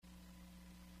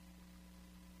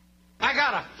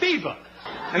got a fever,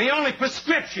 and the only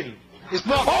prescription is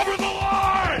more over the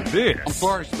line. This I'm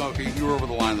sorry, Smokey. You were over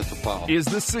the line. That's a foul. is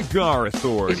the Cigar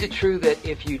Authority. Is it true that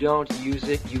if you don't use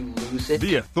it, you lose it?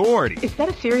 The Authority Is that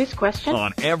a serious question?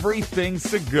 on everything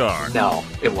cigar. No,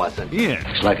 it wasn't. In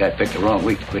It's like I picked the wrong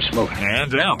week to quit smoking.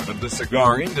 and out of the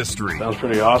cigar industry. Sounds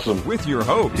pretty awesome. With your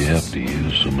host, You have to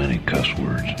use so many cuss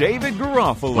words. David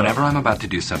Garofalo. Whenever I'm about to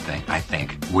do something, I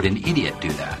think, would an idiot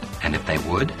do that? And if they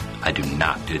would, I do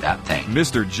not do that thing.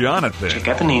 Mr. Jonathan. Check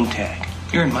out the name tag.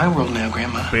 You're in my world now,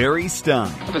 Grandma. Barry Stein.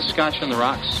 Have a scotch on the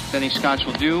rocks. Any scotch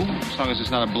will do, as long as it's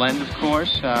not a blend, of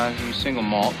course. A single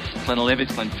malt. Glenlivet,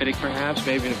 Glenfiddich, perhaps,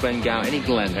 maybe even a Glengow, any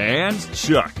Glen. And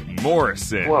Chuck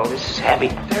Morrison. Whoa, this is heavy.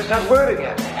 There's that word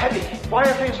again. Heavy. Why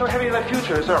are things so heavy in the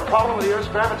future? Is there a problem with the Earth's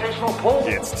gravitational pull?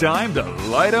 It's time to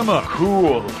light 'em up.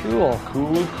 Cool.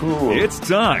 Cool. It's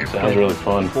time Sounds really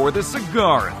fun. for the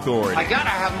Cigar Authority. gotta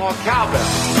have more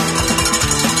cowbell.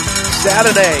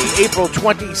 Saturday, April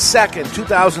 22nd,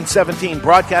 2017,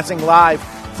 broadcasting live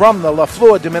from the La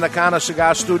Flor Dominicana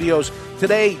Cigar Studios.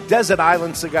 Today, Desert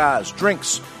Island cigars,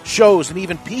 drinks, shows, and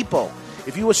even people.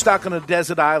 If you were stuck on a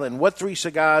desert island, what 3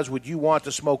 cigars would you want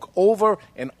to smoke over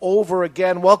and over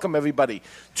again? Welcome, everybody,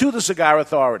 to the Cigar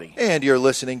Authority. And you're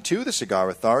listening to The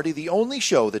Cigar Authority, the only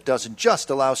show that doesn't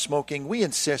just allow smoking. We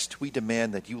insist, we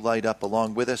demand that you light up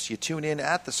along with us. You tune in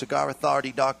at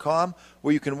thecigarauthority.com,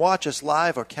 where you can watch us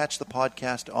live or catch the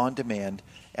podcast on demand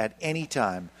at any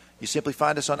time. You simply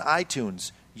find us on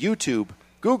iTunes, YouTube,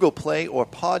 Google Play, or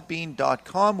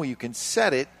Podbean.com, where you can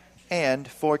set it and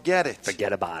forget it.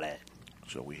 Forget about it.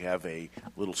 So we have a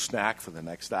little snack for the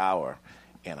next hour,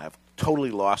 and I've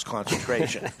totally lost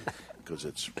concentration because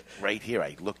it's right here.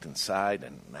 I looked inside,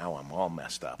 and now I'm all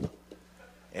messed up.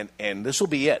 And this will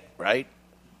be it, right?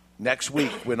 Next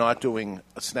week, we're not doing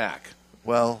a snack.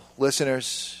 Well,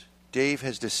 listeners, Dave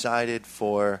has decided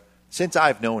since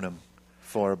I've known him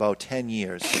for about 10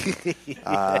 years,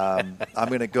 I'm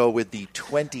going to go with the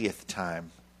 20th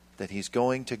time that he's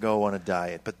going to go on a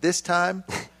diet. But this time,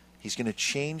 he's going to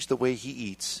change the way he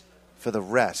eats for the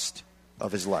rest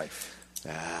of his life.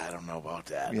 I don't know about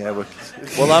that. Yeah,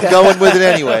 well, I'm going with it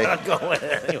anyway. I'm going with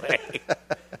it anyway.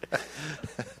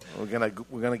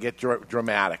 We're gonna get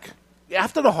dramatic.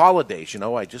 After the holidays,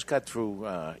 I just got through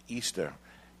Easter,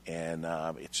 and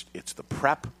it's the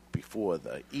prep before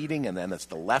the eating, and then it's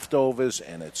the leftovers,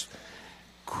 and it's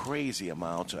crazy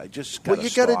amounts. I just what you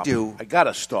got to do. I got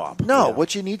to stop. No,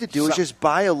 what you need to do is just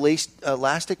buy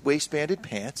elastic waistbanded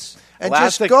pants and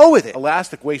Elastic, just go with it.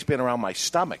 Elastic waistband around my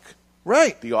stomach.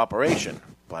 Right. The operation,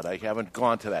 but I haven't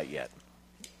gone to that yet.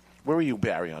 Where are you,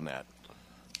 Barry, on that?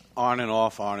 On and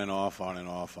off, on and off, on and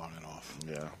off, on and off.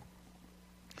 Yeah.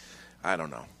 I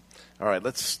don't know. All right,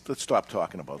 let's stop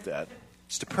talking about that.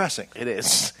 It's depressing. It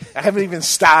is. I haven't even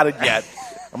started yet.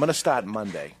 I'm going to start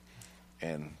Monday.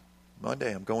 And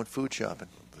Monday, I'm going food shopping.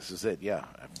 This is it, yeah.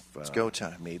 It's go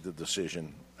time. Made the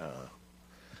decision.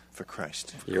 For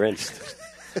Christ. You're in.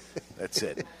 That's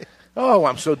it. Oh,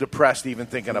 I'm so depressed even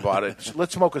thinking about it.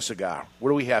 Let's smoke a cigar. What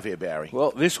do we have here, Barry?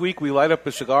 Well, this week we light up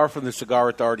a cigar from the Cigar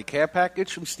Authority care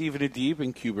package from Stephen Adib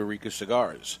and Cuba Rica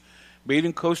Cigars. Made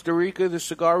in Costa Rica, the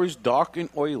cigar is dark and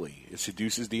oily. It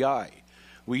seduces the eye.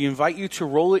 We invite you to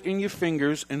roll it in your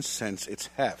fingers and sense its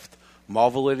heft.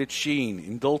 Marvel at its sheen.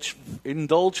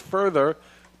 Indulge further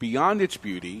beyond its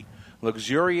beauty.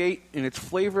 Luxuriate in its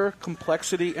flavor,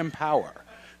 complexity, and power.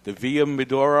 The Villa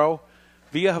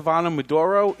Havana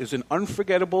Maduro is an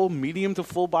unforgettable medium to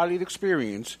full-bodied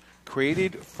experience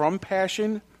created from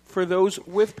passion for those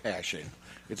with passion.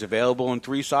 It's available in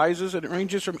 3 sizes and it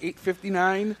ranges from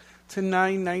 $8.59 to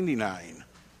 $9.99.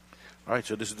 All right,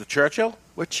 so this is the Churchill?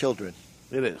 We're children.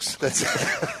 It is. That's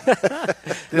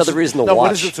another reason to watch. watch.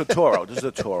 What is it? It's a Toro. This is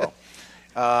a Toro.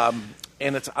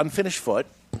 And it's unfinished foot,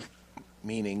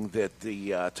 meaning that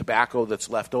the tobacco that's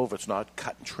left over, it's not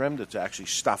cut and trimmed. It's actually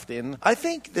stuffed in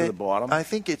to the bottom. I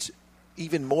think it's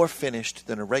even more finished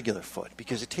than a regular foot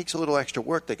because it takes a little extra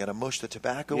work. They got to mush the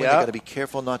tobacco in. They got to be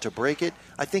careful not to break it.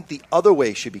 I think the other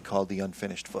way should be called the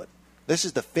unfinished foot. This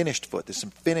is the finished foot. There's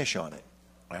some finish on it.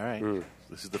 All right.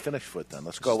 This is the finished foot then.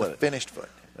 Let's go with it. Finished foot.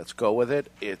 Let's go with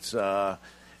it. It's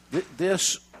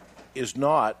this is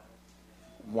not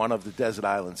one of the Desert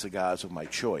Island cigars of my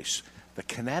choice. The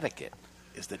Connecticut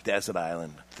is the Desert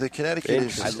Island. The Connecticut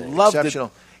is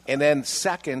exceptional. And then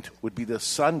second would be the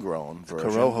sun-grown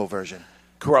version. Corojo version.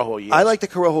 Corojo, yes. I like the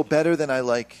Corojo better than I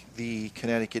like the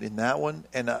Connecticut in that one.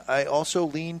 And I also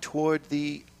lean toward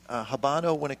the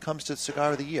Habano when it comes to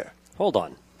Cigar of the Year. Hold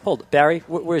on. Barry,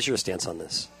 where's your stance on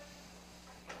this?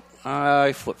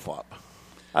 I flip-flop.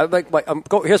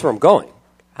 Here's where I'm going.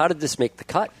 How did this make the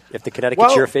cut? If the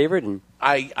Connecticut's your favorite?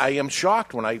 I am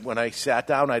shocked when I sat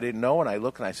down. I didn't know, and I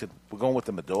looked and I said, "We're going with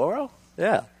the Maduro."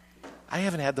 Yeah. I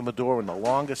haven't had the Maduro in the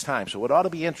longest time, so it ought to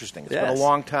be interesting. It's been Yes. a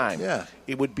long time. Yeah.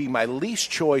 It would be my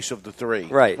least choice of the three.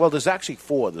 Right. Well, there's actually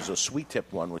four. There's a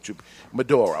sweet-tipped one, which would be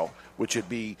Maduro, which would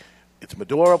be it's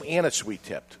Maduro and it's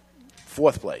sweet-tipped.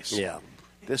 Fourth place. Yeah.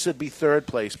 This would be third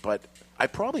place, but I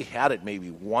probably had it maybe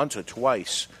once or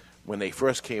twice when they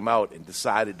first came out and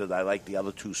decided that I liked the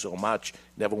other two so much,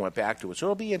 never went back to it. So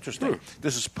it'll be interesting.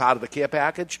 This is part of the care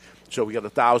package, so we got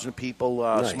 1,000 people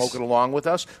Nice. smoking along with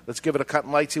us. Let's give it a cut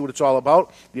and light, see what it's all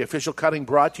about. The official cutting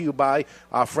brought to you by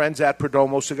our friends at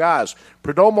Perdomo Cigars.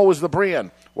 Perdomo is the brand.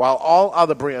 While all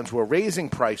other brands were raising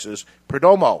prices,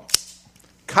 Perdomo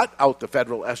cut out the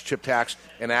federal S-chip tax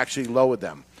and actually lowered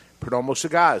them. Perdomo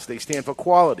Cigars, they stand for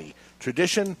quality,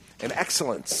 tradition, and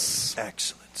excellence.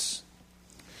 Excellence.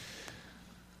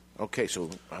 Okay, so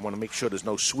I want to make sure there's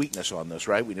no sweetness on this,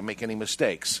 right? We didn't make any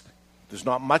mistakes. There's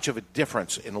not much of a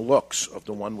difference in looks of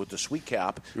the one with the sweet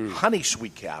cap. Honey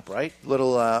sweet cap, right?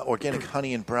 Little organic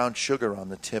honey and brown sugar on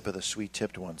the tip of the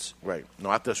sweet-tipped ones. Right,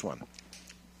 not this one.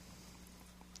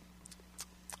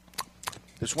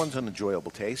 This one's an enjoyable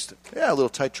taste. Yeah, a little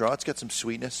tight draw. It's got some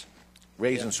sweetness.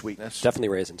 Raisin sweetness. Definitely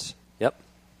raisins. Yep.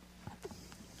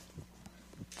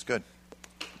 It's good.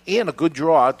 And a good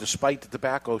draw, despite the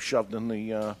tobacco shoved in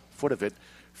the foot of it,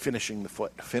 finishing the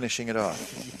foot. Finishing it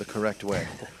off the correct way.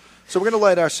 So we're going to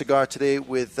light our cigar today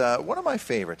with one of my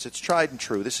favorites. It's tried and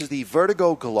true. This is the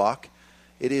Vertigo Glock.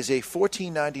 It is a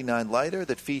 $14.99 lighter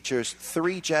that features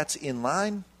 3 jets in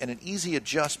line and an easy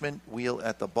adjustment wheel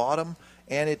at the bottom.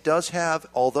 And it does have,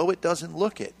 although it doesn't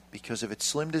look it because of its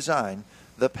slim design,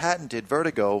 the patented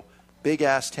Vertigo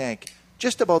big-ass tank.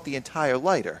 Just about the entire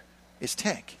lighter is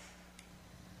tank.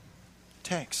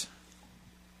 Tanks.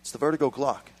 It's the Vertigo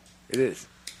Glock. It is.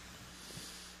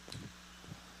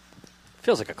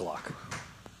 Feels like a Glock.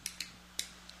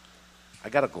 I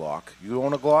got a Glock. You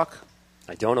own a Glock?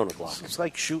 I don't own a Glock. It's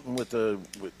like shooting with the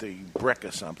brick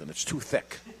or something. It's too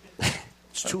thick.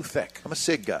 It's too thick. I'm a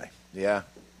SIG guy. Yeah.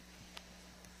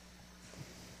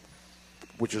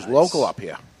 Which is local up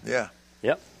here. Yeah.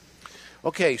 Yep.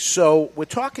 Okay, so we're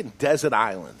talking Desert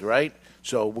Island, right?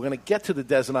 So we're going to get to the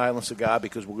Desert Island cigar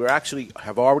because we actually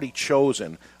have already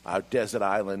chosen our Desert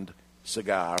Island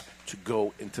cigar to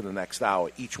go into the next hour.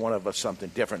 Each one of us something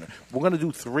different. We're going to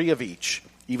do 3 of each,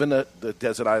 even the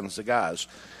Desert Island cigars.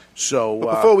 So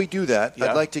But before we do that, yeah.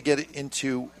 I'd like to get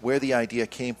into where the idea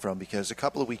came from because a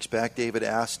couple of weeks back, David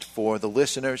asked for the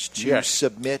listeners to Yes.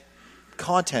 submit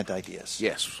content ideas.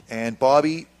 Yes. And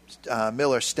Bobby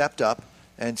Miller stepped up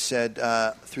and said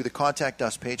through the Contact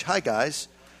Us page, "Hi, guys.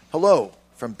 Hello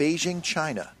from Beijing,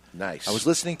 China. Nice. I was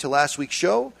listening to last week's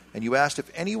show, and you asked if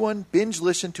anyone binge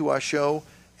listened to our show,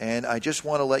 and I just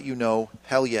want to let you know,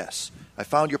 hell yes. I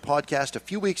found your podcast a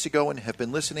few weeks ago and have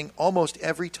been listening almost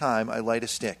every time I light a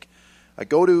stick. I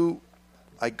go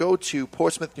to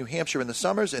Portsmouth, New Hampshire in the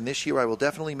summers, and this year I will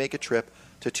definitely make a trip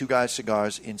to Two Guys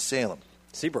Cigars in Salem.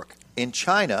 Seabrook. In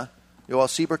China, well,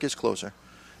 Seabrook is closer.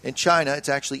 In China, it's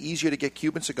actually easier to get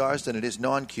Cuban cigars than it is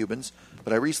non-Cubans,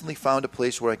 but I recently found a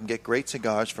place where I can get great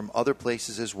cigars from other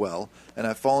places as well, and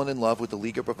I've fallen in love with the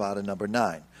Liga Bravada No.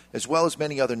 9, as well as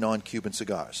many other non-Cuban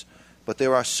cigars. But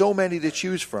there are so many to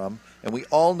choose from, and we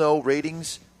all know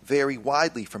ratings vary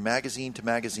widely from magazine to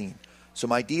magazine. So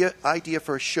my idea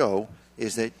for a show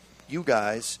is that you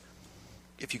guys,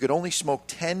 if you could only smoke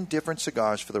 10 different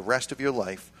cigars for the rest of your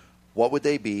life, what would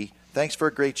they be? Thanks for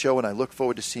a great show, and I look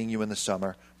forward to seeing you in the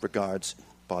summer. Regards,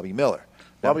 Bobby Miller."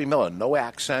 Bobby Miller, no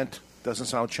accent, doesn't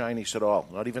sound Chinese at all,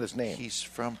 not even his name. He's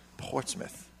from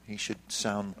Portsmouth. He should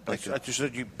sound like I just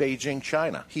said you Beijing,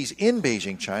 China. He's in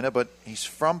Beijing, China, but he's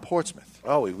from Portsmouth.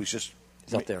 Oh, he was just...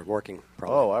 He's up there working,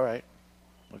 probably. Oh, all right.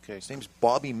 Okay. His name's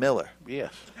Bobby Miller.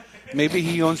 Yes. Maybe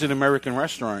he owns an American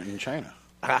restaurant in China.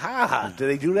 Ha-ha. Do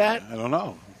they do that? I don't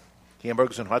know.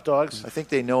 Hamburgers and hot dogs? I think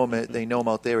they know him. They know him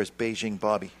out there as Beijing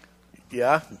Bobby.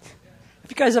 Yeah? Have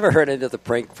you guys ever heard any of the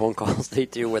prank phone calls they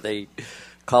do where they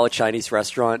call a Chinese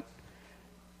restaurant,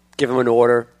 give them an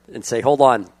order, and say, "Hold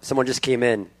on, someone just came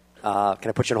in. Can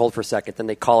I put you on hold for a second?" Then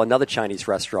they call another Chinese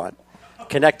restaurant,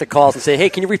 connect the calls, and say, "Hey,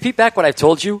 can you repeat back what I've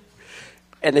told you?"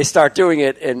 And they start doing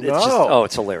it, and it's just,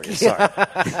 it's hilarious. Sorry.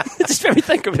 It just made me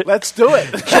think of it. Let's do it.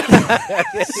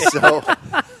 So,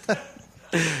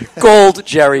 Gold,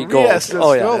 Jerry, gold. Yes,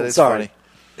 oh, yeah. that is Sorry.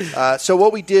 funny. So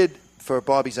what we did for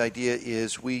Bobby's idea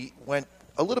is we went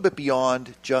a little bit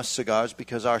beyond just cigars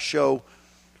because our show,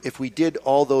 if we did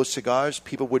all those cigars,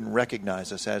 people wouldn't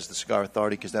recognize us as the Cigar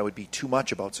Authority because that would be too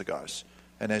much about cigars.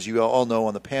 And as you all know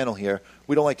on the panel here,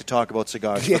 we don't like to talk about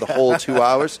cigars for the whole 2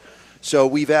 hours. So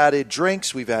we've added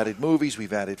drinks, we've added movies,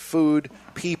 we've added food,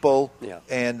 people,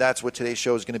 and that's what today's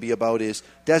show is going to be about, is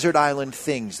desert island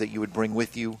things that you would bring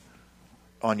with you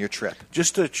on your trip.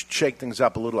 Just to shake things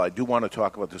up a little, I do want to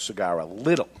talk about the cigar a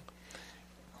little.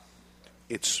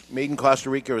 It's made in Costa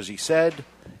Rica, as he said.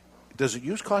 Does it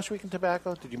use Costa Rican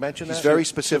tobacco? Did you mention that? He's very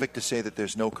specific to say that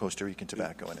there's no Costa Rican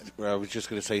tobacco in it. Well, I was just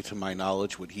going to say, to my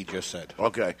knowledge, what he just said.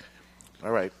 Okay.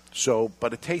 All right. So,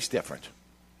 but it tastes different.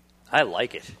 I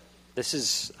like it.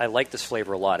 I like this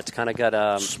flavor a lot. It's kind of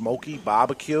got smoky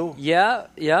barbecue. Yeah.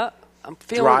 I'm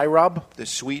feeling dry rub. There's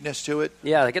sweetness to it.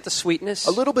 Yeah, I get the sweetness.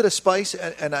 A little bit of spice,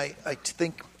 and I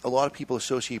think a lot of people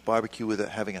associate barbecue with it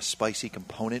having a spicy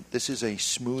component. This is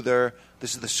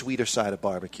the sweeter side of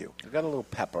barbecue. I got a little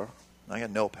pepper. I got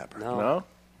no pepper. No.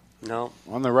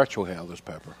 On the retrohale, there's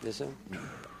pepper. Is there?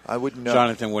 I wouldn't know.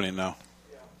 Jonathan wouldn't know.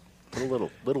 Put a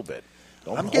little bit.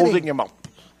 I'm holding in your mouth.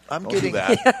 I'm Don't getting do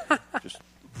that. just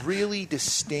really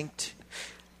distinct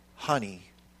honey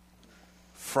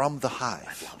from the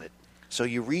hive. I love it. So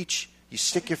you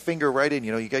stick your finger right in.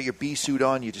 You got your bee suit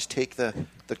on. You just take the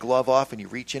glove off and you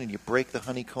reach in and you break the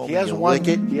honeycomb. He has and you one. lick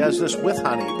it. He has this with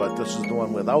honey, but this is the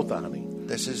one without the honey.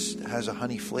 This has a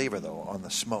honey flavor though on the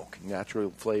smoke.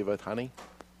 Natural flavored honey.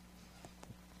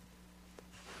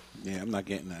 Yeah, I'm not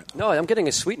getting that. No, I'm getting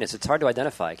a sweetness. It's hard to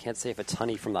identify. I can't say if it's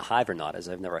honey from the hive or not, as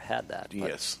I've never had that. But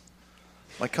Yes.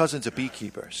 My cousin's a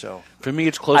beekeeper, so For me,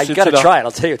 it's closer I got to to the... try it.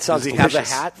 I'll tell you, it sounds Does he have delicious.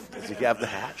 the hat? Does he have the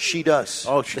hat? she does.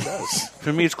 Oh, she does.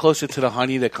 For me, it's closer to the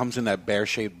honey that comes in that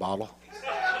bear-shaped bottle.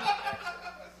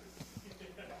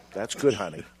 That's good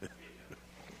honey.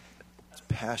 It's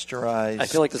pasteurized. I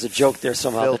feel like there's a joke there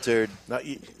somehow. Filtered. Now,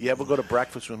 you ever go to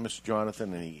breakfast with Mr.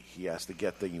 Jonathan and he has to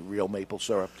get the real maple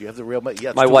syrup? Do you have the real maple?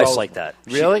 Yeah, My wife's like that.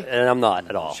 Really? And I'm not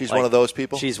at all. She's Like, one of those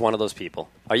people? She's one of those people.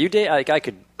 Are you, Dave? I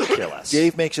could care less.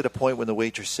 Dave makes it a point when the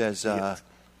waitress says,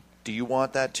 do you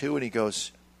want that too? And he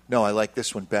goes, no, I like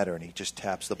this one better. And he just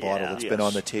taps the bottle Yeah. that's been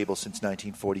on the table since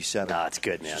 1947. Nah, it's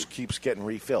good, man. Just keeps getting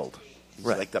refilled. It's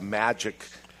Right. like the magic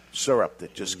syrup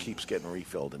that just keeps getting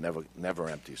refilled and never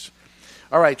empties.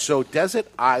 All right, so desert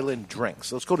island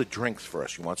drinks. Let's go to drinks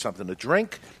first. You want something to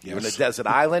drink? You're in a Yes. desert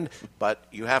island, but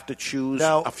you have to choose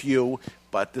Now- a few,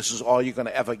 but this is all you're going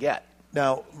to ever get.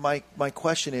 Now, my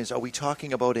question is, are we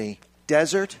talking about a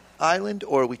desert island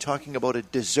or are we talking about a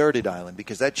deserted island?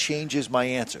 Because that changes my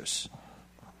answers.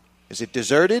 Is it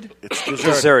deserted? It's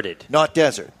Deserted. Not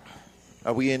desert.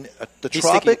 Are we in the He's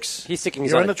tropics? He's thinking he's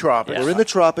You're on in a- the tropics. Yeah. We're in the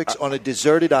tropics on a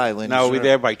deserted island. Now, are we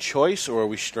there by choice or are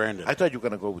we stranded? I thought you were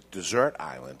going to go with desert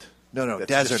island. No, That's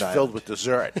desert just island. filled with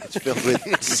dessert. It's filled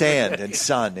with sand and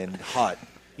sun and hot.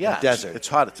 Yeah, And desert. it's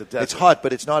hot. It's a desert. It's hot,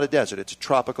 but it's not a desert. It's a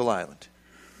tropical island.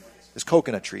 There's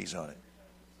coconut trees on it.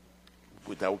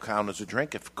 That would count as a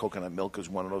drink if coconut milk is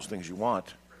one of those things you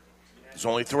want. There's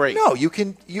only 3. No, you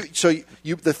can.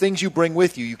 The things you bring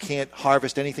with you, you can't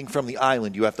harvest anything from the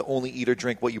island. You have to only eat or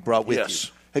drink what you brought with Yes.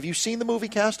 you. Have you seen the movie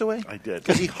Castaway? I did.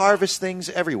 Because he harvests things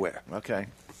everywhere. Okay.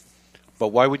 But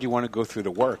why would you want to go through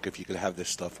the work if you could have this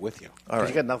stuff with you? All 'Cause right.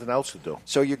 you got nothing else to do.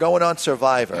 So you're going on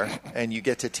Survivor, and you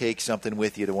get to take something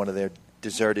with you to one of their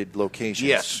deserted locations.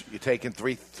 Yes, you're taking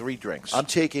three drinks. I'm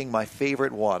taking my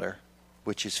favorite water,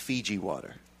 which is Fiji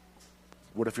water.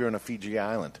 What if you're in a Fiji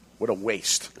island? What a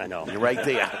waste. I know. You're right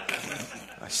there.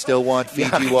 I still want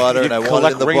Fiji water, and I want it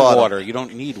Collect in the rainwater. bottle. You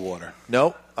don't need water.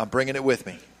 No, I'm bringing it with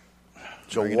me.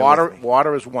 So Bring it water with me.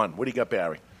 water is one. What do you got,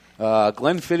 Barry?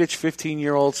 Glenfiddich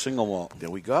 15-year-old single malt. There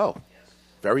we go.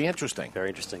 Very interesting. Very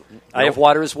interesting. I have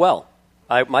water as well.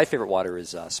 My favorite water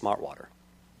is Smart Water.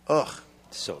 Ugh.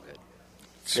 So good.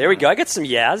 There we go. I got some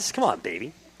Yaz. Come on,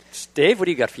 baby. Dave, what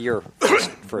do you got for your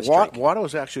first drink? Water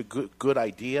was actually a good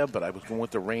idea, but I was going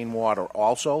with the rainwater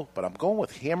also. But I'm going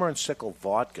with Hammer and Sickle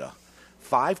vodka,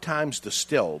 5 times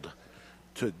distilled,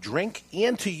 to drink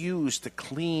and to use to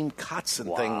clean cuts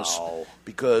and things.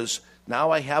 Because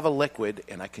now I have a liquid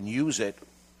and I can use it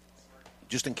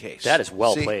just in case. That is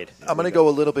well See, played. I'm going to go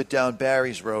a little bit down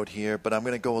Barry's road here, but I'm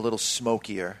going to go a little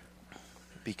smokier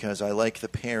because I like the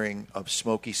pairing of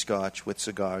smoky scotch with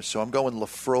cigars. So I'm going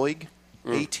Lafroig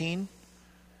 18,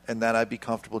 and that I'd be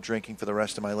comfortable drinking for the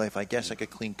rest of my life. I guess I could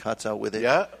clean cuts out with it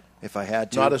if I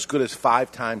had to. Not as good as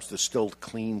 5 times distilled,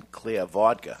 clean, clear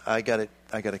vodka. I got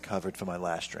it covered for my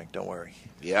last drink. Don't worry.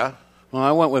 Yeah? Well,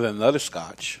 I went with another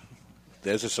scotch.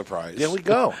 There's a surprise. There we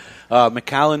go.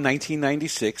 Macallan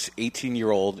 1996,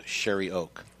 18-year-old Sherry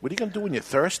Oak. What are you going to do when you're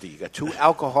thirsty? You got 2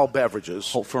 alcohol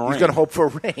beverages. Hope for He's rain. going to hope for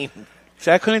rain.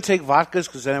 See, I couldn't take vodkas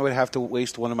because then I would have to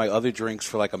waste one of my other drinks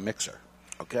for like a mixer.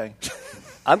 Okay.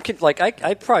 I probably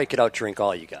could outdrink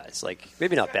all you guys. Like,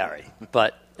 maybe not Barry,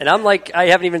 but I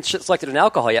haven't even selected an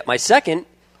alcohol yet. My second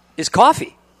is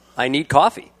coffee. I need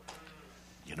coffee.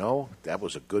 You know, that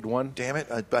was a good one. Damn it.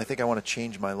 I think I want to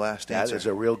change my last That answer. is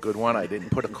a real good one. I didn't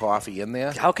put a coffee in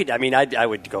there. How could I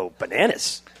would go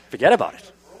bananas. Forget about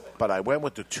it. But I went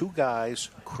with the Two Guys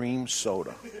cream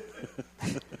soda.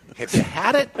 Have you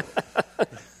had it?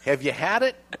 Have you had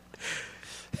it?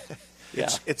 Yeah.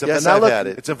 It's a Yes, vanilla. I've had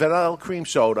it. It's a vanilla cream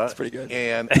soda. It's pretty good.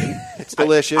 And It's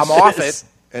delicious. I'm off It it. is.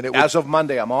 And it would- As of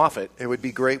Monday, I'm off it. It would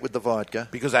be great with the vodka.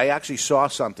 Because I actually saw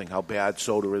something, how bad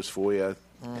soda is for you.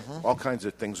 All kinds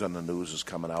of things on the news is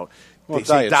coming out. Well, They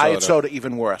say diet diet soda. soda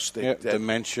even worse.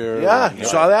 Dementia. Yeah, you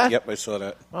saw that? Yep, I saw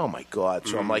that. Oh, my God.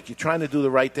 So I'm like, you're trying to do the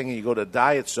right thing, and you go to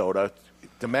diet soda,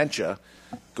 dementia,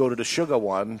 go to the sugar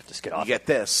one. Just get off You get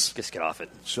this. Just get off it.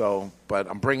 So, but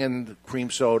I'm bringing the cream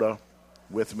soda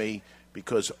with me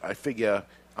because I figure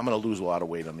I'm going to lose a lot of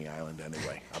weight on the island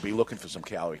anyway. I'll be looking for some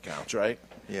calorie counts, right?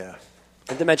 Yeah.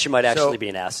 And dementia might actually So- be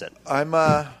an asset.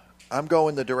 I'm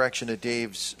going the direction of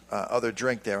Dave's other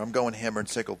drink there. I'm going Hammer and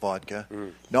Sickle vodka.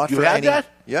 Not You for had any, that?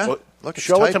 Yeah. Well, Look, it's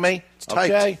show typed. it to me. It's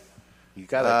typed. Okay. You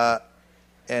got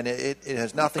it. And it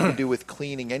has nothing to do with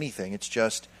cleaning anything. It's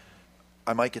just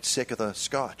I might get sick of the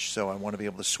scotch, so I want to be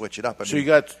able to switch it up. I So mean,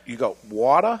 you got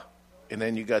water, and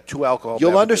then you got 2 alcohol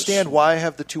you'll beverages. understand why I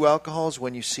have the 2 alcohols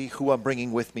when you see who I'm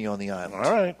bringing with me on the island.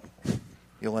 All right.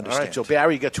 You'll All understand. right. So,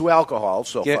 Barry, you got 2 alcohols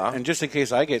so Yeah, far. and just in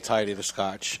case I get tired of the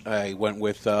scotch, I went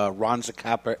with Ronza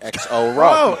Kappa XO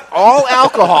rum. Oh, all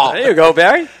alcohol. There you go,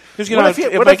 Barry. Because, What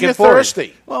if you're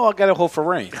thirsty? Well, I'll get a whole for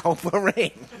rain. Oh, for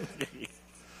rain.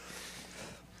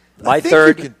 My I think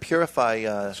third. you can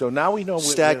purify So now we know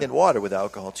stagnant water with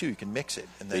alcohol too. You can mix it,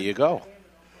 and There then you go.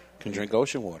 Can drink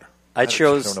ocean water. I don't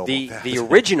chose know the about the that.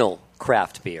 original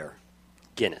craft beer,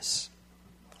 Guinness.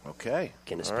 Okay.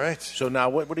 Guinness. all beer. right. So now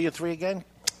what are your 3 again?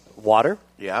 Water,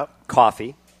 Yeah.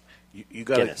 coffee. You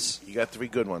got Guinness. You got 3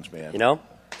 good ones, man. You know.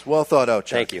 It's well thought out,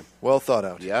 Chuck. Thank you. Well thought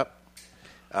out. Yep.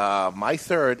 My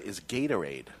third is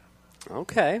Gatorade.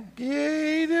 Okay.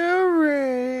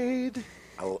 Gatorade.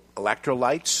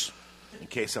 Electrolytes, in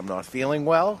case I'm not feeling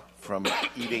well from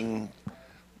eating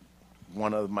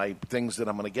one of my things that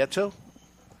I'm going to get to.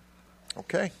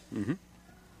 Okay.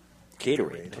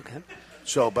 Gatorade. Okay.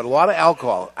 So, but a lot of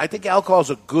alcohol. I think alcohol's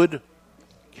a good.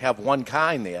 Have one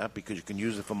kind there because you can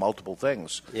use it for multiple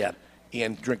things. Yeah.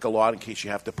 And drink a lot in case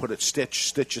you have to put it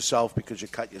stitch yourself because you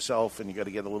cut yourself and you got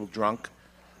to get a little drunk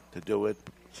to do it.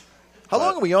 How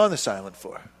long are we on this island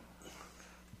for?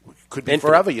 Could be Infinite.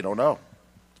 forever. You don't know.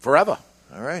 Forever.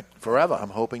 All right. Forever. I'm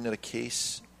hoping that a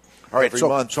case All right. every So,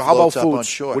 month so how about floats up on food?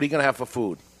 shore. What are you going to have for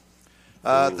food?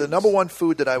 The number one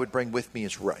food that I would bring with me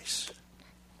is rice.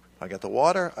 I got the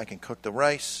water. I can cook the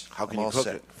rice. How can I'm you all cook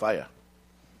set. it? Fire.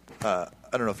 I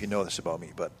don't know if you know this about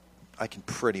me, but I can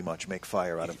pretty much make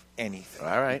fire out of anything.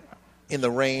 All right. In the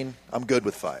rain, I'm good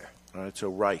with fire. All right. So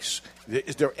rice.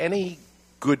 Is there any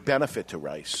good benefit to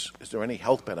rice? Is there any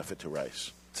health benefit to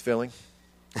rice? It's filling.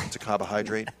 It's a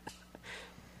carbohydrate.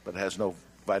 But it has no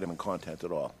vitamin content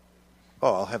at all.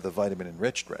 Oh, I'll have the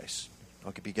vitamin-enriched rice.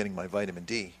 I'll be getting my vitamin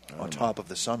D on top of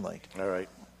the sunlight. All right.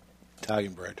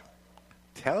 Italian bread.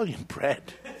 Italian bread.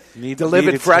 Need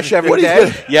Delivered need fresh it- every What are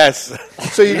you day? Yes.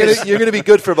 So you're gonna be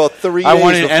good for about 3 I days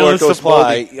want an before it endless goes supply,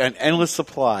 moldy. an endless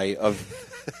supply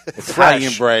of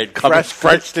Italian bread coming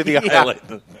fresh to the Yeah.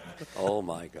 island. Oh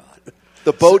my God.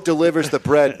 The boat delivers the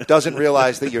bread, doesn't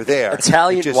realize that you're there.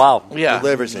 Italian- It just wow. Yeah.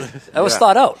 delivers it. That was Yeah.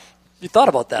 thought out. You thought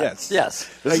about that. Yes. Yes.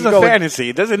 This is you a go with- fantasy.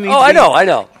 It doesn't need Oh, to I be know. I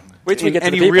know. Wait till we in get to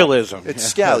any the people. realism. It's Yeah.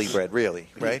 scally bread, really,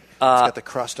 right? It's got the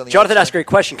crust on the Jonathan outside. asked a great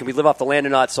question. Can we live off the land or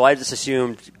not? So I just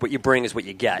assumed what you bring is what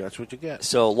you get. That's what you get.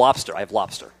 So lobster. I have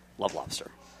lobster. Love lobster.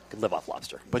 Can live off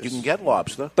lobster. But you can get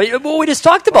lobster. But well, we just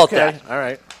talked about Okay. that. All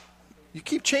right. You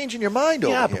keep changing your mind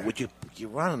Yeah, over but here. would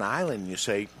you're on an island and you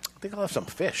say, I think I'll have some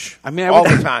fish. I mean, all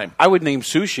the time. I would name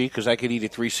sushi because I could eat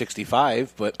it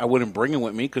 365, but I wouldn't bring it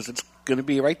with me because it's going to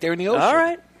be right there in the ocean. All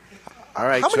right. All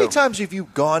right. How many so times have you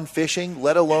gone fishing,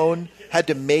 let alone had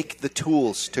to make the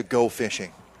tools to go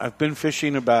fishing? I've been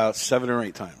fishing about 7 or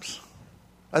 8 times.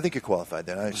 I think you're qualified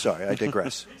then. I'm sorry, I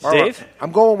digress. All right. Dave?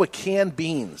 I'm going with canned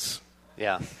beans.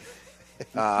 Yeah.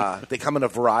 They come in a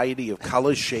variety of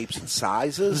colors, shapes, and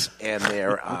sizes, and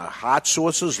they're hot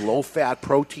sources, low-fat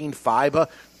protein, fiber,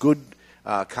 good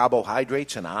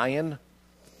carbohydrates, and iron.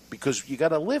 Because you got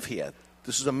to live here.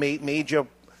 This is a major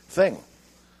thing.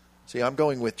 See, I'm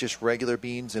going with just regular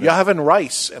beans. And You're having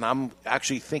rice, and I'm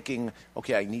actually thinking,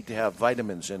 okay, I need to have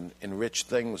vitamins and enriched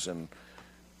things, and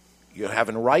you're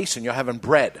having rice and you're having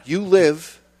bread. You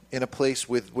live in a place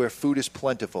where food is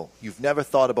plentiful. You've never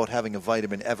thought about having a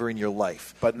vitamin ever in your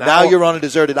life. But now now- you're on a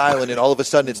deserted island, and all of a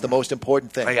sudden it's the most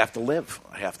important thing. I have to live.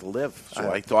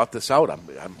 So I thought this out.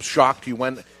 I'm shocked you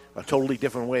went a totally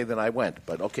different way than I went.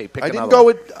 But okay, pick I another didn't go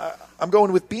one. with. I'm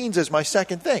going with beans as my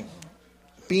second thing.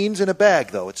 Beans in a bag,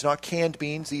 though. It's not canned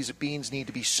beans. These beans need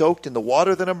to be soaked in the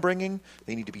water that I'm bringing.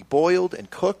 They need to be boiled and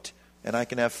cooked, and I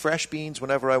can have fresh beans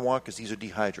whenever I want because these are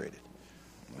dehydrated.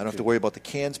 I don't have to worry about the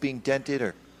cans being dented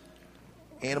or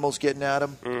animals getting at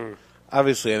them.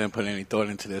 Obviously, I didn't put any thought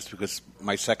into this because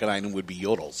my second item would be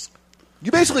yodels.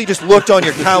 You basically just looked on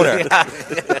your counter.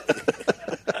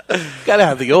 Gotta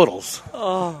have the yodels.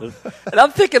 And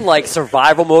I'm thinking like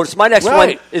survival mode. So my next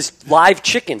one is live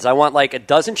chickens. I want like a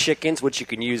dozen chickens, which you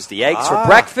can use the eggs for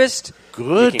breakfast.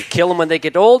 Good. You can kill them when they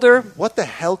get older. What the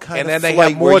hell kind And of then they flight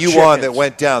have more were you on chickens. that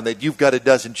went down that you've got a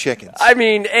dozen chickens? I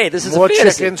mean, hey, this is More a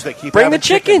fantasy. chickens, they keep Bring the having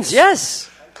chickens. chickens. Yes.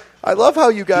 I love how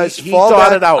you guys He fall thought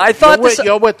back. it out. I thought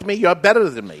you're with me. You're better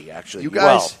than me, actually. You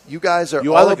guys are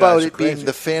You all other about guys are it being crazy.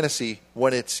 the fantasy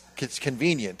when it's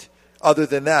convenient. Other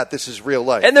than that, this is real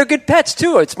life. And they're good pets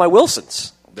too. It's my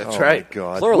Wilsons. That's Oh, right. my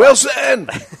God. Plural. Wilson!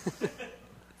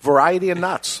 Variety of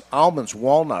nuts. Almonds,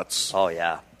 walnuts, Oh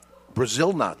yeah.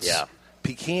 Brazil nuts, Yeah.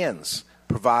 pecans.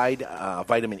 Provide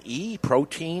vitamin E,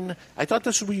 protein. I thought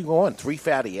this was where you go on. 3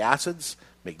 fatty acids,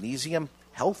 magnesium,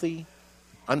 healthy,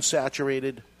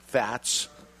 unsaturated fats.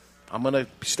 I'm going to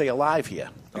stay alive here.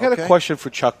 I got a question for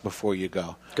Chuck before you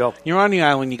go. Go. You're on the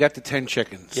island. You got the 10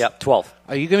 chickens. Yep. 12.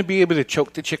 Are you going to be able to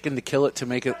choke the chicken to kill it to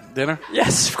make it dinner?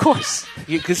 Yes, of course.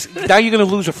 Because now you're going to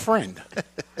lose a friend.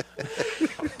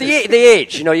 The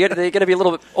age, you know, they're going to be a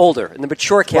little bit older in the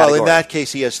mature category. Well, in that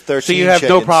case, he has 13 So you have no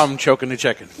chickens. problem choking the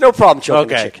chicken. No problem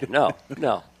choking Okay. the chicken.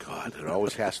 No. God, it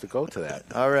always has to go to that.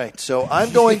 All right, so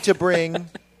I'm going to bring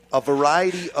a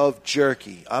variety of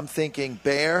jerky. I'm thinking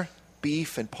bear,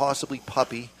 beef, and possibly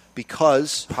puppy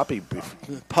because Puppy beef.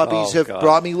 puppies Oh, have God.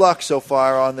 brought me luck so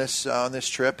far on this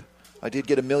trip. I did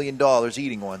get $1 million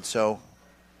eating one, so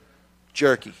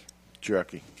jerky.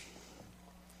 Jerky.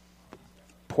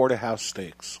 Porterhouse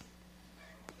steaks.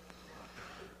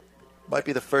 Might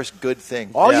be the first good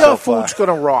thing. All so your far. food's going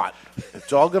to rot.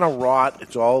 It's all going to rot.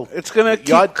 It's going to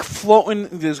keep floating.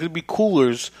 There's going to be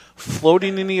coolers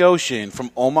floating in the ocean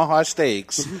from Omaha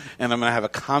Steaks, and I'm going to have a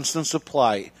constant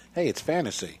supply. Hey, it's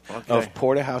fantasy of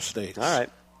porterhouse steaks. All right.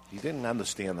 You didn't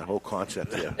understand the whole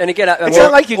concept here. And again, It's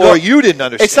not like you go. or you didn't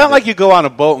understand. It's not it. like you go on a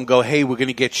boat and go, "Hey, we're going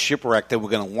to get shipwrecked and we're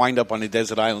going to wind up on a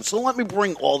desert island." So let me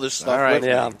bring all this stuff. All right. with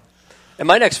Yeah. me. And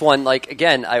my next one, like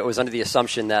again, I was under the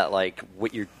assumption that like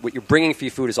what you're bringing for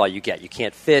your food is all you get. You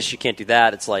can't fish, you can't do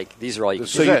that. It's like these are all you can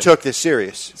So do. you took this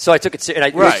serious. So I took it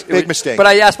serious. Right. Big mistake. But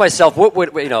I asked myself,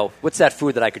 what's that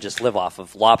food that I could just live off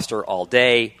of? Lobster all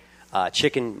day,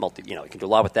 chicken, you can do a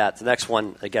lot with that. The next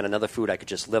one, again, another food I could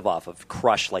just live off of,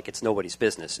 crush like it's nobody's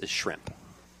business, is shrimp.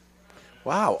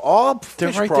 Wow, all They're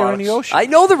fish right there in the products. ocean. I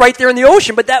know they're right there in the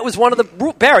ocean, but that was one of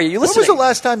the Barry. Are you When listening? was the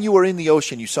last time you were in the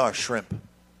ocean you saw a shrimp?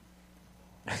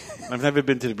 I've never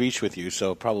been to the beach with you,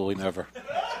 so probably never.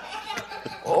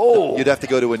 Oh, You'd have to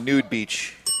go to a nude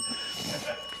beach.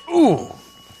 Ooh.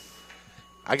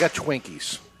 I got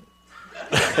Twinkies.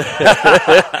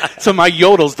 So my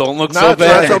yodels don't look No, so it's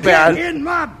bad. not so bad. In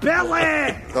my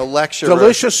belly! The lecture.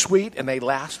 Delicious, sweet, and they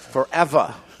last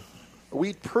forever.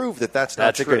 We prove that that's not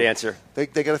That's a true. good answer. They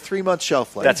got a 3-month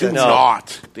shelf life. That's They a do no.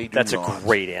 not. They do That's not. a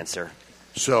great answer.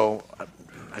 So,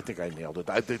 I think I nailed it.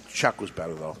 I think Chuck was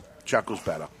better, though. Chuck was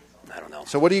better. I don't know.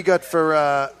 So what do you got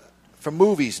for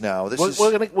movies now?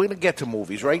 We're gonna get to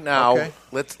movies right now. Okay.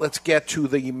 Let's get to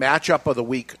the matchup of the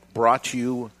week, brought to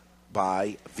you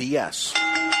by VS.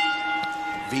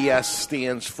 VS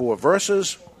stands for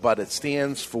Versus, but it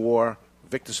stands for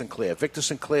Victor Sinclair. Victor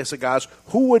Sinclair Cigars.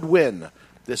 Who would win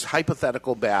this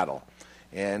hypothetical battle?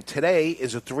 And today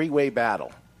is a 3-way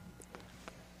battle.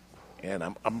 And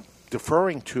I'm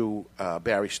deferring to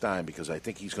Barry Stein because I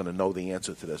think he's going to know the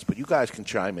answer to this. But you guys can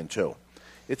chime in too.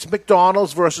 It's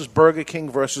McDonald's versus Burger King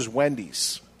versus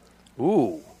Wendy's.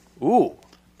 Ooh.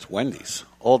 It's Wendy's.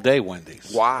 All day Wendy's.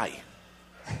 Why?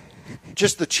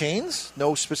 Just the chains?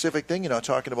 No specific thing? You're not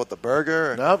talking about the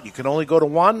burger? No, you can only go to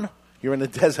one. You're in a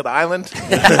desert island.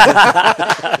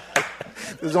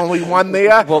 There's only one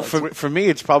there. Well, for me,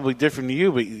 it's probably different to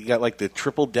you, but you got like the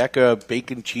triple-decker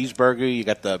bacon cheeseburger. You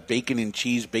got the bacon and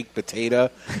cheese baked potato.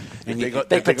 And you Baked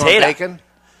Baked potato. bacon?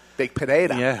 Baked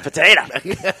potato. Yeah. Potato.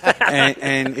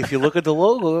 and if you look at the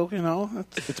logo,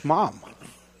 it's Mom.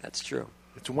 That's true.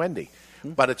 It's Wendy.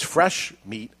 But it's fresh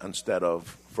meat instead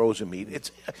of frozen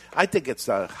meat. I think it's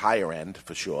the higher end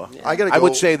for sure. I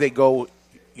would say they go,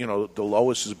 the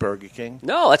lowest is Burger King.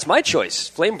 No, that's my choice.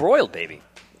 Flame broiled, baby.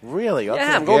 Really? Okay.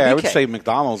 Yeah, I'm going I BK. would say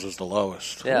McDonald's is the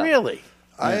lowest. Yeah. Really?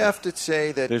 I have to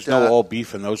say that There's no all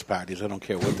beef in those patties. I don't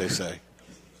care what they say.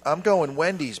 I'm going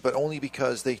Wendy's, but only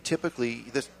because they typically,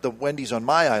 the Wendy's on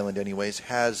my island anyways,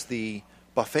 has the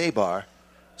buffet bar.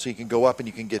 So you can go up and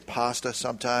you can get pasta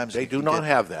sometimes. They do not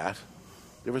have that.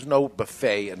 There is no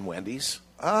buffet in Wendy's.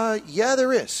 Yeah,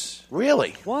 there is.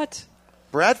 Really? What?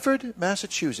 Bradford,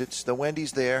 Massachusetts, the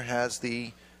Wendy's there has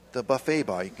the buffet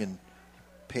bar. You can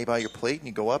pay by your plate and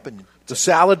you go up and... The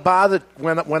salad bar that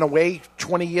went away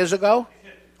 20 years ago?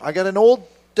 I got an old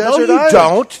desert No, you island.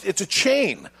 don't. It's a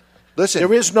chain. Listen,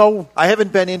 there is no. I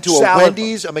haven't been into a salad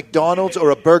Wendy's, a McDonald's, or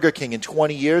a Burger King in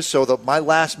 20 years. So my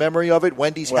last memory of it,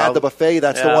 Wendy's had the buffet.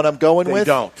 That's the one I'm going they with.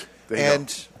 Don't. They and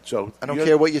don't. So I don't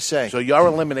care what you say. So you're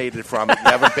eliminated from it.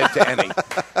 You haven't been to any.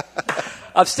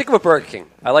 I'm sticking with Burger King.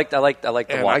 I like the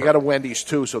And Whopper. I got a Wendy's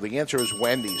too. So the answer is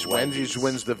Wendy's. Wendy's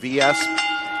wins the VS,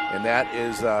 and that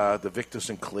is the Victor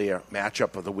Sinclair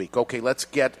matchup of the week. Okay, let's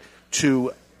get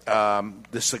to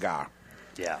the cigar.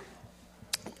 Yeah.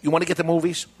 You want to get to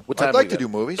movies? What time I'd like we to got? do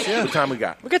movies, yeah. What time we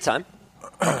got? We got time.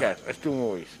 Okay, let's do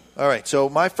movies. All right, so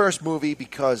my first movie,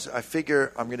 because I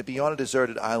figure I'm going to be on a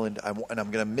deserted island and I'm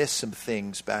going to miss some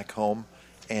things back home,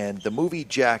 and the movie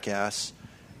Jackass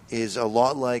is a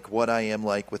lot like what I am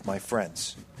like with my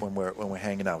friends when we're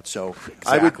hanging out. So I would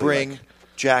Exactly bring like.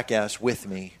 Jackass with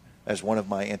me as one of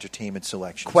my entertainment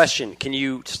selections. Question: can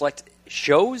you select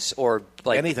shows or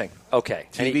like Anything. Okay.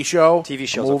 TV show, TV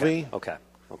shows. movie. Okay.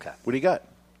 Okay. What do you got?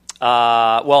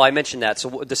 Well, I mentioned that,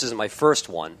 so this isn't my first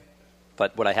one,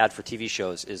 but what I had for TV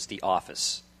shows is The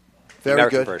Office, the Very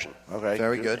American good. version. Okay,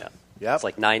 Very good. Yeah. Yep. It's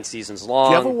like 9 seasons Do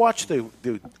long. you ever watch the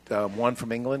one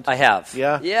from England? I have.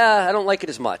 Yeah? Yeah, I don't like it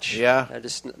as much. Yeah? I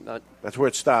just That's where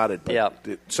it started. But Yeah.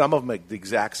 some of them are the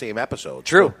exact same episodes.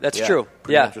 true. So, That's yeah, true.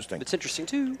 pretty Yeah, interesting. it's interesting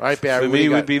too. All right, Barry. For what do me, you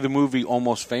it got? would be the movie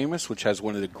Almost Famous, which has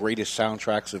one of the greatest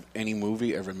soundtracks of any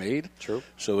movie ever made. True.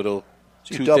 So it'll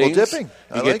So you're two double things. dipping.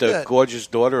 I You like get the that. gorgeous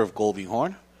daughter of Goldie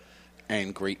Hawn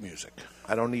and great music.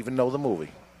 I don't even know the movie.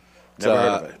 It's, Never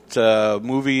heard of it. It's a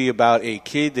movie about a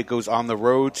kid that goes on the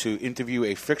road to interview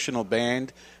a fictional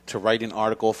band to write an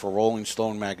article for Rolling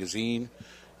Stone magazine.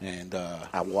 And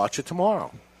I'll watch it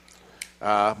tomorrow.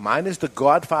 Mine is The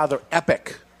Godfather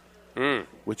Epic,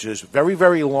 which is very,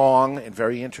 very long and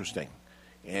very interesting.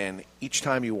 And each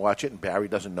time you watch it, and Barry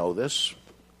doesn't know this,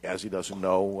 as he doesn't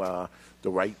know the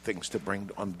right things to bring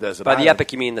on the desert By the island.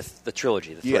 epic, you mean the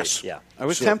trilogy? The three. Yes. Yeah. I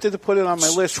was tempted to put it on my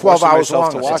list. 12 forcing hours myself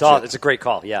long. to It's watch it. It's a great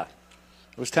call. Yeah.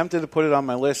 I was tempted to put it on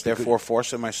my list, therefore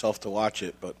forcing myself to watch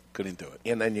it, but couldn't do it.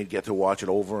 And then you'd get to watch it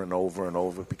over and over and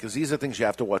over, because these are things you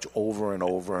have to watch over and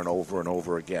over and over and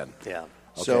over again. Yeah.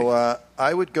 Okay. So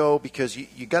I would go because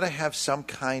you got to have some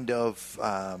kind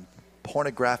of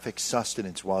pornographic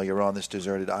sustenance while you're on this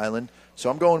deserted island. So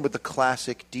I'm going with the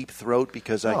classic Deep Throat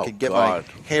because I Oh, can get God.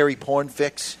 my hairy porn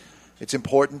fix. It's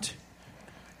important.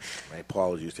 My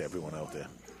apologies to everyone out there.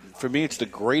 For me, it's the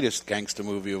greatest gangster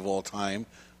movie of all time,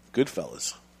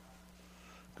 Goodfellas.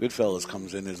 Goodfellas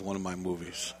comes in as one of my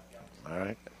movies. All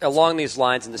right. Along these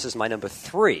lines, and this is my number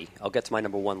 3. I'll get to my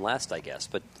number 1 last, I guess.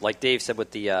 But like Dave said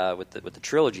with the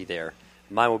trilogy there,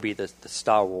 mine will be the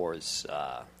Star Wars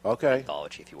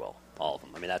anthology, if you will, all of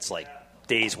them. I mean, that's like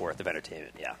days worth of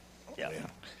entertainment. Yeah.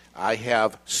 I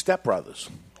have Step Brothers.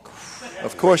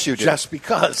 Of course you do. Just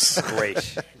because.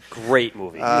 Great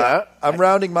movie. I'm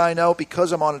rounding mine out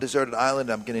because I'm on a deserted island.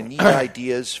 I'm going to need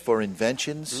ideas for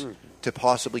inventions to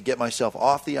possibly get myself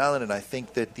off the island, and I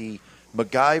think that the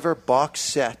MacGyver box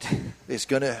set is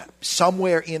going to,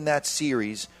 somewhere in that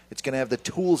series, it's going to have the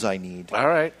tools I need All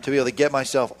right. to be able to get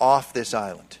myself off this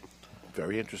island.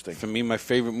 Very interesting. For me, my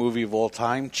favorite movie of all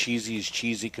time, cheesy as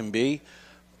cheesy can be,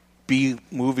 B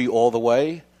movie all the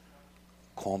way,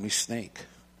 Call Me Snake.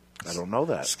 I don't know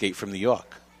that. Escape from New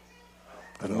York.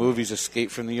 The movie's Escape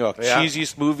from New York. Yeah.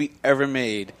 Cheesiest movie ever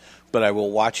made, but I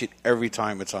will watch it every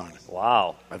time it's on.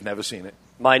 Wow. I've never seen it.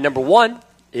 My number 1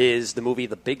 is the movie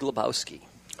The Big Lebowski.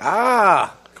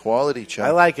 Quality, Chuck.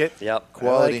 I like it. Yep.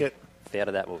 Quality. I like it. Fan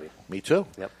of that movie. Me too.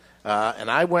 Yep.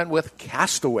 And I went with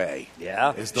Castaway.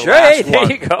 Yeah. Is the Sure, last there one.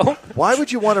 you go. Why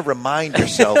would you want to remind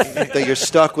yourself that you're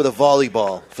stuck with a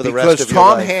volleyball for the Because rest of your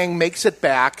Tom life? Hanks makes it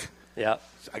back. Yeah.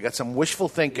 I got some wishful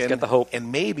thinking. He's got the hope. And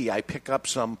maybe I pick up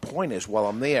some pointers while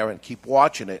I'm there and keep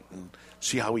watching it and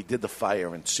see how he did the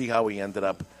fire and see how he ended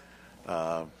up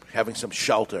having some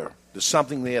shelter. There's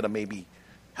something there to maybe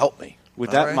help me. With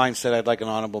All that right. mindset, I'd like an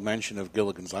honorable mention of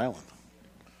Gilligan's Island.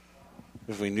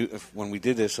 when we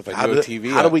did this, if I How do do a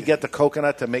TV. how do we get the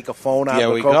coconut to make a phone out Yeah,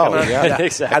 of we a coconut? go. Yeah.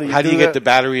 Exactly. How do you get the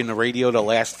battery in the radio to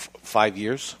last 5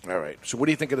 years? All right. So what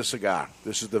do you think of the cigar?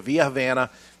 This is the Via Havana.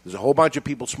 There's a whole bunch of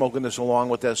people smoking this along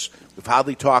with us. We've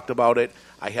hardly talked about it.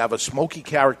 I have a smoky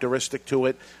characteristic to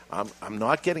it. I'm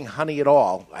not getting honey at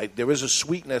all. There is a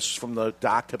sweetness from the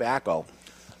dark tobacco,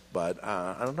 but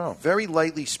I don't know. Very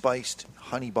lightly spiced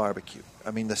honey barbecue.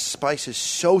 I mean, the spice is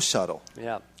so subtle.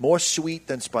 Yeah. More sweet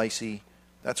than spicy.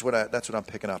 That's what I'm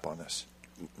picking up on this.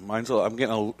 It's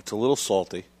a little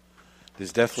salty.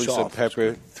 There's definitely some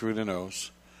pepper through the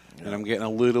nose, and I'm getting a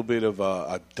little bit of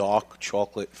a dark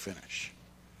chocolate finish.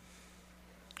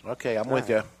 Okay, I'm with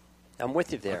you. I'm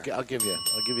with you there. Okay, I'll give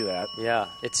you that. Yeah,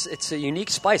 it's a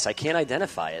unique spice. I can't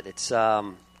identify it. It's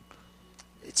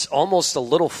almost a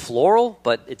little floral,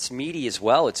 but it's meaty as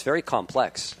well. It's very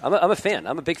complex. I'm a fan.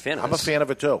 I'm a big fan of I'm this. a fan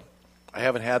of it too. I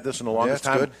haven't had this in the longest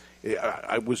it's time.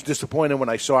 I was disappointed when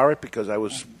I saw it because I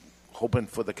was hoping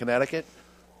for the Connecticut,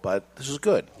 but this is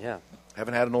good. Yeah.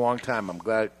 Haven't had it in a long time. I'm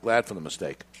glad for the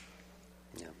mistake.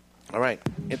 Yeah. All right,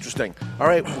 interesting. All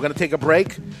right, we're going to take a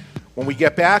break. When we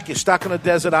get back, you're stuck on a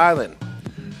desert island.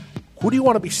 Who do you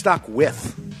want to be stuck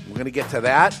with? We're going to get to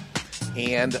that.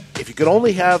 And if you could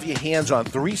only have your hands on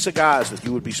 3 cigars that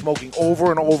you would be smoking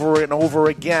over and over and over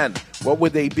again, what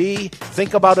would they be?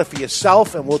 Think about it for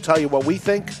yourself, and we'll tell you what we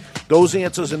think. Those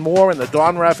answers and more in the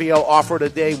Don Raphael Offer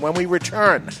Today when we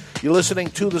return. You're listening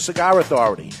to The Cigar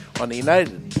Authority on the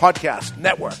United Podcast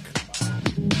Network.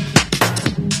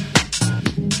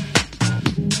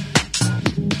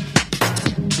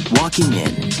 Walking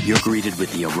in, you're greeted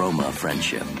with the aroma of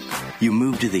friendship. You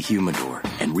move to the humidor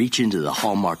and reach into the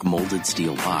Hallmark molded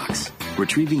steel box,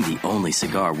 retrieving the only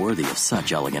cigar worthy of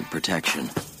such elegant protection.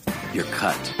 Your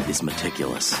cut is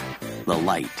meticulous, the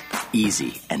light,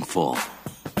 easy, and full.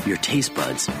 Your taste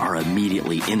buds are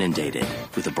immediately inundated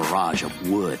with a barrage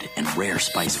of wood and rare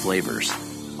spice flavors,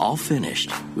 all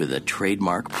finished with a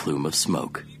trademark plume of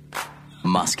smoke.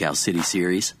 Moscow City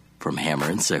Series from Hammer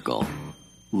and Sickle.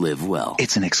 Live well.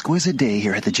 It's an exquisite day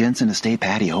here at the Jensen Estate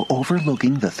patio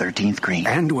overlooking the 13th green.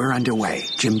 And we're underway.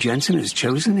 Jim Jensen has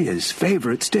chosen his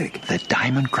favorite stick. The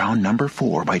Diamond Crown No.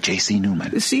 4 by J.C.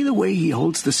 Newman. See the way he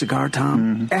holds the cigar,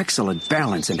 Tom? Excellent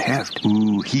balance and heft.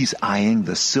 Ooh, he's eyeing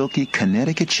the silky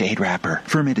Connecticut shade wrapper,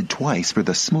 fermented twice for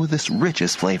the smoothest,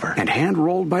 richest flavor. And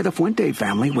hand-rolled by the Fuente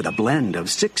family with a blend of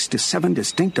 6 to 7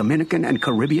 distinct Dominican and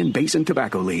Caribbean basin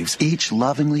tobacco leaves. Each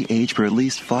lovingly aged for at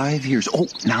least 5 years. Oh,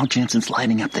 now Jensen's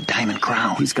lighting up the Diamond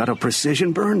Crown. He's got a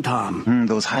precision burn, Tom.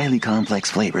 Those highly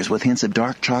complex flavors with hints of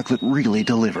dark chocolate really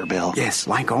deliver, Bill. Yes,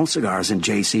 like all cigars in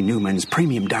J.C. Newman's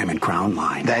premium Diamond Crown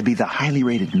line. That'd be the highly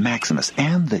rated Maximus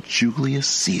and the Julius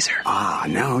Caesar. Ah,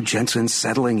 now Jensen's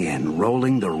settling in,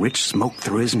 rolling the rich smoke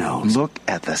through his nose. Look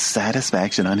at the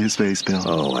satisfaction on his face, Bill.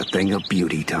 Oh, a thing of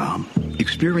beauty, Tom.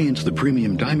 Experience the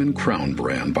premium Diamond Crown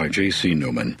brand by J.C.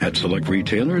 Newman at select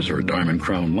retailers or Diamond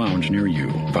Crown Lounge near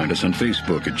you. Find us on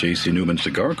Facebook at J.C. Newman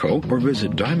Cigar Co. or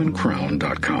visit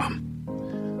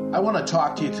diamondcrown.com. I want to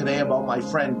talk to you today about my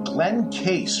friend Glenn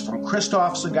Case from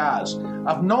Christoph Cigars.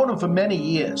 I've known him for many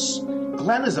years.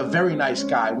 Glenn is a very nice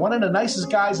guy, one of the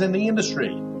nicest guys in the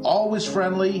industry. Always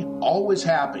friendly, always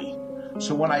happy.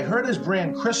 So when I heard his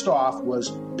brand Christoph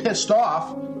was pissed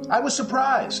off, I was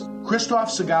surprised. Christoph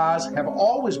Cigars have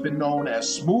always been known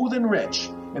as smooth and rich,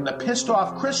 and the pissed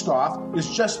off Christoph is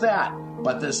just that.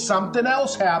 But there's something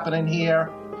else happening here.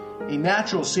 A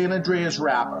natural San Andreas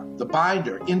wrapper, the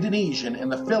binder Indonesian,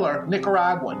 and the filler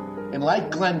Nicaraguan. And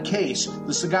like Glenn Case,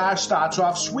 the cigar starts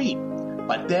off sweet,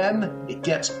 but then it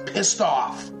gets pissed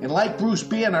off. And like Bruce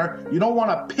Banner, you don't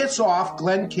want to piss off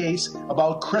Glenn Case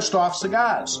about Christoph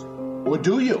Cigars. Or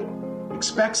do you?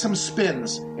 Expect some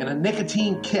spins and a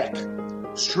nicotine kick.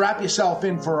 Strap yourself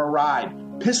in for a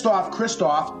ride. Pissed off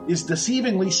Christoph is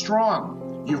deceivingly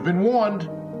strong. You've been warned.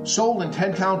 Sold in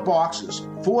 10-count boxes,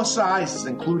 4 sizes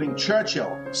including Churchill,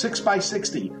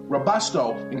 6x60,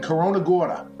 Robusto, and Corona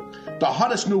Gorda. The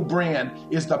hottest new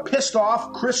brand is the Pissed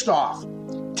Off Christoph.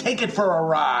 Take it for a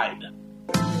ride.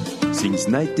 Since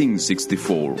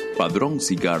 1964, Padron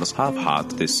Cigars have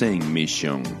had the same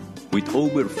mission. With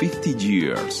over 50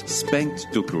 years spent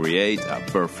to create a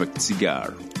perfect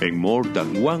cigar, and more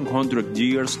than 100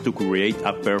 years to create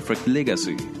a perfect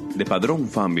legacy, the Padron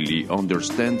family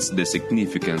understands the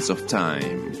significance of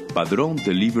time. Padron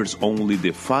delivers only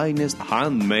the finest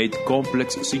handmade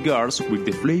complex cigars with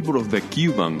the flavor of the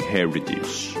Cuban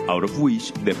heritage, out of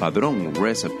which the Padron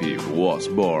recipe was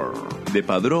born. The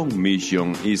Padron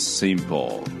mission is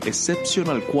simple: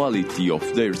 exceptional quality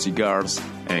of their cigars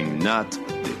and not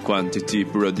the quantity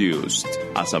produced.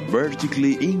 As a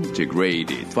vertically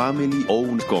integrated,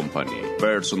 family-owned company,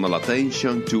 personal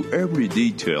attention to every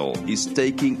detail is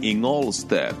taken in all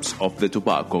steps of the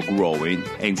tobacco growing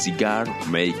and cigar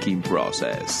making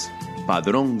process.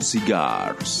 Padron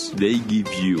Cigars. They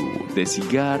give you, the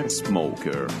cigar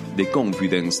smoker, the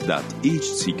confidence that each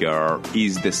cigar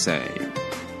is the same.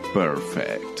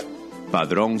 Perfect.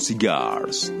 Padron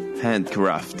Cigars.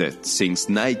 Handcrafted since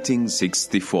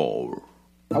 1964.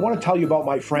 I want to tell you about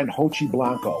my friend Hochi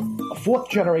Blanco, a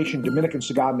fourth-generation Dominican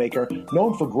cigar maker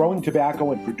known for growing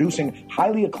tobacco and producing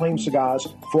highly acclaimed cigars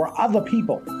for other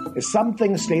people. As some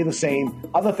things stay the same,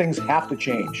 other things have to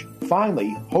change.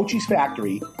 Finally, Hochi's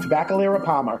factory, Tabacalera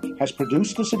Palmer, has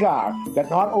produced a cigar that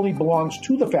not only belongs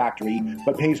to the factory,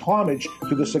 but pays homage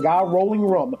to the cigar rolling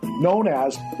room known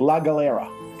as La Galera.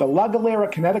 The La Galera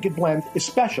Connecticut blend is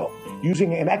special,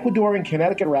 using an Ecuadorian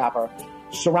Connecticut wrapper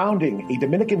surrounding a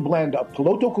Dominican blend of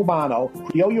Piloto Cubano,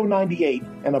 Criollo 98,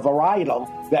 and a varietal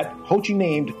that Hochi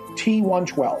named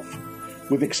T112.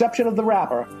 With the exception of the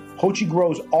wrapper, Hochi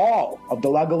grows all of the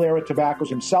La Galera tobaccos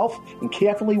himself and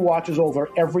carefully watches over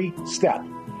every step.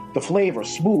 The flavor,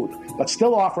 smooth, but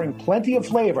still offering plenty of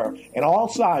flavor in all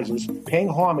sizes, paying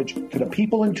homage to the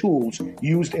people and tools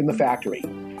used in the factory.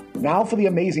 Now for the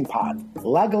amazing part.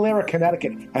 La Galera,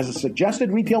 Connecticut has a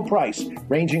suggested retail price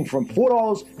ranging from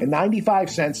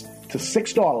 $4.95 to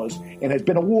 $6 and has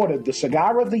been awarded the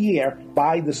Cigar of the Year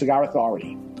by the Cigar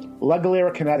Authority. La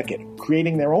Galera, Connecticut,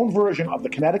 creating their own version of the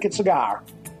Connecticut cigar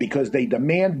because they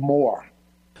demand more.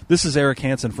 This is Eric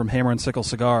Hansen from Hammer and Sickle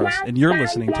Cigars, and you're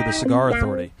listening to the Cigar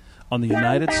Authority on the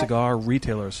United Cigar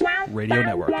Retailers Radio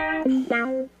Network.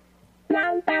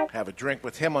 Have a drink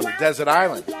with him on the desert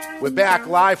island. We're back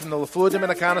live from the La Flor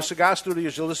Dominicana Cigar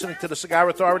Studios. You're listening to the Cigar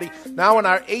Authority. Now in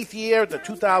our 8th year, the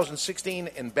 2016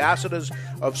 Ambassadors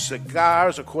of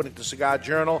Cigars, according to Cigar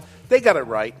Journal. They got it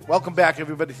right. Welcome back,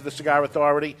 everybody, to the Cigar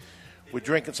Authority. We're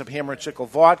drinking some Hammer and Sickle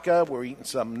vodka. We're eating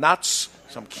some nuts,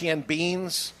 some canned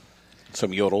beans.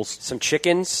 Some yodels. Some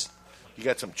chickens. You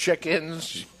got some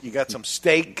chickens. You got some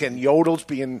steak and yodels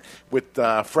being with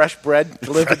fresh bread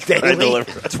delivered daily.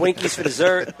 Twinkies for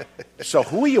dessert. So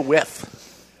who are you with?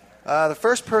 The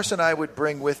first person I would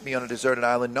bring with me on a deserted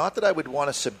island, not that I would want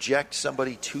to subject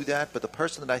somebody to that, but the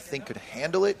person that I think could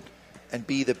handle it and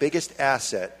be the biggest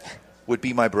asset would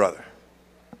be my brother,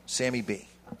 Sammy B.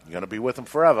 You're going to be with him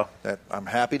forever. I'm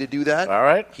happy to do that. All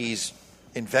right. He's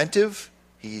inventive.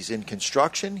 He's in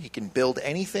construction. He can build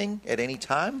anything at any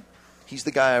time. He's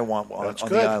the guy I want on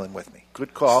the island with me.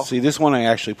 Good call. See, this one I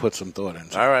actually put some thought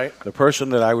into. All right. The person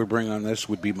that I would bring on this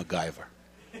would be MacGyver.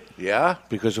 Yeah?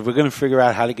 Because if we're going to figure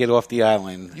out how to get off the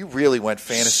island... You really went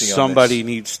fantasy on this. Somebody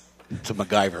needs to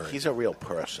MacGyver it. He's a real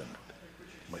person,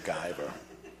 MacGyver.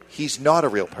 He's not a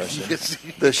real person.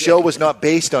 The show was not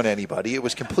based on anybody. It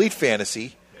was complete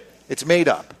fantasy. It's made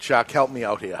up. Chuck, help me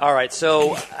out here. All right,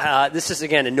 so this is,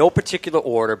 again, in no particular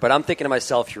order, but I'm thinking to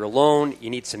myself, you're alone, you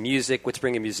need some music, let's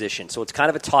bring a musician. So it's kind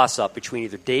of a toss-up between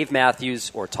either Dave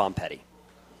Matthews or Tom Petty.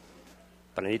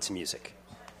 But I need some music.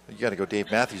 You got to go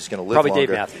Dave Matthews. He's going to live Probably longer.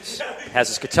 Dave Matthews. Has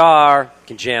his guitar,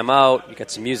 can jam out, you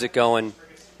got some music going, you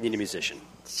need a musician.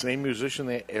 Same musician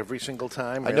there every single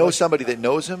time? I know somebody that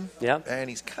knows him, yeah, and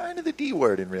he's kind of the D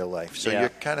word in real life. So Yeah. you're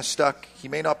kind of stuck. He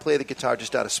may not play the guitar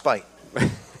just out of spite.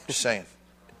 Just saying.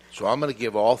 So I'm going to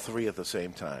give all three at the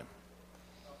same time.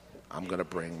 I'm going to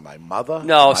bring my mother.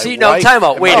 No, my see, no, wife, time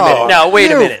out. and Wait my a minute. dog. No,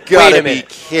 wait a minute. You've gotta Wait a minute.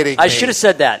 be kidding I me. should have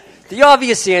said that. The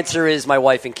obvious answer is my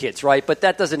wife and kids, right? But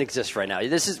that doesn't exist right now.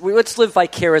 Let's live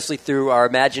vicariously through our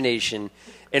imagination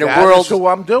in a world. That's who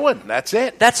I'm doing. That's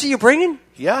it. That's who you're bringing?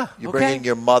 Yeah. You're bringing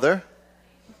your mother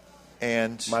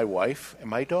and my wife and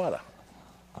my daughter.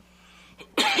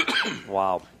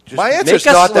 Wow. My answer's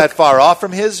not that far off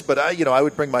from his, but I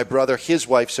would bring my brother, his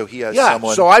wife, so he has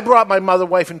someone. So I brought my mother,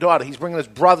 wife, and daughter. He's bringing his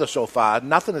brother so far.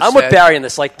 Nothing is I'm said. with Barry on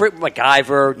this, like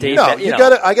MacGyver, Dave. No, you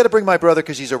know. I got to bring my brother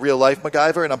because he's a real life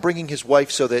MacGyver, and I'm bringing his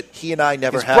wife so that he and I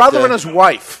never His have brother to. and his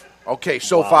wife. Okay,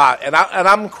 so far, and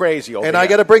I'm crazy over And here. I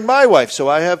got to bring my wife, so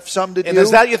I have something to And do.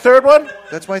 is that your third one?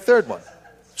 That's my third one.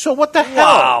 So what the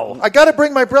hell? I got to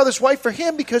bring my brother's wife for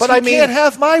him because But he I mean- can't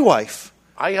have my wife.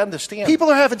 I understand. People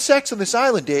are having sex on this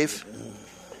island, Dave.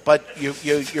 But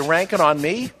you're ranking on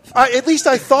me? At least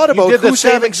I thought about You did the who's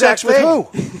same having exact sex with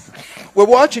thing. who. We're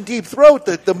watching Deep Throat.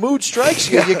 The mood strikes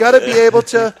you. You got to be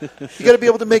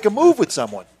able to make a move with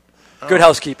someone. Good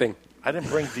housekeeping. I didn't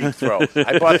bring Deep Throat.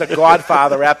 I brought the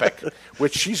Godfather epic,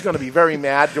 which she's going to be very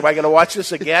mad. Do I got to watch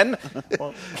this again?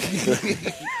 Well,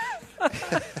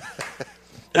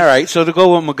 All right, so to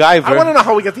go with MacGyver... I want to know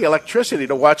how we get the electricity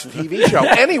to watch the TV show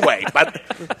anyway. But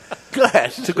Go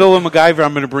ahead. To go with MacGyver,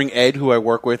 I'm going to bring Ed, who I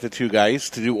work with, the two guys,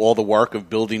 to do all the work of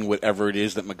building whatever it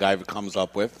is that MacGyver comes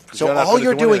up with. So all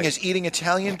you're doing is eating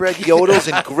Italian bread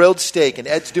yodels and grilled steak, and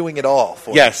Ed's doing it all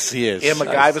for you. Yes, he is. And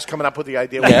MacGyver's coming up with the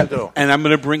idea what to do. And I'm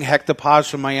going to bring Hector Paz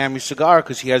from Miami Cigar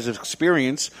because he has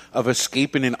experience of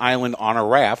escaping an island on a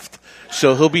raft,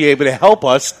 so he'll be able to help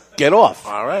us get off.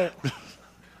 All right.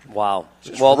 Wow.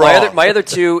 Well, my other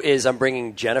two is I'm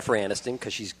bringing Jennifer Aniston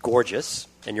because she's gorgeous,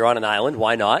 and you're on an island.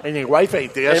 Why not? And your wife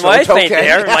ain't there, and so my it's wife ain't okay.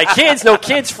 there. My kids, no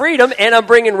kids, freedom. And I'm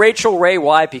bringing Rachel Ray.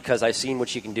 Why? Because I've seen what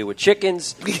she can do with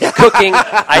chickens, cooking.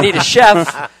 I need a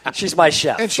chef. She's my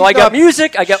chef. And So I got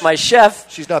music. I got my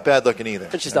chef. She's not bad looking either.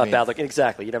 And she's not bad looking.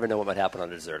 Exactly. You never know what might happen on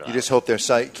a desert You island. just hope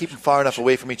they're keeping far enough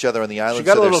away from each other on the island She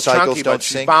got so a their little cycles chunky, don't but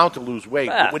she's sink. bound to lose weight.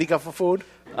 Ah. What do you got for food?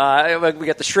 We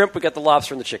got the shrimp, we got the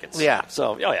lobster, and the chickens. Yeah.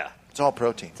 So, yeah. It's all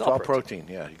protein. It's all protein.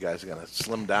 Yeah, you guys are going to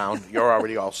slim down. You're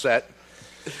already all set.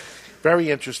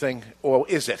 Very interesting. Or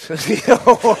is it?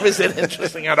 Or is it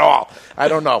interesting at all? I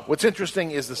don't know. What's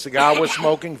interesting is the cigar we're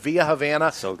smoking, Via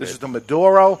Havana. So good. This is the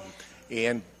Maduro,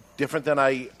 and different than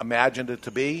I imagined it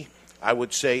to be. I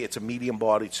would say it's a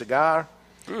medium-bodied cigar.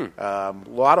 A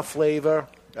lot of flavor.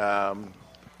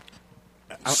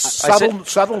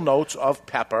 Subtle notes of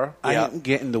pepper. I am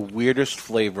getting the weirdest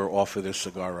flavor off of this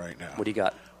cigar right now. What do you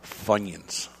got?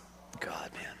 Funyuns.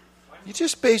 God, man. You're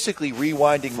just basically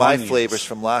rewinding my Funyuns. flavors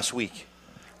from last week.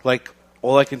 Like,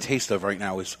 all I can taste of right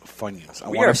now is Funyuns.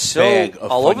 We are so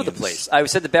all over the place. I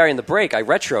said to Barry in the break, I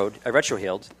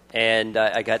retro-healed, and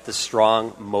I got the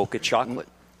strong mocha chocolate.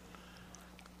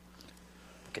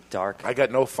 Get dark. I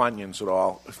got no Funyuns at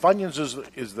all. Funyuns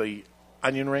is the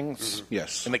onion rings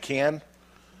Yes. in a can?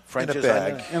 French's In a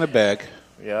bag. onion? In a bag.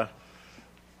 Yeah.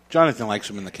 Jonathan likes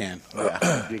them in the can. Yeah.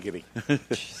 Giggity.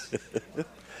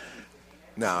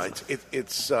 No,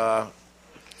 it's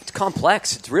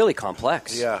complex. It's really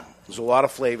complex. Yeah. There's a lot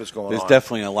of flavors going There's on.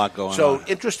 definitely a lot going So on.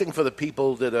 interesting for the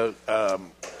people that are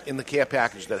in the care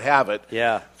package that have it.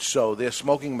 Yeah. So they're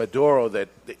smoking Maduro that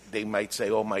they might say,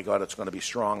 oh, my God, it's going to be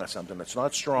strong or something. It's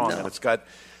not strong, and it's got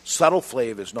subtle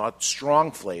flavors, not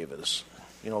strong flavors.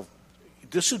 You know,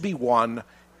 this would be one,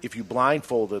 if you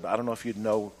blindfolded, I don't know if you'd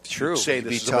know. True. You'd say It'd this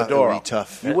be is a tough- Maduro. it'd be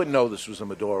tough. You wouldn't know this was a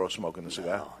Maduro smoking the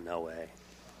cigar. Oh, no way.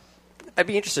 I'd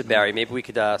be interested, Barry. Maybe we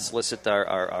could solicit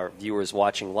our viewers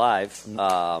watching live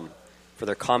for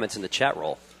their comments in the chat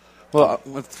roll. Well,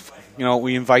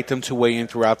 we invite them to weigh in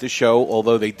throughout the show,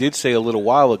 although they did say a little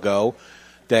while ago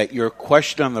that your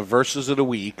question on the verses of the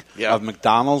week of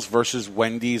McDonald's versus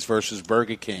Wendy's versus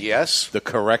Burger King, the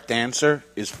correct answer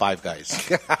is Five Guys.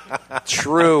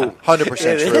 True.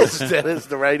 100% true. That is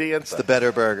the right answer. It's the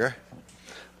better burger.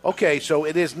 Okay, so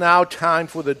it is now time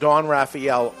for the Don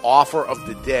Raphael offer of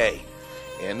the day.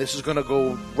 And this is going to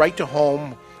go right to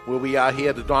home where we are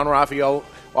here. The Don Raphael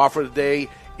offer of the day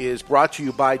is brought to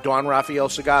you by Don Raphael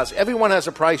Cigars. Everyone has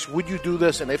a price. Would you do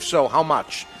this? And if so, how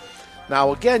much?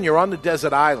 Now, again, you're on the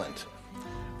desert island.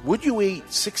 Would you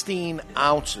eat 16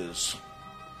 ounces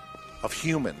of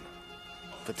human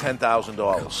for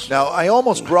 $10,000? Now, I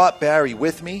almost brought Barry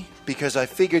with me because I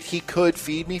figured he could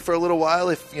feed me for a little while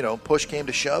if, push came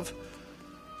to shove.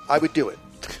 I would do it.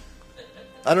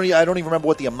 I don't even remember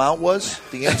what the amount was.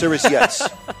 The answer is yes.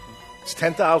 It's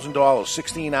 $10,000,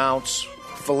 16-ounce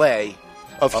filet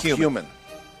of human.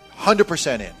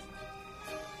 100% in.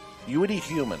 You would eat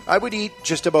human. I would eat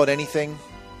just about anything.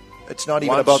 It's not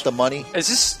even Once. about the money. Is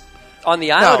this on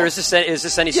the island, No. or is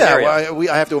this any scenario?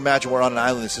 Well, I have to imagine we're on an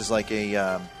island. This is like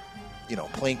a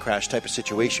plane crash type of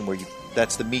situation where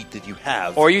that's the meat that you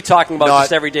have. Or are you talking about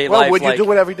just everyday life? Would you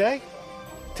do it every day?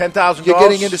 $10,000? You're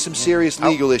getting into some serious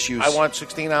legal issues. I want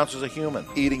 16 ounces of human.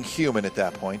 Eating human at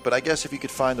that point. But I guess if you could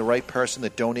find the right person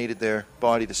that donated their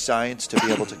body to science to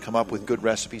be able to come up with good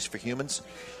recipes for humans,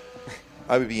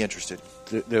 I would be interested.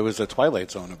 There was a Twilight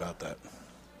Zone about that.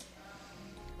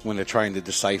 When they're trying to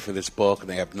decipher this book and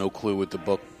they have no clue what the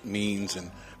book means, and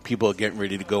people are getting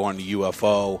ready to go on the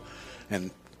UFO,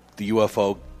 and the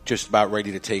UFO just about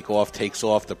ready to takes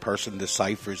off, the person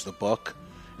deciphers the book,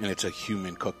 and it's a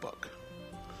human cookbook.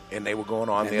 And they were going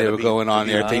on there. They were going on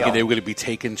there thinking meal. they were going to be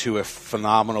taken to a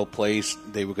phenomenal place.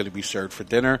 They were going to be served for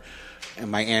dinner. And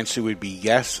my answer would be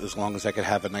yes, as long as I could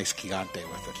have a nice Chianti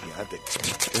with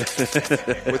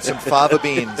it. With some fava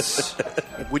beans.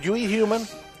 Would you eat human?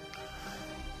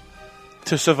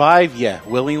 To survive, yeah.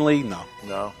 Willingly, no.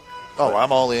 No. Oh,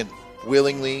 I'm all in.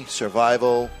 Willingly,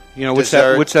 survival, What's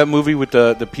dessert. that movie with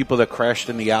the people that crashed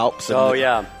in the Alps? And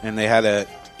yeah. And they had to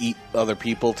eat other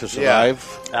people to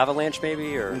survive? Avalanche,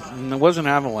 maybe? Or It wasn't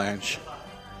Avalanche.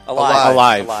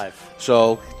 Alive.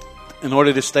 So, in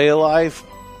order to stay alive,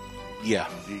 Yeah.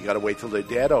 You got to wait till they're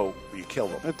dead, or you kill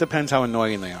them. It depends how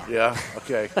annoying they are. Yeah.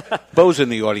 Okay. Bo's in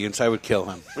the audience. I would kill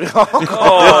him. Just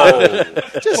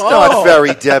not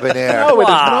very debonair. No, it is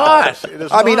not. It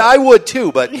is I mean, not. I would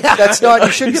too, but that's not.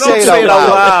 You shouldn't You don't say it out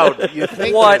loud. You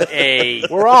think What it. a...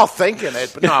 We're all thinking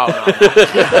it, but no.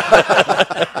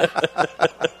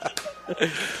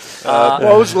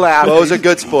 Bo's laughing. Bo's a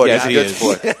good sport. Yes, He's a he good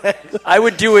is. sport. I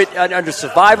would do it under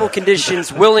survival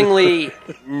conditions willingly.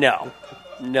 No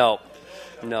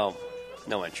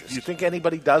interest. You think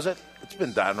anybody does it? It's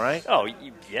been done, right? Oh,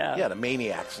 yeah. Yeah, the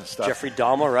maniacs and stuff. Jeffrey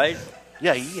Dahmer, right?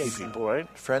 Yeah, he ate people, right?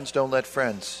 Friends don't let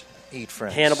friends eat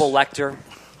friends. Hannibal Lecter.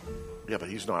 Yeah, but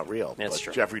he's not real. That's but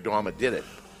true. Jeffrey Dahmer did it.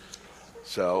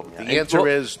 So Yeah. the answer Well-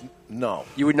 is no.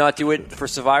 You would not do it for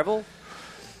survival?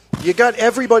 You got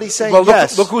everybody saying Well,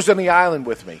 yes. look who's on the island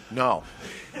with me. No.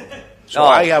 So Oh.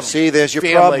 I have. See, there's your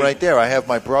family. problem right there. I have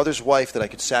my brother's wife that I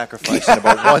could sacrifice in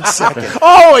about 1 second.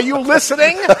 Oh, are you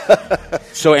listening?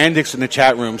 So Andix in the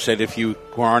chat room said if you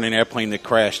were on an airplane that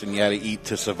crashed and you had to eat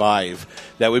to survive,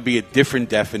 that would be a different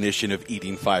definition of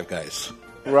eating Five Guys.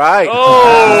 Right.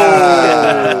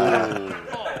 Oh!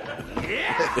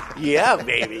 Yeah,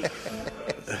 baby.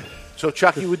 So,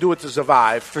 Chuck, you would do it to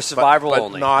survive. For survival but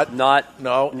only. Not Not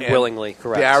and willingly,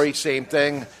 correct. Barry, same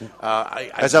thing.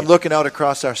 As I'm looking out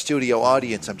across our studio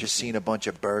audience, I'm just seeing a bunch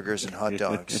of burgers and hot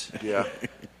dogs. Yeah.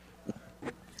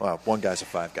 Well, one guy's a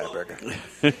Five Guy burger.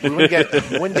 We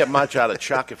wouldn't get much out of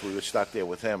Chuck if we were stuck there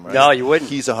with him, right? No, you wouldn't.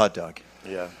 He's a hot dog.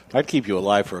 Yeah. I'd keep you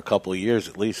alive for a couple of years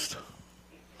at least.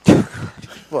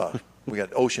 Well, we got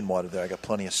ocean water there. I got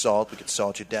plenty of salt. We could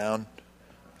salt you down.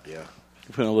 Yeah.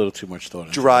 You put a little too much thought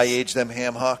into Dry this. age them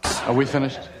ham hocks. Are we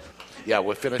finished? Yeah,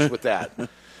 we're finished with that.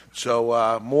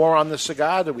 So, more on the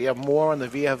cigar. Do we have more on the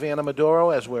Via Havana Maduro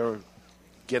as we're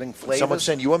getting flavors? Someone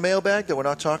send you a mailbag that we're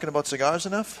not talking about cigars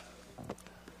enough?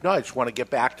 No, I just want to get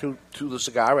back to the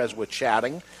cigar as we're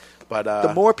chatting. But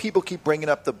The more people keep bringing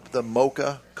up the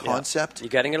mocha concept, You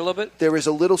getting it a little bit? there is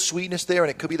a little sweetness there, and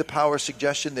it could be the power of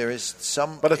suggestion. There is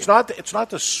some, But it's not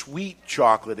the sweet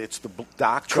chocolate. It's the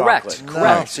dark Correct. chocolate.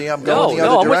 No, see, I'm going the No,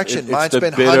 other I'm with- direction. It's Mine's the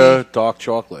been bitter honey. dark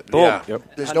chocolate. Boom. Yeah.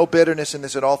 Yep. There's no bitterness in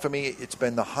this at all for me. It's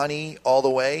been the honey all the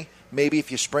way. Maybe if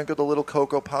you sprinkled a little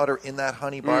cocoa powder in that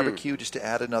honey barbecue just to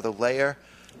add another layer.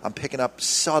 I'm picking up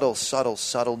subtle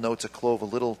notes of clove, a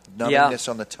little numbingness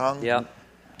on the tongue. Yeah.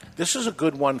 This is a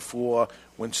good one for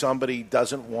when somebody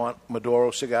doesn't want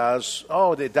Maduro cigars.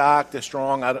 Oh, they're dark, they're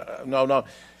strong. No.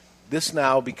 This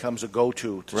now becomes a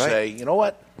go-to to Right. say, you know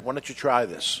what? Why don't you try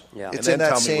this? Yeah. And It's then in that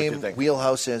tell me what you same think.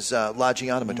 wheelhouse as La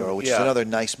Gianna Maduro, which is Yeah. another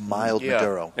nice, mild Yeah.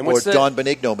 Maduro. And Or what's the- Don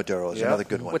Benigno Maduro is Yeah. another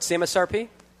good one. What's the MSRP?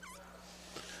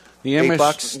 The $8,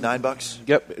 MS $9?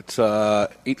 Yep, it's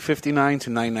 $8.59 to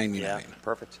 $9.99.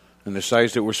 Perfect. And the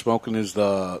size that we're smoking is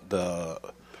the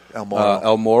El Moro.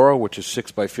 El Moro, which is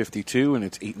 6x52, and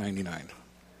it's $8.99.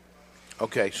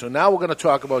 Okay, so now we're going to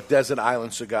talk about Desert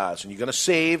Island cigars, and you're going to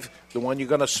save the one you're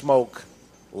going to smoke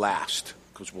last,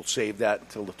 because we'll save that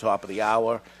until the top of the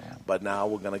hour. But now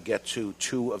we're going to get to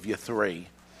two of your three.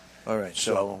 All right.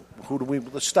 So who do we?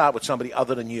 Let's start with somebody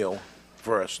other than you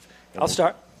first. And I'll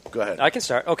start. Go ahead. I can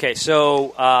start. Okay,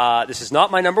 so this is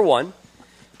not my number one,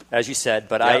 as you said,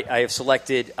 but Yep. I have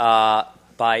selected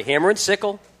by Hammer and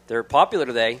Sickle. They're popular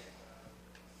today.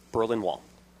 Berlin Wall.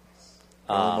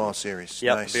 Berlin Wall series.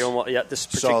 Yep, Nice. Berlin Wall. Yeah, this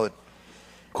particular. Solid.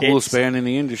 Coolest It's- band in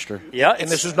the industry. Yeah, And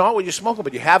this is not what you're smoking,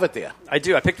 but you have it there. I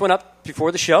do. I picked one up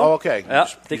before the show. Oh, okay. Yeah, You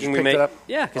just thinking picked we it may. up?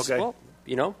 Yeah, because Okay. well,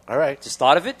 you know, All right. just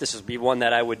thought of it. This would be one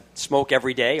that I would smoke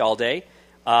every day, all day.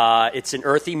 It's an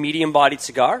earthy, medium-bodied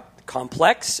cigar.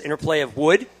 Complex interplay of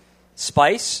wood,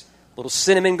 spice, a little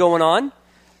cinnamon going on.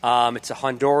 It's a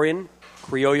Honduran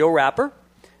Criollo wrapper.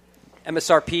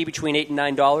 MSRP between $8 and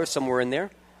 $9, somewhere in there.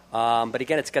 But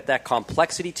again, it's got that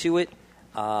complexity to it.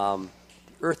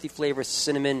 Earthy flavor,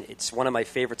 cinnamon. It's one of my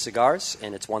favorite cigars,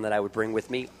 and it's one that I would bring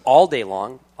with me all day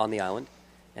long on the island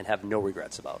and have no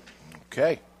regrets about.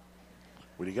 Okay.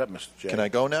 What do you got, Mr. J? Can I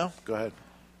go now? Go ahead.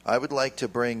 I would like to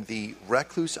bring the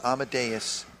Recluse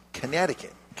Amadeus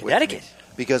Connecticut. with Connecticut? me.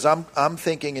 Because I'm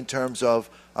thinking in terms of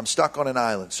I'm stuck on an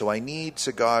island, so I need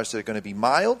cigars that are going to be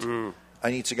mild.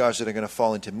 I need cigars that are going to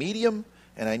fall into medium,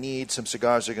 and I need some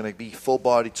cigars that are going to be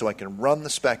full-bodied so I can run the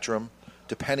spectrum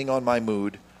depending on my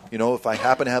mood. You know, if I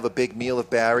happen to have a big meal of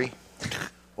Barry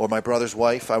or my brother's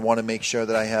wife, I want to make sure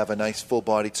that I have a nice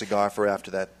full-bodied cigar for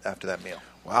after that meal.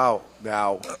 Wow.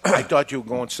 Now, I thought you were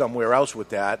going somewhere else with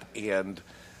that, and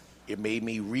it made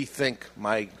me rethink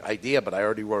my idea, but I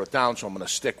already wrote it down, so I'm going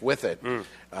to stick with it,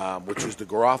 which is the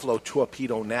Garofalo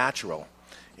Torpedo Natural.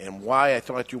 And why I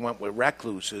thought you went with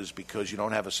Recluse is because you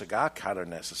don't have a cigar cutter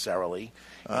necessarily.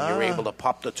 And you're able to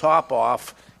pop the top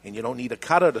off, and you don't need a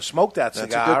cutter to smoke that cigar.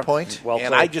 That's a good point. Well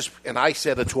and played. I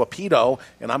said a torpedo,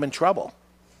 and I'm in trouble.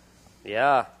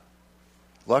 Yeah.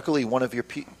 Luckily, none of your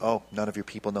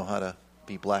people know how to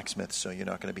be blacksmiths, so you're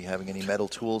not going to be having any metal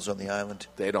tools on the island.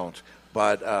 They don't.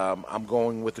 But I'm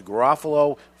going with the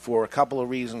Garofalo for a couple of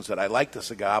reasons that I like the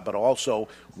cigar, but also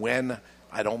when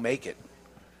I don't make it.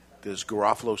 There's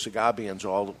Garofalo cigar bands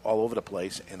all over the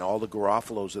place, and all the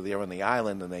Garofalos are there on the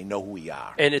island, and they know who we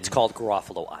are. And it's called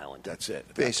Garofalo Island. That's it.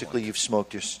 Basically, you've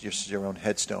smoked your own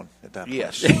headstone at that point.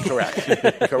 Yes, correct.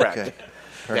 Correct. Okay.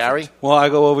 Gary? Well, I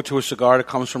go over to a cigar that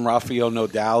comes from Rafael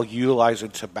Nodal, utilizing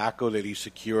tobacco that he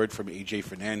secured from A.J.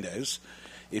 Fernandez.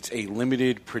 It's a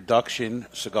limited production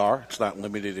cigar. It's not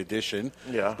limited edition.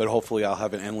 Yeah. But hopefully I'll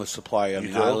have an endless supply on You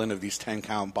the do? island of these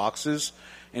 10-count boxes.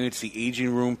 And it's the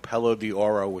Aging Room Pelo de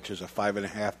Oro, which is a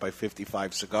 5.5 by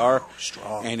 55 cigar.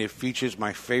 Strong. And it features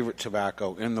my favorite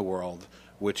tobacco in the world,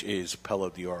 which is Pelo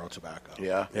de Oro tobacco.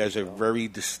 Yeah. It has a very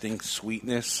distinct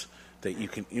sweetness that you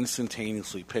can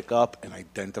instantaneously pick up and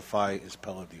identify as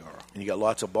Pelo de Oro. And you got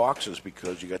lots of boxes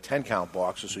because you got 10-count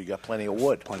boxes, so you got plenty of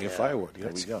wood. Plenty of firewood.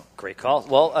 There we go. Great call.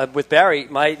 Well, with Barry,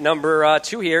 my number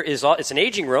 2 here is it's an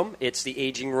aging room. It's the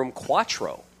Aging Room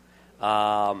Quattro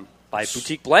by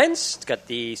Boutique Blends. It's got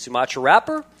the Sumatra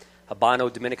wrapper, Habano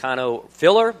Dominicano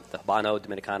filler, the Habano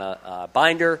Dominicana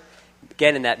binder.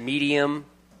 Again, in that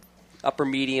upper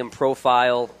medium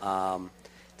profile.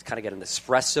 It's kind of got an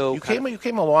espresso. You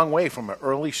came a long way from an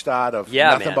early start of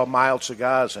Yeah, nothing man. but mild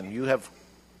cigars, and you have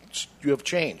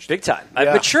changed. Big time. I've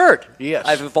Yeah. matured. Yes.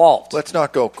 I've evolved. Let's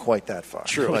not go quite that far.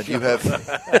 True. But you have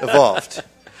evolved.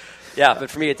 Yeah, but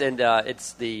for me,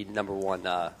 it's the number one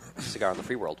cigar in the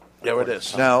free world. There it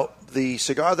is. Now, the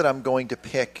cigar that I'm going to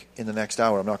pick in the next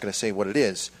hour, I'm not going to say what it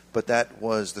is, but that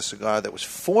was the cigar that was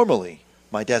formerly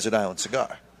my Desert Island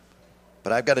cigar.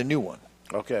 But I've got a new one.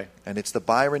 Okay. And it's the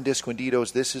Byron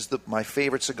Disquenditos. This is my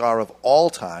favorite cigar of all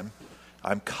time.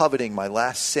 I'm coveting my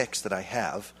last 6 that I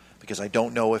have because I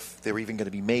don't know if they're even going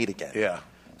to be made again. Yeah.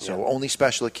 So only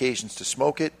special occasions to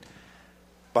smoke it.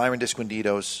 Byron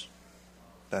Disquenditos.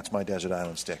 That's my Desert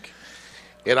Island stick.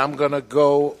 And I'm going to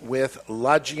go with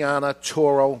La Giana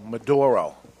Toro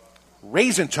Maduro.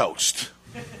 Raisin Toast.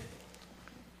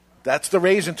 That's the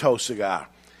Raisin Toast cigar.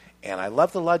 And I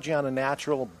love the La Giana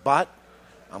Natural, but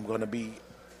I'm going to be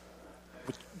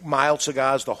with mild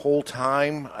cigars the whole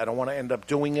time. I don't want to end up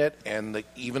doing it. And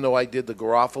even though I did the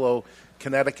Garofalo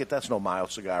Connecticut, that's no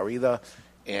mild cigar either.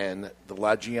 And the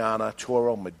La Giana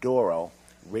Toro Maduro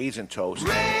Raisin Toast.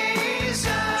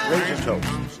 Raisin Toast.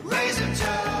 Raisin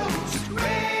Toast.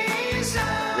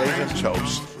 Raisin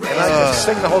Toast. And I can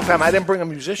sing the whole time. I didn't bring a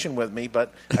musician with me,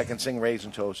 but I can sing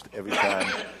Raisin Toast every time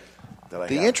that I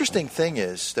The have. interesting thing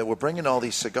is that we're bringing all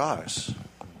these cigars.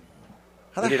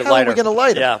 How We the need a hell are we lighter. going to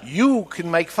light them? You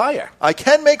can make fire. I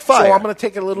can make fire. So I'm going to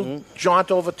take a little jaunt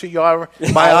over to your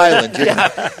My island.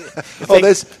 Yeah. Oh,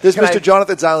 there's Can Mr. I-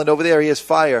 Jonathan's island over there. He has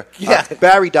fire. Yeah.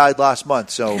 Barry died last month,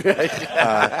 so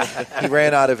he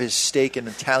ran out of his steak and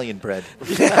Italian bread.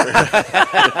 He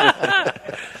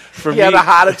had a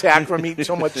heart attack from eating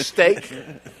so much steak.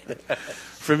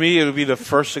 For me, it would be the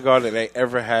first cigar that I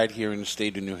ever had here in the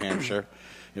state of New Hampshire.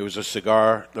 It was a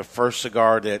cigar, the first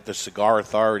cigar that the Cigar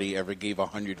Authority ever gave a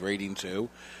 100 rating to,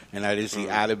 and that is the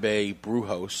Atabey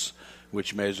Brujos,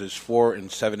 which measures 4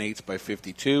 7/8 by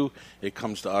 52. It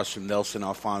comes to us from Nelson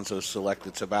Alfonso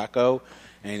Selected Tobacco,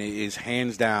 and it is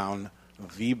hands down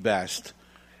the best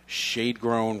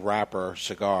shade-grown wrapper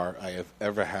cigar I have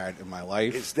ever had in my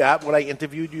life. Is that what I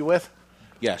interviewed you with?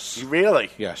 Yes. Really?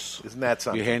 Yes. Isn't that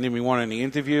something? You handed me one in the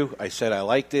interview. I said I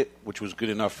liked it, which was good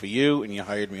enough for you, and you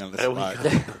hired me on the There we spot. go.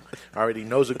 All right, he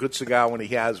knows a good cigar when he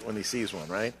sees one,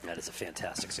 right? That is a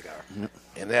fantastic cigar.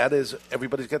 And that is,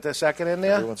 everybody's got their second in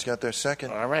there? Everyone's got their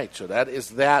second. All right, so that is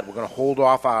that. We're going to hold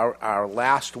off our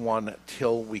last one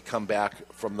till we come back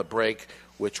from the break,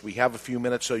 which we have a few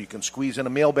minutes, so you can squeeze in a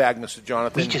mailbag, Mr.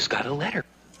 Jonathan. We just got a letter.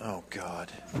 Oh,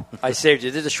 God. I saved you.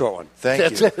 This is a short one.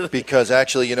 Thank you. Because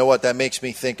actually, you know what? That makes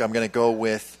me think I'm going to go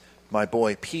with my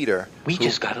boy Peter. We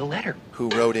just got a letter. Who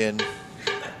wrote in.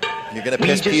 You're going to We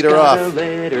piss just Peter got off. a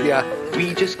letter. Yeah.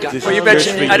 We just got Well, you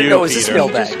mentioned, I didn't know it was this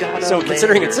mailbag. So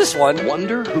considering it's this one,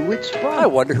 wonder who it's from. I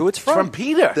wonder who it's from. From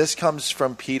Peter. This comes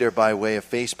from Peter by way of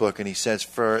Facebook, and he says,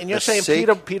 for And you're the saying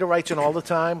sake, Peter writes in all the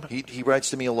time? He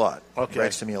writes to me a lot. Okay. He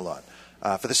writes to me a lot.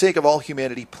 For the sake of all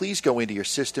humanity, please go into your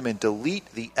system and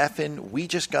delete the effing "We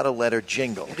Just Got a Letter"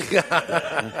 jingle.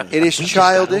 It is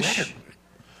childish.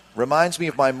 Reminds me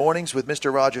of my mornings with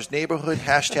Mr. Rogers' Neighborhood.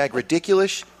 #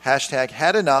 ridiculous. #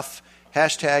 had enough.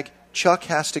 # Chuck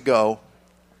has to go.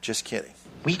 Just kidding.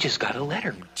 We just got a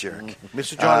letter. You jerk.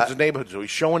 Mr. Jonathan's Neighborhood. So he's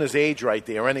showing his age right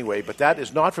there anyway, but that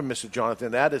is not from Mr.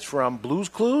 Jonathan. That is from Blue's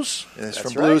Clues? It's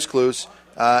from Blue's Clues.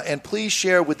 And please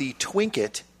share with the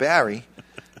Twinkit, Barry,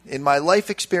 in my life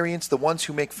experience, the ones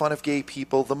who make fun of gay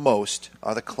people the most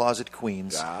are the closet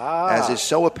queens, as is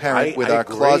so apparent with our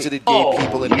agree. closeted gay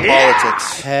people in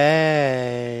politics.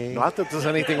 Hey. Not that there's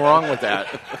anything wrong with that.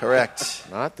 Correct.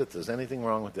 Not that there's anything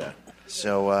wrong with that.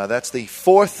 So that's the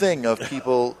fourth thing of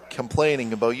people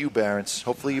complaining about you, Barons.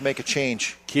 Hopefully you make a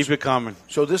change. Keep it coming.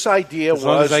 So this idea as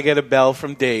long as I get a bell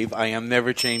from Dave, I am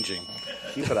never changing.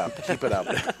 Keep it up. Keep it up.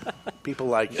 People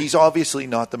like it. He's obviously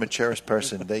not the maturest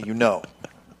person that you know.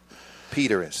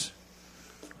 Peter is.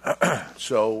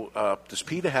 So does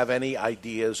Peter have any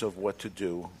ideas of what to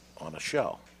do on a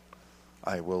show?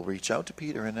 I will reach out to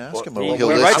Peter and ask him. Well, He'll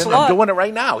listen. listen. I'm doing it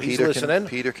right now. He's Peter listening.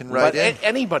 Peter can write in.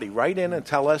 Anybody, write in and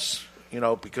tell us,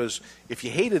 because if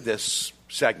you hated this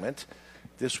segment,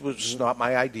 this was not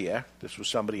my idea. This was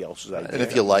somebody else's idea. And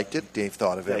if you liked it, Dave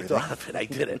thought of I everything. thought of it. I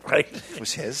did it, right? It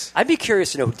was his. I'd be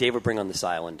curious to know who Dave would bring on this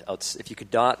island. If you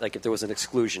could not, if there was an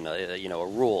exclusion, a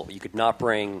rule, you could not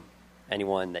bring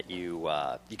anyone that you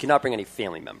could not bring any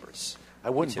family members. I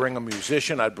wouldn't bring a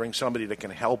musician. I'd bring somebody that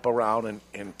can help around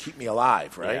and keep me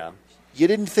alive, right? Yeah. You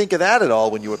didn't think of that at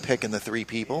all when you were picking the three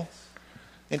people.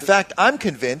 In fact, I'm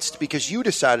convinced because you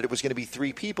decided it was going to be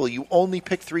three people. You only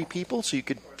picked three people so you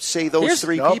could say those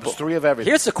three people. It's three of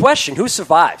everything. Here's the question: who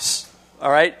survives?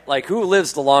 All right, who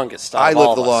lives the longest? I out of live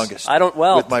all the of us? longest. I don't.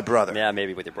 Well, with my brother. Yeah,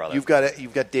 maybe with your brother. You've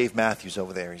got Dave Matthews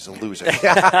over there. He's a loser. He's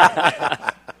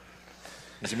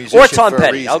a musician or Tom for a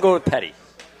Petty. reason. I'll go with Petty.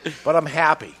 But I'm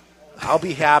happy. I'll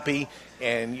be happy.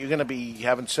 And you're going to be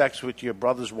having sex with your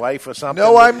brother's wife or something?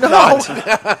 No, I'm not.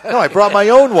 No, I brought my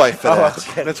own wife for that.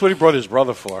 Okay. That's what he brought his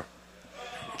brother for.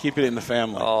 Keep it in the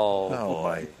family. Oh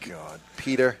my God.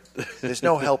 Peter, there's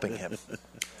no helping him.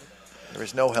 There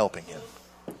is no helping him.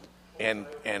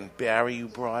 And Barry, you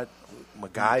brought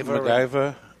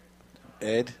MacGyver,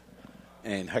 Ed,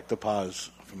 and Hector Paz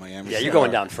from Miami. Yeah, you're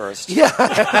going down first. Yeah.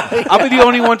 I'll be the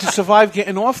only one to survive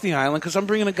getting off the island because I'm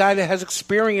bringing a guy that has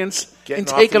experience in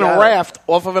off taking the a island. raft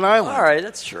off of an island. All right,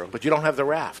 that's true. But you don't have the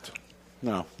raft.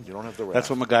 No. You don't have the raft. That's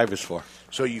what MacGyver's for.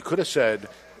 So you could have said,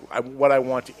 what I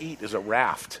want to eat is a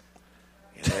raft.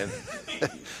 And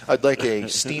I'd like a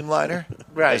steam liner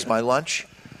as my lunch.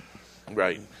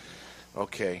 Right.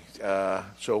 Okay.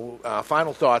 So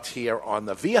final thoughts here on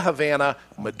the Via Havana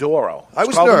Maduro. I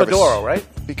was called the nervous. Maduro, right?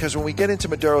 Because when we get into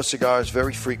Maduro cigars,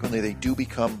 very frequently they do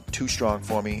become too strong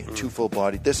for me, too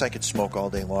full-bodied. This I could smoke all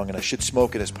day long, and I should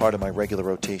smoke it as part of my regular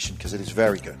rotation because it is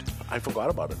very good. I forgot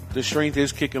about it. The strength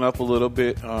is kicking up a little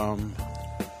bit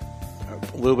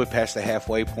past the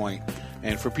halfway point.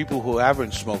 And for people who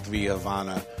haven't smoked Via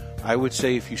Havana, I would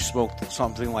say if you smoked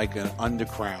something like an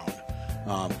Undercrown,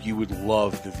 you would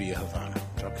love the Via Havana.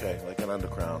 Okay, like an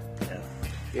Undercrown.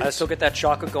 I still get that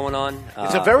chocolate going on.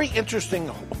 It's a very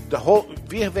interesting, the whole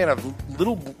Via Havana,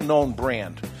 little-known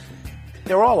brand.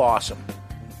 They're all awesome.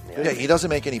 Yeah, he doesn't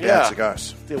make any bad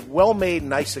cigars. They're well-made,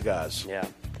 nice cigars. Yeah.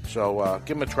 So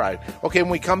give them a try. Okay,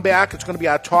 when we come back, it's going to be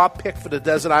our top pick for the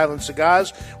Desert Island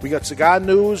Cigars. We got cigar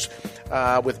news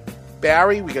with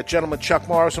Barry. We got gentleman Chuck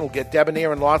Morrison. We'll get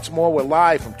Debonair and lots more. We're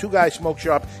live from Two Guys Smoke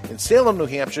Shop in Salem, New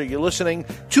Hampshire. You're listening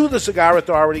to the Cigar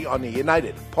Authority on the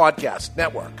United Podcast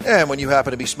Network. And when you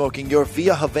happen to be smoking your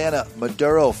Via Havana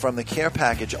Maduro from the care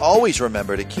package, always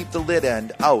remember to keep the lid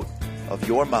end out of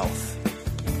your mouth.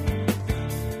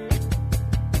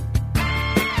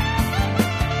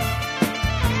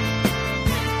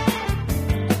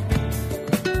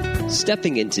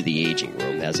 Stepping into the aging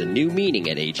room has a new meaning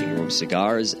at Aging Room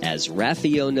Cigars as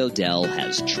Rafael Nodal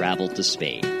has traveled to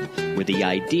Spain, where the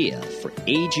idea for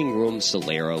Aging Room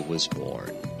Solera was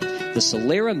born. The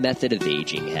Solera method of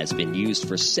aging has been used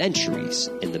for centuries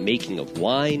in the making of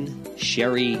wine,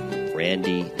 sherry,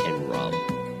 brandy, and rum.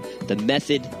 The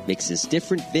method mixes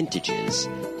different vintages,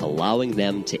 allowing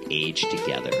them to age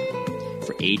together.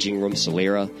 For Aging Room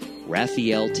Solera,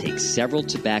 Rafael takes several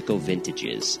tobacco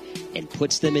vintages and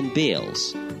puts them in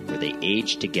bales where they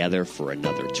age together for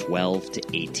another 12 to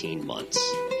 18 months.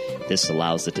 This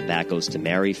allows the tobaccos to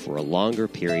marry for a longer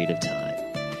period of time.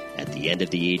 At the end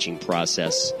of the aging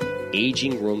process,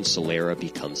 Aging Room Solera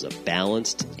becomes a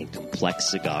balanced and complex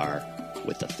cigar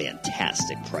with a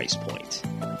fantastic price point.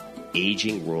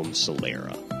 Aging Room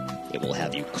Solera. It will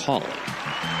have you calling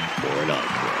for an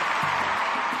encore.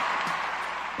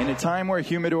 In a time where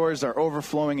humidors are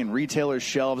overflowing and retailers'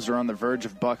 shelves are on the verge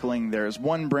of buckling, there is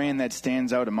one brand that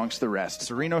stands out amongst the rest.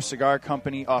 Sereno Cigar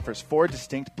Company offers 4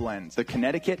 distinct blends: the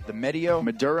Connecticut, the Medio,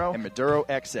 Maduro, and Maduro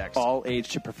XX, all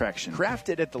aged to perfection.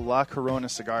 Crafted at the La Corona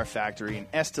Cigar Factory in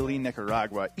Esteli,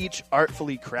 Nicaragua, each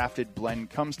artfully crafted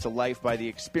blend comes to life by the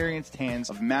experienced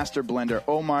hands of master blender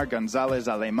Omar Gonzalez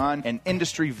Aleman and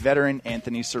industry veteran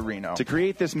Anthony Sereno. To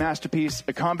create this masterpiece,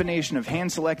 a combination of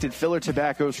hand-selected filler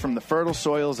tobaccos from the fertile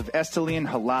soils of Esteli and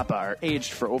Jalapa are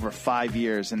aged for over 5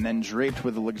 years and then draped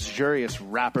with a luxurious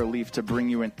wrapper leaf to bring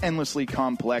you an endlessly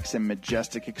complex and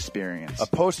majestic experience. A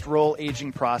post-roll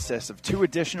aging process of 2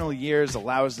 additional years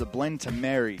allows the blend to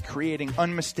marry, creating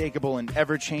unmistakable and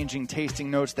ever-changing tasting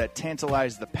notes that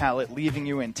tantalize the palate, leaving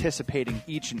you anticipating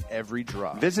each and every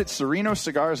drop. Visit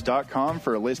SerenoCigars.com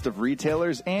for a list of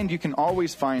retailers, and you can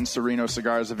always find Sereno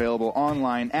Cigars available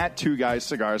online at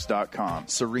TwoGuysCigars.com.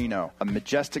 Sereno, a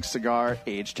majestic cigar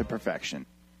aged to perfection.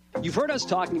 You've heard us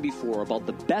talking before about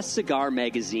the best cigar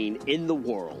magazine in the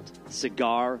world,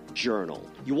 Cigar Journal.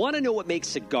 You want to know what makes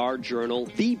Cigar Journal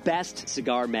the best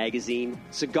cigar magazine?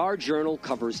 Cigar Journal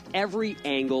covers every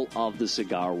angle of the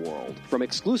cigar world. From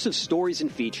exclusive stories and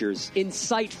features,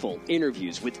 insightful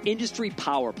interviews with industry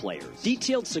power players,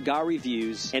 detailed cigar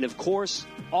reviews, and of course,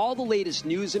 all the latest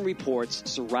news and reports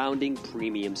surrounding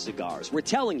premium cigars. We're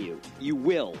telling you, you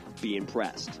will be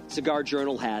impressed. Cigar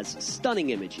Journal has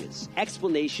stunning images,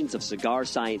 explanations of cigar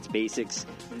science basics.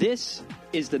 This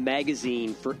is the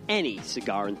magazine for any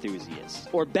cigar enthusiast,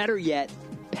 or better yet,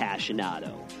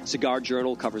 passionado. Cigar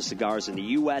Journal covers cigars in the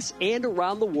U.S. and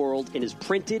around the world and is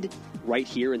printed right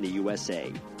here in the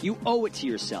USA. You owe it to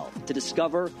yourself to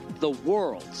discover the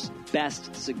world's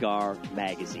best cigar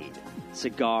magazine,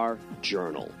 Cigar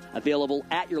Journal. Available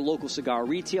at your local cigar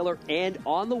retailer and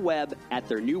on the web at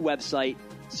their new website,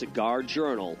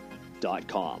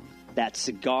 cigarjournal.com. That's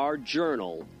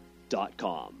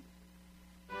cigarjournal.com.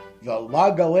 The La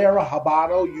Galera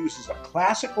Habano uses a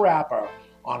classic wrapper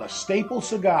on a staple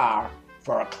cigar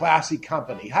for a classy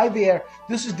company. Hi there,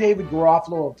 this is David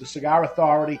Garofalo of the Cigar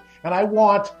Authority, and I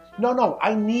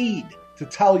need to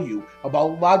tell you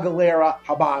about La Galera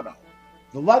Habano.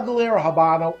 The La Galera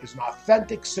Habano is an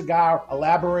authentic cigar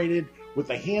elaborated with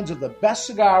the hands of the best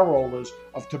cigar rollers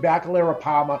of Tabacalera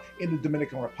Palma in the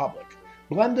Dominican Republic.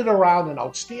 Blended around an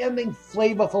outstanding,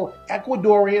 flavorful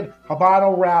Ecuadorian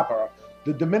Habano wrapper,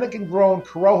 the Dominican-grown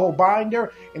Corojo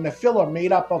binder, and the filler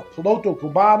made up of Piloto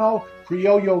Cubano,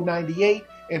 Criollo 98,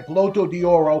 and Piloto de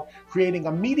Oro, creating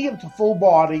a medium to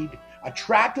full-bodied,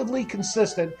 attractively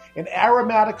consistent, and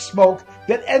aromatic smoke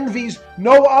that envies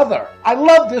no other. I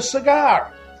love this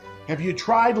cigar. Have you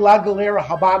tried La Galera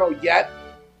Habano yet?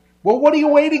 Well, what are you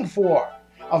waiting for?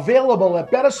 Available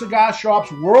at better cigar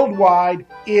shops worldwide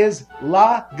is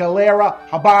La Galera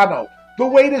Habano. The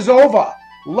wait is over.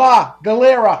 La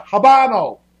Galera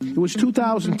Habano. It was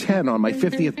 2010 on my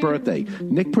 50th birthday.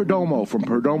 Nick Perdomo from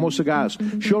Perdomo Cigars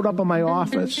showed up in my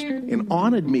office and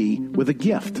honored me with a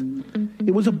gift.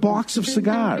 It was a box of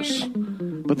cigars.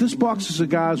 But this box of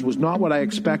cigars was not what I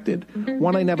expected.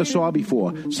 One I never saw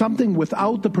before. Something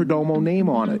without the Perdomo name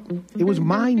on it. It was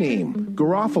my name,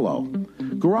 Garofalo.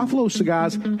 Garofalo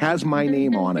Cigars has my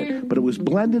name on it, but it was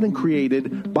blended and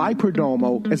created by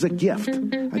Perdomo as a gift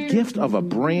of a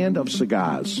brand of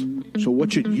cigars. So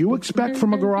what should you expect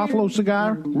from a Garofalo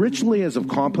cigar? Rich layers of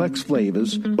complex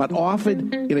flavors, but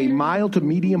offered in a mild to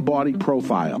medium body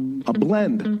profile. A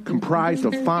blend comprised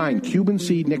of fine Cuban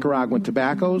seed Nicaraguan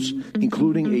tobaccos,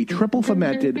 including a triple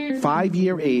fermented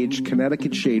 5-year aged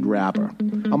Connecticut shade wrapper.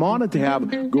 I'm honored to have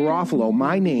Garofalo,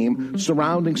 my name,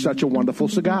 surrounding such a wonderful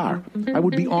cigar. I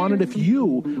would be honored if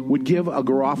you would give a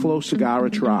Garofalo cigar a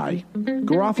try.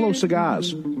 Garofalo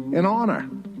Cigars, an honor.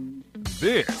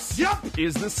 This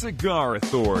is the Cigar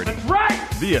Authority. That's right!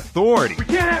 The authority. We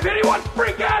can't have anyone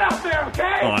freak out there,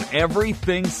 okay? On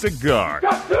everything cigar.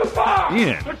 Got too far!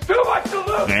 In. There's too much to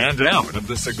lose! And out of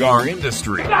the cigar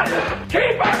industry. Keep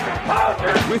our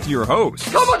composure! With your host,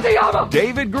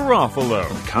 David Garofalo.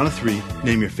 Count of 3,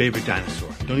 name your favorite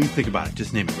dinosaur. Don't even think about it,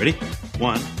 just name it. Ready?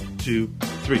 1, 2,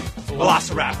 3.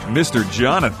 Velociraptor. Mr.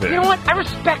 Jonathan. You know what? I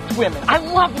respect women. I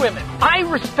love women. I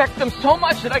respect them so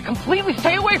much that I completely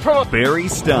stay away from them. Barry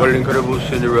Stein. What an incredible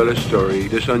Cinderella story.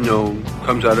 This unknown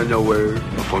comes out of nowhere.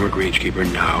 A former greenskeeper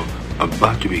now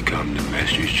about to become the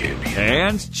Masters champion.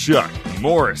 And Chuck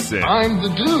Morrison. I'm the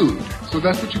dude, so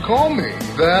that's what you call me.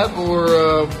 That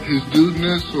or his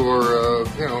dudeness or,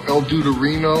 El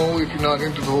Duderino if you're not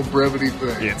into the whole brevity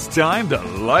thing. It's time to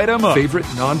light 'em up. Favorite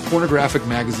non-pornographic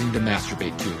magazine to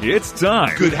masturbate to. It's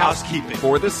time. Good housekeeping.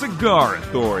 For the Cigar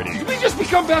Authority. Did we just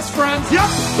become best friends? Yep.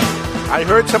 I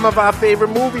heard some of our favorite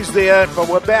movies there, but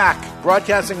we're back.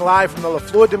 Broadcasting live from the La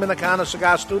Flor Dominicana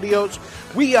Cigar Studios.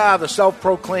 We are the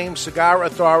self-proclaimed Cigar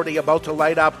Authority, about to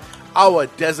light up our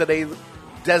Desert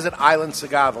Island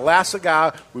cigar. The last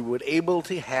cigar we were able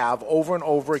to have over and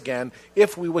over again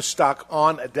if we were stuck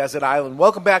on a desert island.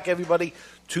 Welcome back, everybody,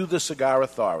 to the Cigar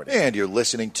Authority. And you're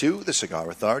listening to the Cigar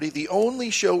Authority, the only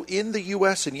show in the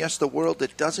U.S. and, yes, the world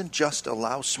that doesn't just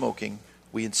allow smoking.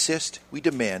 We insist, we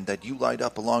demand that you light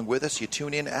up along with us. You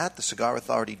tune in at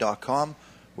thecigarauthority.com,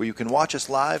 where you can watch us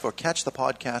live or catch the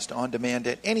podcast on demand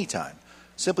at any time.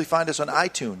 Simply find us on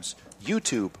iTunes,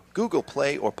 YouTube, Google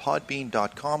Play, or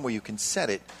Podbean.com, where you can set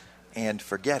it and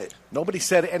forget it. Nobody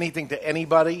said anything to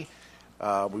anybody.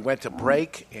 We went to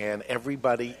break, and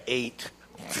everybody ate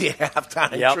the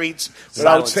halftime treats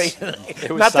without saying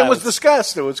anything. Nothing was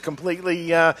discussed. It was completely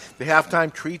the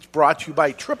halftime treats brought to you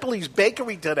by Tripoli's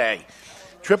Bakery today.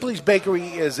 Tripoli's Bakery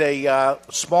is a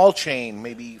small chain,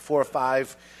 maybe 4 or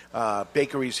 5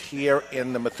 bakeries here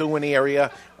in the Methuen area,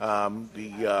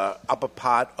 the upper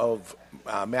part of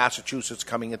Massachusetts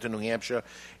coming into New Hampshire,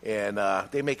 and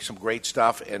they make some great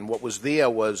stuff. And what was there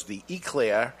was the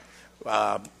eclair.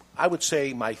 I would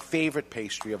say my favorite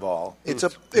pastry of all. It's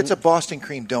a Boston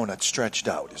cream donut stretched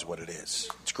out is what it is.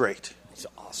 It's great. It's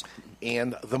awesome.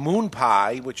 And the moon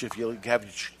pie, which if you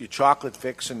have your chocolate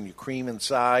fix and your cream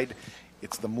inside,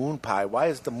 it's the moon pie. Why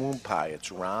is the moon pie?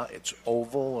 It's round, it's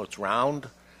oval, it's round.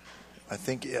 I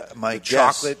think my guess,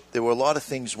 chocolate. There were a lot of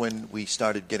things when we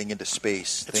started getting into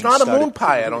space. It's not a moon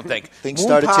pie, I don't think. Things moon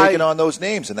started pie, taking on those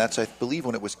names, and that's, I believe,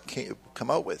 when it was come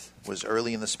out with, was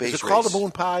early in the space race. Is it called a moon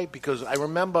pie? Because I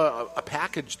remember a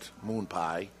packaged moon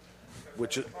pie,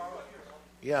 which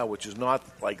is not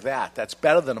like that. That's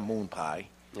better than a moon pie.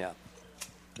 Yeah.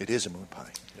 It is a moon pie.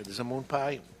 It is a moon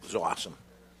pie? It's awesome.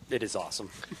 It is awesome.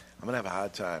 I'm gonna have a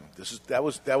hard time. That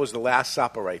was the last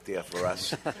supper right there for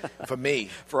us, for me.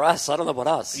 For us, I don't know about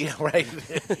us. Yeah, right.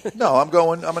 No, I'm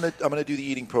gonna do the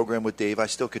eating program with Dave. I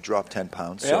still could drop 10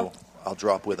 pounds, so I'll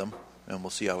drop with him, and we'll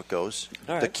see how it goes.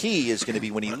 All The right. key is going to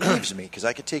be when he leaves me, because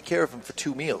I could take care of him for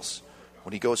 2 meals.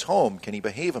 When he goes home, can he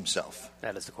behave himself?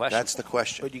 That is the question. That's the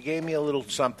question. But you gave me a little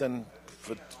something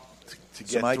to get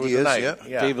Some through ideas, the night.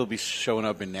 yeah. Dave will be showing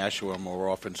up in Nashua more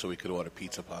often so we could order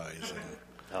pizza pies.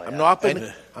 I'm not going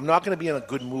to be in a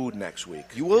good mood next week.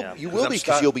 You will be,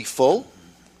 because you'll be full,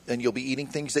 and you'll be eating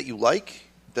things that you like.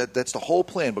 That's the whole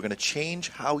plan. We're going to change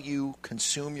how you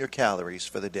consume your calories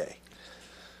for the day.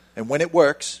 And when it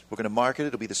works, we're going to market it.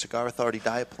 It'll be the Cigar Authority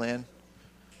diet plan.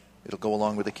 It'll go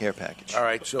along with the care package. All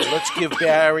right, so let's give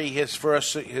Barry his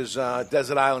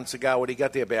Desert Island cigar. What do you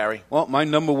got there, Barry? Well, my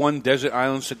number one Desert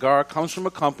Island cigar comes from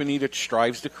a company that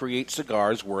strives to create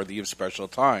cigars worthy of special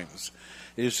times.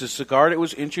 It is a cigar that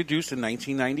was introduced in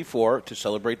 1994 to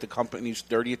celebrate the company's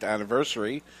 30th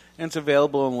anniversary, and it's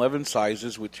available in 11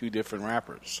 sizes with 2 different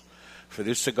wrappers. For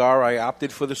this cigar, I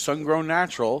opted for the Sun-Grown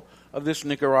Natural of this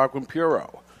Nicaraguan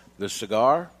Puro. The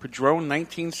cigar, Padron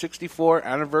 1964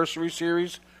 Anniversary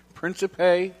Series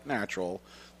Principe Natural,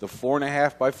 the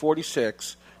 4.5 by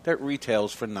 46 that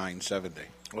retails for $9.70.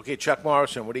 Okay, Chuck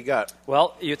Morrison, what do you got?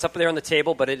 Well, it's up there on the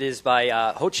table, but it is by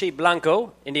Hoche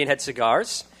Blanco, Indian Head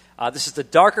Cigars. This is the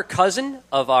darker cousin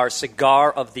of our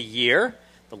Cigar of the Year,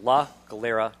 the La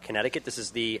Galera, Connecticut. This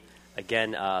is the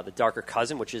darker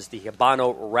cousin, which is the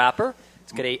Habano wrapper.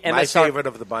 It's got a MSR. My favorite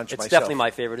of the bunch. It's myself. definitely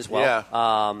my favorite as well.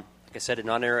 Yeah. Like I said, an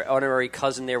honorary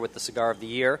cousin there with the Cigar of the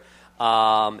Year.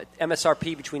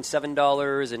 MSRP between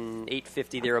 $7 and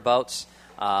 $8.50 thereabouts.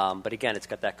 But again, it's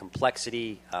got that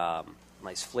complexity.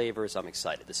 Nice flavors. I'm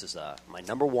excited. This is my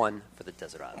number one for the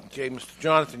Desert Island. Okay, Mr.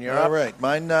 Jonathan, you're All up. right.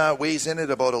 Mine weighs in at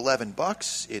about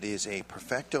 $11. It is a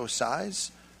Perfecto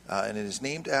size, and it is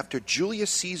named after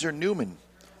Julius Caesar Newman.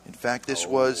 In fact, this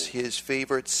was his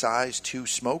favorite size to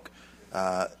smoke.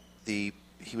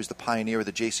 He was the pioneer of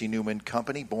the J.C. Newman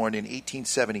Company, born in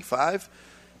 1875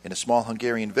 in a small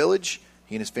Hungarian village.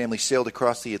 He and his family sailed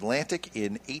across the Atlantic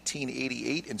in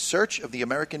 1888 in search of the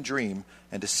American dream,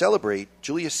 and to celebrate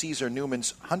Julius Caesar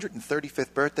Newman's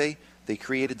 135th birthday, they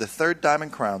created the third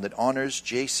Diamond Crown that honors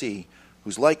J.C.,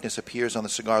 whose likeness appears on the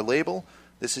cigar label.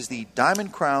 This is the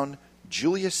Diamond Crown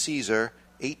Julius Caesar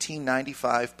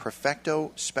 1895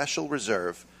 Perfecto Special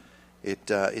Reserve. It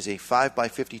is a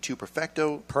 5x52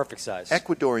 Perfecto. Perfect size.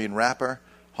 Ecuadorian wrapper,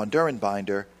 Honduran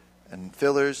binder, and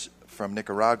fillers from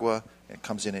Nicaragua. It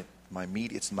comes in at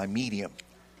it's my medium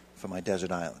for my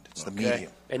Desert Island. It's the medium.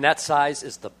 And that size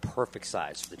is the perfect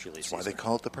size for the Julius Caesar. That's why they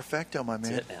call it the Perfecto, my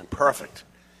man. That's it, man. Perfect.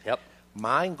 Yep.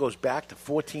 Mine goes back to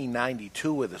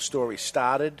 1492, where the story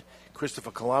started.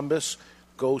 Christopher Columbus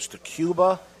goes to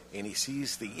Cuba, and he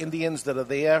sees the Indians that are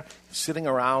there sitting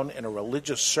around in a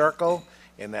religious circle,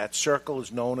 and that circle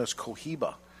is known as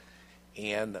Cohiba.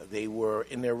 And they were,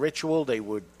 in their ritual, they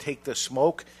would take the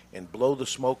smoke and blow the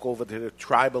smoke over to the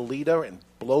tribal leader and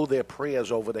blow their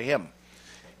prayers over to him.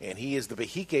 And he is the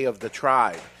Vahike of the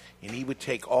tribe. And he would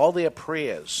take all their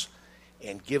prayers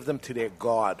and give them to their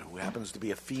god, who happens to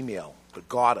be a female, the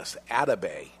goddess,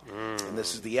 Atabey. And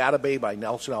this is the Atabey by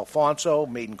Nelson Alfonso,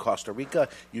 made in Costa Rica,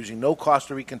 using no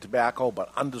Costa Rican tobacco,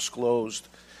 but undisclosed.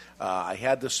 I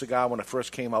had this cigar when it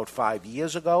first came out 5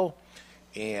 years ago.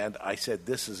 And I said,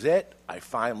 this is it. I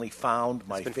finally found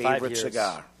my favorite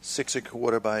cigar. 6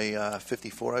 1/4 by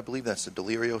 54, I believe. That's the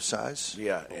Delirio size.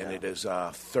 Yeah, and it is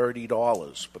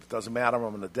 $30. But it doesn't matter.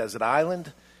 I'm on a desert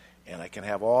island, and I can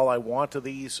have all I want of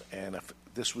these. And if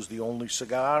this was the only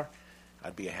cigar,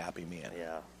 I'd be a happy man.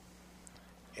 Yeah.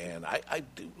 And I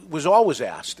was always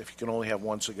asked if you can only have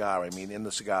one cigar. I mean, in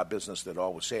the cigar business, they'd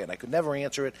always say it. And I could never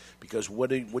answer it because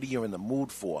what are you in the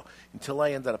mood for? Until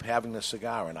I ended up having this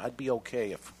cigar, and I'd be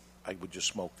okay if I would just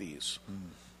smoke these.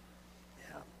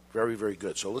 Yeah. Very, very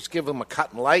good. So let's give them a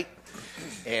cut and light.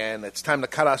 And it's time to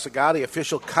cut our cigar. The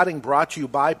official cutting brought to you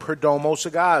by Perdomo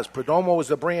Cigars. Perdomo is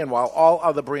the brand. While all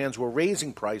other brands were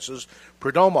raising prices,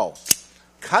 Perdomo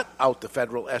cut out the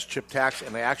federal S-chip tax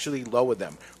and they actually lowered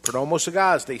them. Perdomo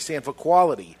Cigars, they stand for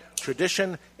quality,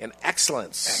 tradition, and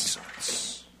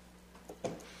excellence.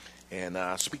 And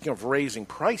speaking of raising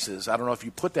prices, I don't know if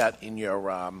you put that in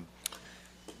your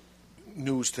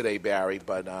news today, Barry,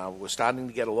 but we're starting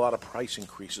to get a lot of price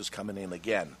increases coming in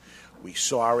again. We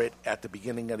saw it at the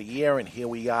beginning of the year, and here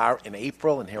we are in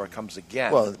April, and here it comes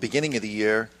again. Well, at the beginning of the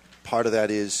year, part of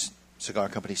that is cigar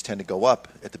companies tend to go up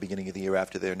at the beginning of the year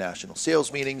after their national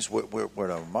sales meetings. What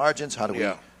are our margins? How do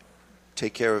we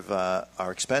take care of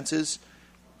our expenses?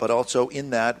 But also in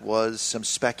that was some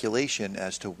speculation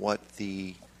as to what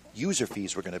the user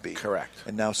fees were going to be. Correct.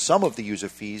 And now some of the user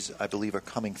fees, I believe, are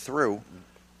coming through,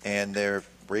 and they're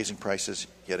raising prices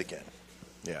yet again.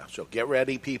 Yeah, so get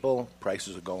ready, people.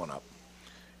 Prices are going up.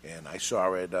 And I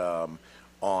saw it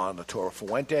on the Toro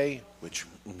Fuente, which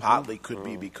partly could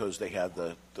be because they had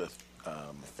the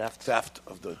theft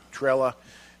of the trailer.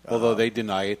 Although they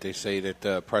deny it, they say that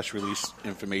the press release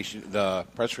on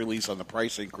the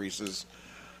price increases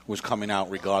was coming out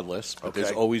regardless. But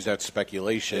there's always that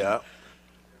speculation. Yeah.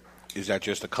 Is that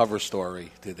just a cover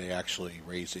story? Did they actually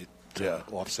raise it to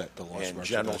offset the lost And merchandise?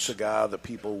 General Cigar, the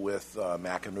people with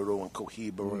Macanudo and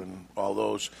Cohiba and all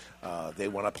those, they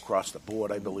went up across the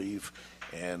board, I believe.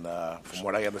 And from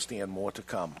what I understand, more to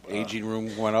come. Aging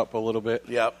room went up a little bit.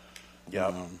 Yep.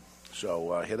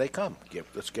 So here they come.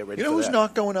 Let's get ready for that. You know who's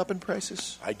not going up in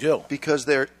prices? I do. Because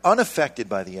they're unaffected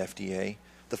by the FDA.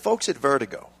 The folks at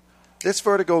Vertigo. This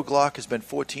Vertigo Glock has been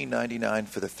 $14.99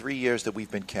 for the 3 years that we've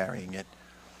been carrying it.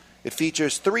 It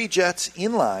features 3 jets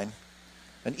inline,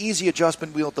 an easy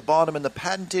adjustment wheel at the bottom, and the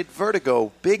patented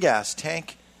Vertigo big-ass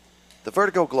tank. The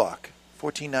Vertigo Glock,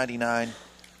 $14.99,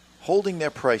 holding their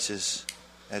prices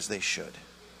as they should.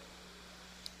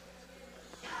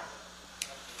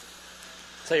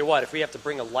 Tell you what, if we have to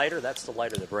bring a lighter, that's the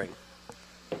lighter to bring.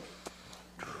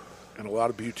 And a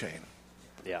lot of butane.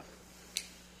 Yeah.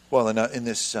 Well, in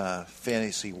this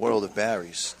fantasy world of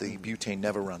Barry's, the butane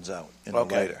never runs out in the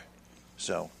lighter.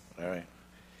 So, all right.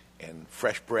 And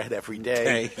fresh bread every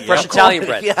day. Fresh Italian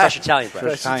bread. Fresh Italian bread.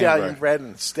 Fresh Italian bread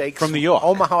and steaks. From New York.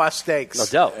 Omaha steaks. No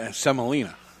doubt.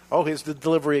 Semolina. Oh, here's the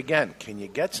delivery again. Can you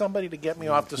get somebody to get me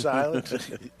off this island?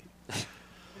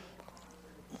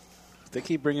 If they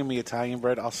keep bringing me Italian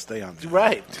bread, I'll stay on that.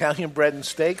 Right. Italian bread and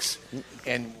steaks.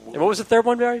 And what was the third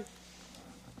one, Barry?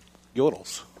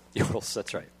 Yodels. Yodels,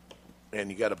 that's right. And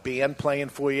you got a band playing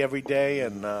for you every day,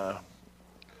 and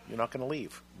you're not going to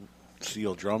leave.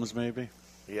 Steel drums, maybe?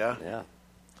 Yeah. Yeah.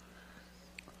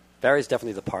 Barry's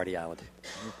definitely the party island.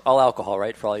 All alcohol,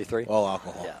 right, for all you three? All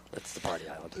alcohol. Yeah, that's the party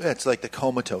island. It's like the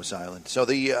comatose island. So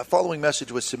the following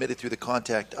message was submitted through the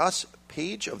Contact Us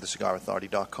page of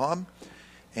thecigarauthority.com.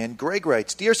 And Greg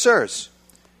writes, Dear Sirs,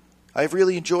 I have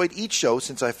really enjoyed each show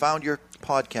since I found your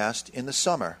podcast in the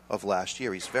summer of last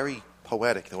year. He's very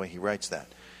poetic the way he writes that.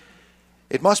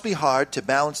 It must be hard to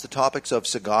balance the topics of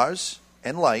cigars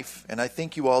and life, and I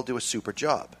think you all do a super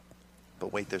job.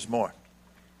 But wait, there's more.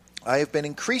 I have been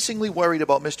increasingly worried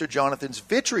about Mr. Jonathan's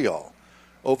vitriol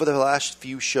over the last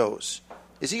few shows.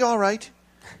 Is he all right?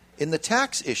 In the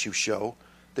tax issue show,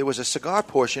 there was a cigar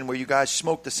portion where you guys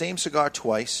smoked the same cigar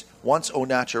twice, once au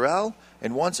naturel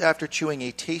and once after chewing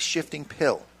a taste-shifting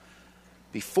pill.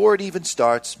 Before it even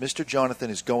starts, Mr. Jonathan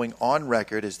is going on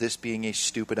record as this being a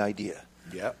stupid idea.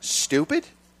 Yep. Stupid?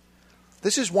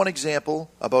 This is one example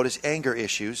about his anger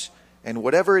issues, and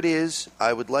whatever it is,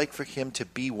 I would like for him to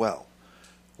be well.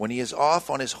 When he is off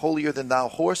on his holier-than-thou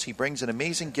horse, he brings an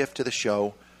amazing gift to the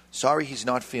show. Sorry he's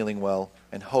not feeling well,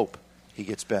 and hope he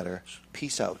gets better.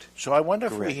 Peace out. So I wonder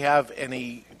if Greg. we have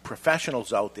any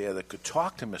professionals out there that could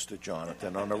talk to Mr.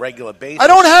 Jonathan on a regular basis. I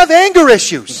don't have anger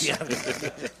issues.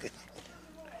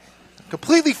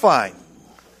 Completely fine.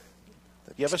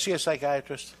 You ever see a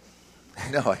psychiatrist?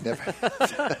 No, I never.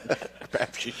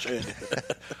 Perhaps you should.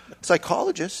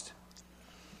 Psychologist.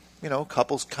 You know,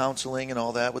 couples counseling and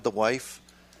all that with the wife.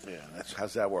 Yeah,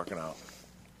 how's that working out?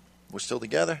 We're still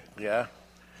together. Yeah.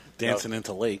 Dancing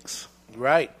into lakes.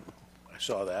 Right. I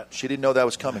saw that. She didn't know that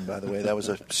was coming, by the way. That was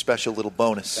a special little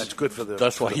bonus. That's good for the.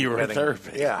 That's for why the you were in wedding.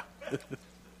 therapy. Yeah.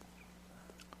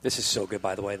 This is so good,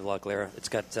 by the way, the La Galera. It's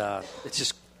got, it's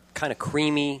just kind of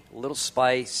creamy, a little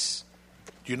spice.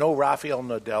 Do you know Rafael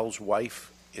Nadal's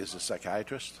wife is a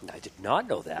psychiatrist? I did not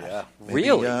know that. Yeah.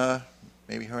 Really?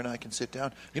 Maybe her and I can sit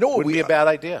down. You know what? Wouldn't be a bad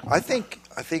idea. I think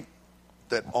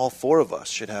that all four of us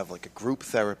should have like a group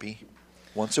therapy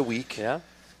once a week. Yeah.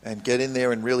 And get in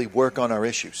there and really work on our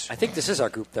issues. I think this is our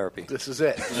group therapy. This is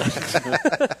it.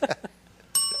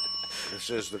 This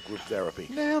is the group therapy.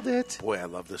 Nailed it. Boy, I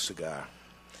love this cigar.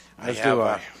 As I have do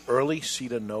I. Early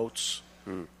Cedar Notes.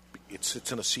 It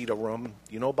sits in a cedar room.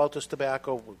 You know about this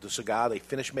tobacco? The cigar, they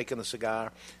finish making the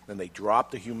cigar, then they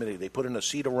drop the humidity. They put it in a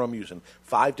cedar room using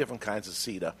 5 different kinds of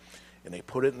cedar, and they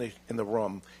put it in the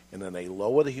room, and then they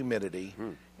lower the humidity,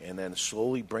 and then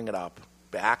slowly bring it up,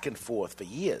 back and forth for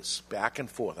years, back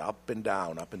and forth, up and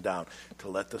down, to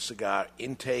let the cigar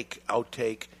intake,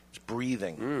 outtake, it's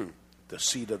breathing. The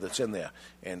cedar that's in there,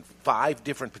 and 5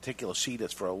 different particular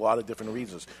cedars for a lot of different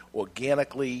reasons.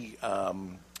 Organically,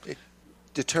 it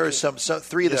deters some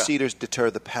 3 of the cedars deter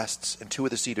the pests, and 2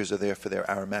 of the cedars are there for their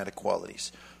aromatic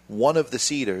qualities. One of the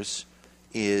cedars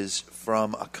is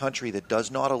from a country that does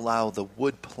not allow the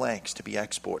wood planks to be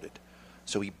exported.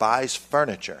 So he buys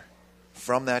furniture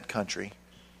from that country,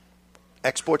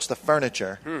 exports the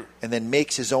furniture, and then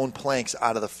makes his own planks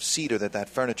out of the cedar that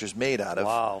furniture is made out of.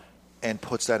 Wow. And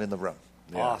puts that in the room.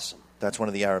 Awesome. That's one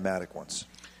of the aromatic ones.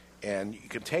 And you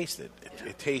can taste it.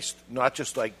 It tastes not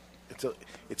just like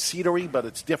it's cedary, but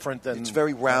it's different than. It's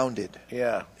very rounded.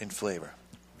 Yeah. In flavor.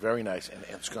 Very nice, and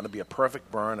it's going to be a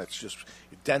perfect burn. It's just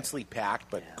densely packed,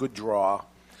 but good draw.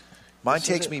 Mine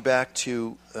takes me back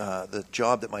to the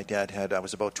job that my dad had. I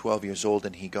was about 12 years old,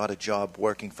 and he got a job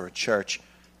working for a church,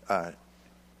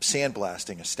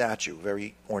 sandblasting a statue, a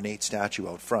very ornate statue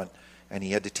out front. And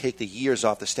he had to take the years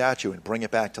off the statue and bring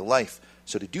it back to life.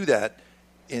 So to do that,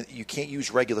 you can't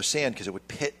use regular sand because it would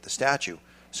pit the statue.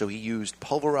 So he used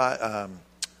pulverized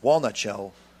walnut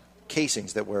shell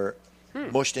casings that were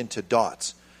mushed into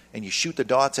dots. And you shoot the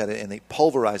dots at it, and they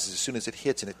pulverize it as soon as it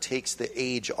hits, and it takes the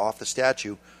age off the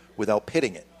statue without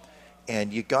pitting it.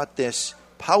 And you got this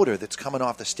powder that's coming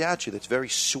off the statue that's very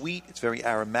sweet, it's very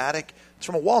aromatic. It's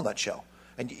from a walnut shell.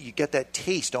 And you get that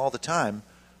taste all the time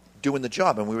doing the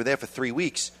job, and we were there for 3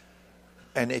 weeks,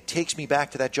 and it takes me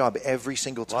back to that job every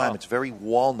single time. Wow. It's very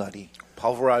walnutty.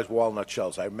 Pulverized walnut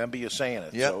shells. I remember you saying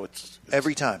it. Yeah, So it's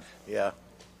every time. Yeah,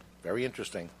 very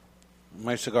interesting.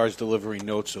 My cigar's delivering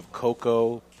notes of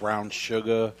cocoa, brown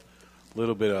sugar, a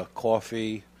little bit of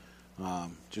coffee,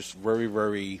 just very,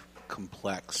 very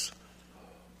complex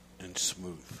and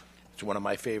smooth. It's one of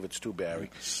my favorites too, Barry.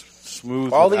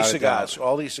 Smooth. All without these a cigars,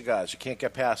 doubt. you can't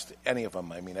get past any of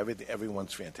them. I mean,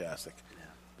 everyone's fantastic.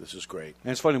 This is great.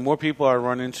 And it's funny, more people I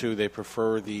run into, they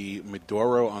prefer the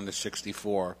Maduro on the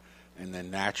 64 and the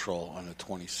natural on the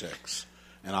 26.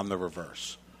 And I'm the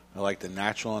reverse. I like the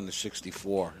natural on the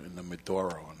 64 and the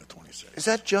Maduro on the 26. Is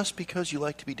that just because you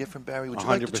like to be different, Barry? Would you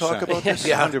like to 100%. talk about this?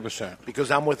 Yeah, 100%.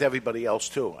 Because I'm with everybody else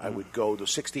too. I would go to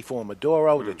 64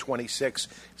 Maduro, the 26.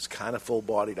 It's kind of full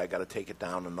bodied. I got to take it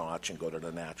down a notch and go to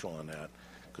the natural on that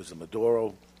because the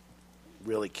Maduro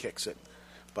really kicks it.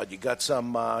 But you got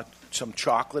some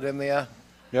chocolate in there.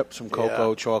 Yep, some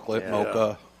cocoa, chocolate,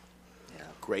 mocha. Yeah,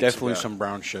 great. Definitely cigar. some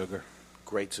brown sugar.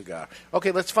 Great cigar.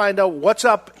 Okay, let's find out what's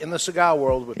up in the cigar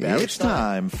world with Barry It's Stein.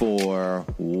 time for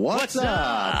What's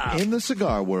Up in the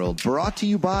Cigar World, brought to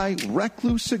you by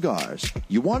Recluse Cigars.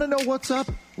 You want to know what's up?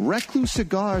 Recluse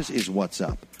Cigars is what's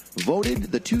up.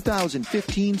 Voted the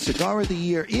 2015 Cigar of the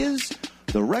Year is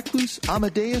the Recluse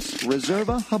Amadeus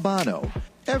Reserva Habano.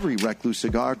 Every Recluse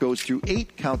cigar goes through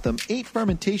 8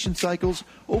 fermentation cycles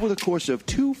over the course of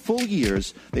 2 full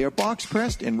years. They are box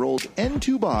pressed and rolled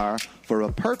N2 bar for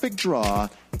a perfect draw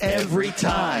every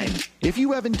time. If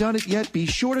you haven't done it yet, be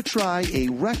sure to try a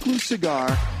Recluse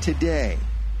cigar today.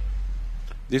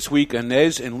 This week,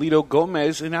 Inez and Lito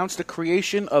Gomez announced the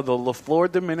creation of the La Flor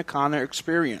Dominicana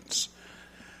experience.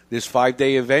 This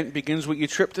 5-day event begins with your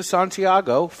trip to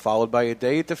Santiago, followed by a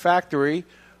day at the factory,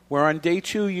 where on day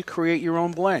 2 you create your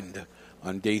own blend.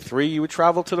 On day 3 you would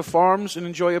travel to the farms and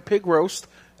enjoy a pig roast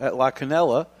at La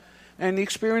Canela, and the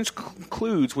experience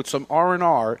concludes with some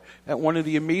R&R at one of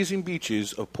the amazing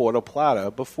beaches of Puerto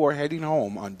Plata before heading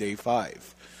home on day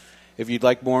 5. If you'd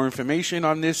like more information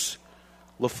on this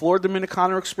La Flor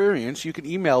Dominicana experience, you can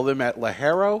email them at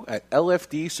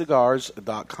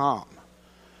lajero@lfdcigars.com.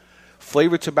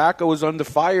 Flavored tobacco is under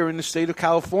fire in the state of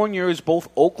California as both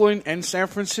Oakland and San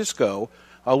Francisco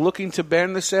are looking to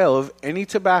ban the sale of any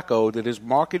tobacco that is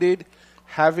marketed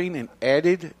having an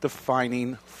added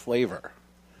defining flavor.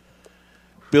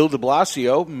 Bill de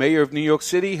Blasio, mayor of New York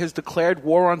City, has declared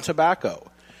war on tobacco.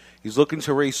 He's looking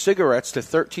to raise cigarettes to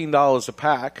 $13 a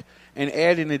pack and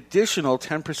add an additional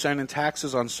 10% in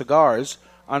taxes on cigars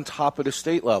on top of the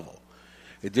state level.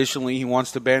 Additionally, he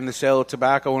wants to ban the sale of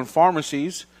tobacco in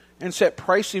pharmacies and set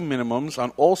pricing minimums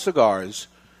on all cigars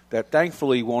that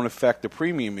thankfully won't affect the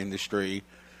premium industry,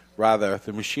 rather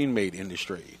the machine-made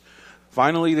industry.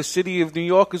 Finally, the city of New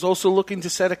York is also looking to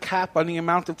set a cap on the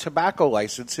amount of tobacco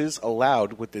licenses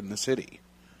allowed within the city.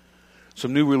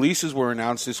 Some new releases were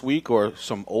announced this week, or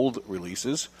some old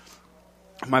releases.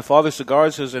 My Father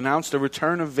Cigars has announced the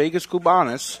return of Vegas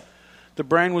Cubanas. The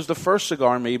brand was the first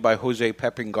cigar made by Jose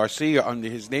Pepin Garcia under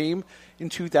his name in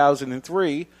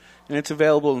 2003, and it's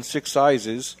available in 6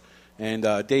 sizes. And,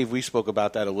 Dave, we spoke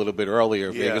about that a little bit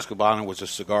earlier. Yeah. Vegas Cubana was a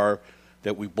cigar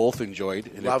that we both enjoyed,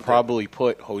 and Loved it probably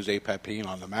put Jose Pepin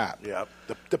on the map. Yeah,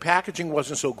 the packaging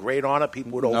wasn't so great on it.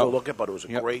 People would overlook it, but it was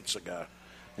a great cigar.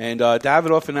 And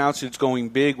Davidoff announced it's going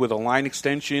big with a line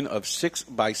extension of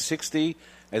 6x60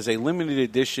 as a limited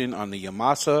edition on the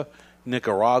Yamasa,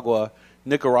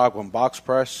 Nicaraguan box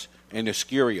press, and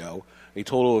Escurio. A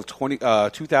total of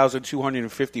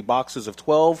 2,250 boxes of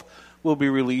 12 will be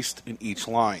released in each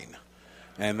line.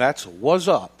 And that's What's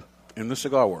Up in the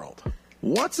Cigar World.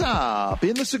 What's Up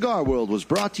in the Cigar World was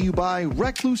brought to you by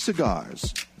Recluse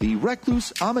Cigars. The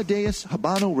Recluse Amadeus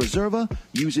Habano Reserva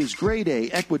uses grade A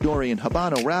Ecuadorian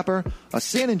Habano wrapper, a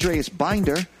San Andreas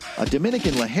binder, a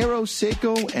Dominican Lajero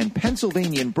Seco, and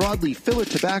Pennsylvanian broadleaf filler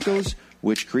tobaccos,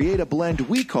 which create a blend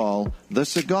we call the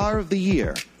Cigar of the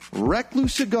Year.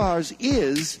 Recluse Cigars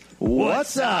is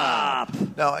What's Up.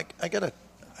 Now, I gotta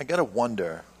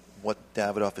wonder what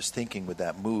Davidoff is thinking with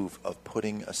that move of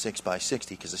putting a 6x60,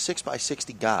 because a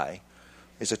 6x60 guy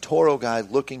is a Toro guy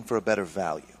looking for a better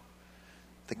value.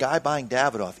 The guy buying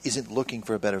Davidoff isn't looking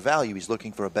for a better value, he's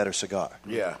looking for a better cigar.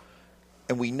 Yeah.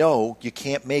 And we know you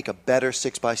can't make a better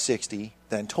 6x60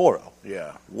 than Toro.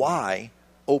 Yeah. Why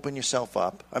open yourself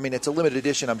up? I mean, it's a limited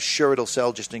edition. I'm sure it'll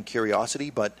sell just in curiosity,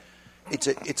 but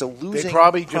it's a losing they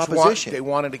probably just proposition. They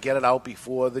wanted to get it out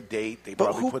before the date. They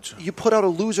But probably you put out a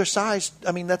loser size.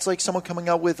 I mean, that's like someone coming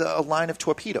out with a line of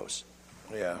torpedoes.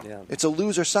 Yeah. It's a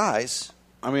loser size.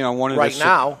 I mean, on one of Right the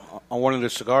now. on one of the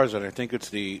cigars, and I think it's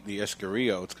the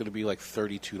Escurio, it's going to be like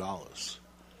 $32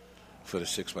 for the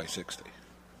 6x60.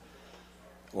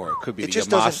 Or it could be It the just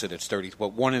Yamasa doesn't- that's $30.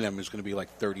 But one of them is going to be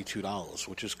like $32,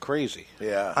 which is crazy.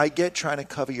 Yeah. I get trying to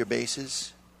cover your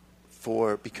bases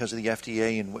because of the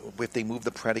FDA and if they move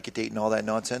the predicate date and all that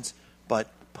nonsense, but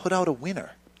put out a winner.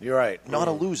 You're right. Not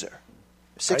a loser.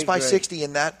 I 6x60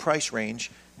 in that price range,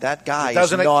 that guy is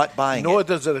Doesn't not buying nor it.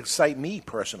 does it excite me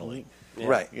personally. Yeah.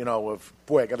 Right. You know, if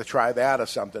I got to try that or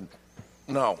something.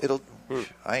 No.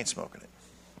 I ain't smoking it.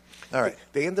 All right.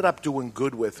 They ended up doing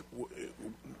good with.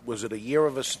 Was it a year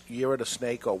of the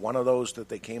snake or one of those that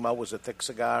they came out was a thick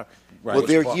cigar? Well,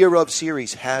 their Year of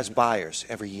series has buyers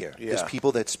every year. Yeah. There's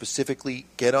people that specifically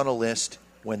get on a list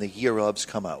when the Year ofs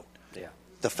come out. Yeah.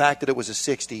 The fact that it was a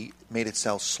 60 made it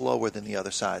sell slower than the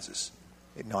other sizes,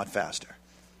 not faster.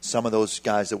 Some of those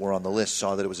guys that were on the list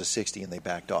saw that it was a 60 and they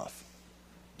backed off.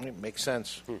 It makes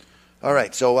sense. All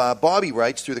right, so Bobby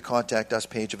writes through the Contact Us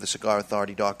page of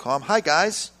thecigarauthority.com. Hi,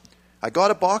 guys. I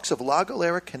got a box of La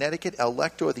Galera Connecticut El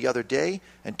Lector the other day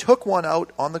and took one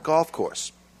out on the golf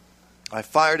course. I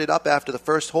fired it up after the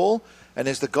first hole, and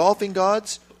as the golfing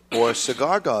gods, or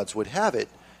cigar gods would have it,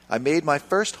 I made my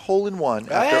first hole-in-one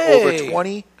after over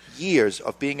 20 years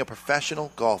of being a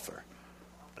professional golfer.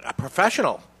 A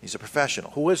professional? He's a professional.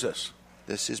 Who is this?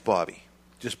 This is Bobby.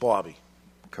 Just Bobby.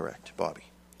 Correct, Bobby.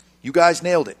 You guys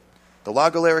nailed it. The La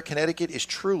Galera Connecticut is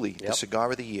truly the cigar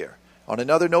of the year. On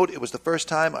another note, it was the first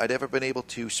time I'd ever been able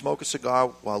to smoke a cigar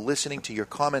while listening to your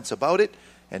comments about it,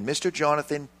 and Mr.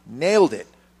 Jonathan nailed it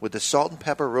with the salt and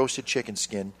pepper roasted chicken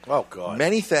skin. Oh, God.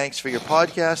 Many thanks for your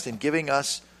podcast and giving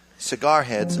us cigar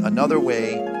heads another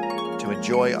way to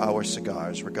enjoy our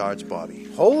cigars. Regards, Bobby.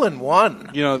 Hole in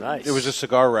one. You know, there was a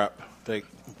cigar rep that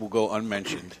will go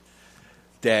unmentioned.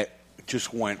 that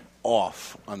just went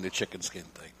off on the chicken skin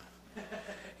thing.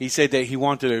 He said that he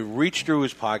wanted to reach through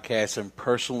his podcast and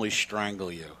personally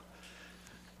strangle you.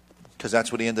 Because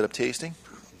that's what he ended up tasting?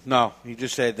 No, he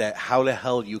just said that how the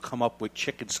hell you come up with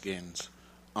chicken skins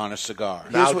on a cigar.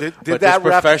 Now, But did that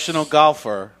this professional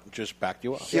golfer just backed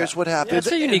you up. Here's what happened.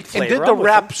 It's a unique And flavor. did the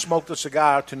rep smoke the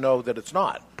cigar to know that it's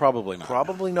not? Probably not.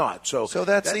 Probably not. So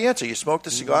that's the answer. You smoke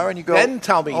the cigar and you go, then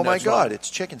tell me oh, my that's God, not. it's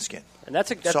chicken skin. And that's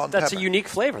Salt and that's a pepper. unique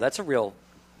flavor. That's a real,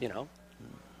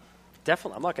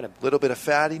 definitely. I'm not going to. A little bit of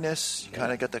fattiness. You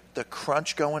kind of got the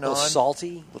crunch going A little on.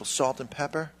 salty. A little salt and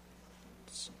pepper.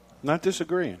 Not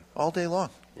disagreeing. All day long.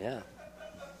 Yeah.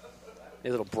 A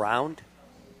little browned.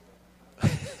 You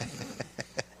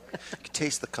can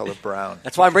taste the color brown.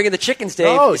 That's why I'm bringing the chickens,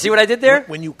 Dave. No, you see what I did there?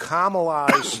 When you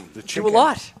caramelize the chicken. Do a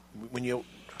lot. When you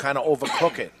kind of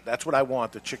overcook it. That's what I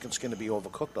want, the chicken skin to be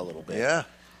overcooked a little bit. Yeah.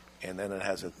 And then it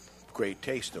has a great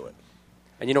taste to it.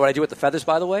 And you know what I do with the feathers,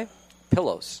 by the way?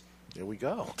 Pillows. There we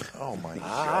go. Oh, my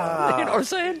God. You know what I'm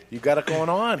saying? You got it going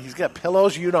on. He's got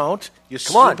pillows. You don't. You're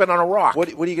Come on. sleeping on a rock. What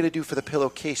are you going to do for the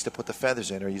pillowcase to put the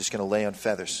feathers in, or are you just going to lay on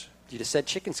feathers? You just said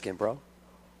chicken skin, bro.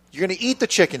 You're going to eat the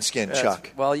chicken skin, Yes.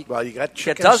 Chuck. Well, you got you get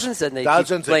chickens, dozens, and they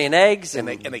keep laying eggs. and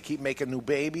they keep making new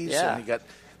babies. Yeah. And you got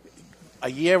a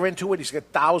year into it, he's got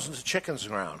thousands of chickens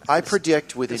around. I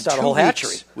predict within start a 2 whole hatchery.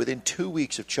 weeks, within 2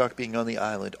 weeks of Chuck being on the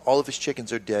island, all of his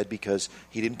chickens are dead because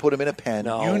he didn't put them in a pen.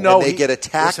 No. You know, and they get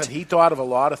attacked. Listen, he thought of a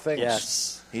lot of things.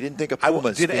 Yes. He didn't think of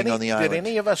pumas being on the island. Did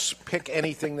any of us pick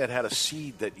anything that had a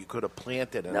seed that you could have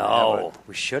planted? And No,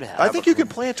 we should have. I think you can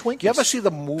plant Twinkies. You ever see the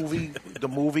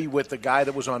movie with the guy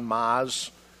that was on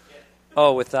Mars?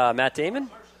 Oh, with Matt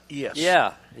Damon? Yes.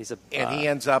 Yeah. He's a And he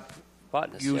ends up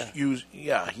botanist.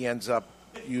 he ends up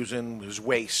using his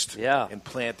waste and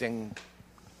planting.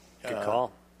 Good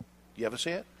call. You ever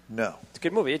see it? No. It's a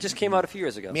good movie. It just came out a few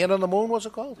years ago. Man on the Moon, was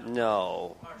it called?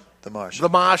 No. The Martian. The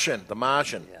Martian. The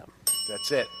Martian. Yeah.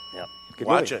 That's it. Yeah. Good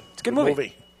Watch movie. it. It's a good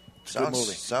movie. It's a good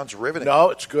movie. Sounds riveting. No,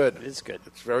 it's good. It is good.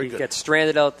 It's very You good. get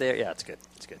stranded out there. Yeah, it's good.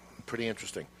 It's good. Pretty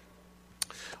interesting.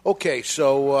 Okay,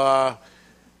 so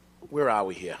where are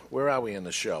we here? Where are we in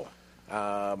the show?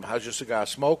 How's your cigar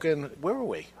smoking? Where are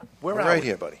we? Where We're are right we?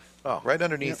 here, buddy. Oh. Right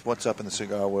underneath what's up in the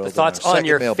cigar world. The in thoughts our on second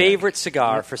your mailbag. favorite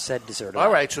cigar for said dessert.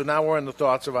 All right, so now we're in the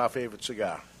thoughts of our favorite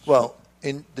cigar. Well,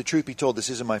 in the truth be told, this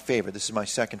isn't my favorite. This is my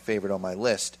second favorite on my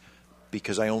list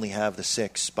because I only have the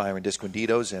 6 Byron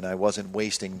Disquinditos, and I wasn't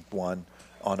wasting one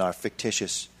on our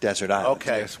fictitious desert island.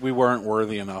 Okay. Yes, we weren't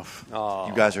worthy enough. Oh.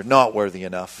 You guys are not worthy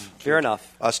enough. Fair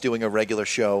enough. Us doing a regular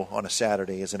show on a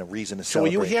Saturday isn't a reason to So are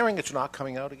celebrate. you hearing it's not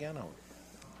coming out again? Or?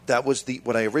 That was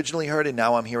what I originally heard, and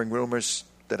now I'm hearing rumors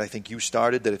that I think you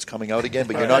started that it's coming out again.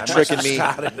 But you're not tricking me.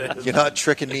 You're not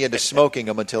tricking me into smoking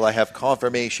them until I have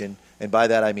confirmation, and by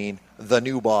that I mean the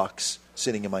new box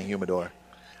sitting in my humidor.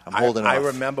 I'm holding I off.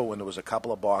 remember when there was a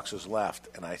couple of boxes left,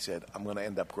 and I said, I'm going to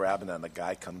end up grabbing them. And the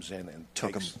guy comes in and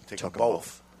Took takes 'em them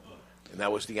both. And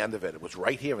that was the end of it. It was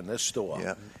right here in this store.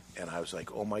 Yeah. And I was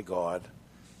like, oh, my God.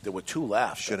 There were 2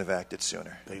 left. Should have acted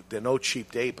sooner. They're no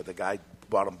cheap date, but the guy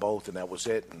bought them both, and that was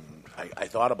it. And I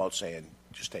thought about saying,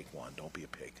 just take one. Don't be a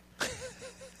pig.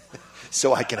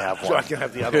 So I can have one. So I can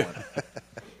have the other one.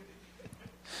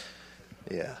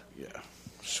 Yeah. Yeah.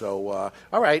 So,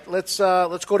 all right, let's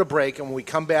go to break, and when we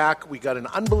come back, we got an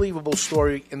unbelievable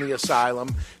story in the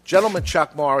asylum. Gentleman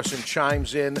Chuck Morrison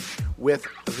chimes in with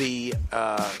the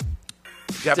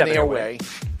Debonair Way,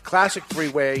 classic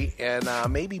 3-way, and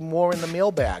maybe more in the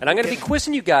mailbag. And I'm going to be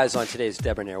quizzing you guys on today's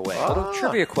Debonair Way. A little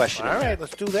trivia question. All right,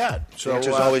 let's do that. So, The answer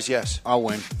is always yes. I'll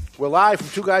win. We're live from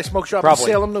Two Guys Smoke Shop Probably. in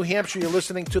Salem, New Hampshire. You're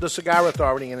listening to the Cigar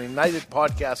Authority and the United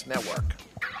Podcast Network.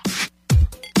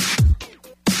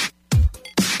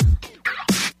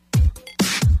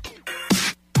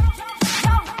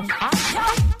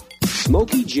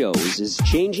 Smoky Joe's is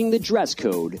changing the dress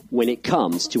code when it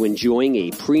comes to enjoying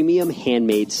a premium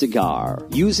handmade cigar.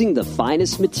 Using the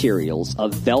finest materials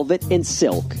of velvet and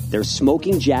silk, their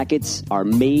smoking jackets are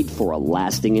made for a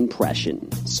lasting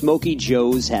impression. Smoky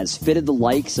Joe's has fitted the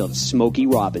likes of Smokey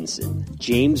Robinson,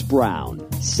 James Brown,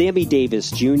 Sammy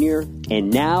Davis Jr., and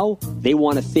now they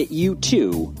want to fit you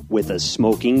too with a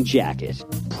smoking jacket.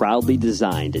 Proudly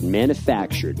designed and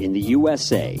manufactured in the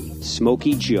USA,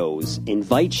 Smoky Joe's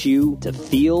invites you to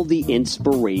feel the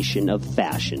inspiration of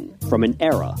fashion From an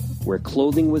era where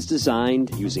clothing was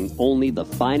designed using only the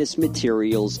finest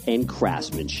materials and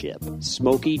craftsmanship,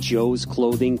 Smokey Joe's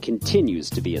Clothing continues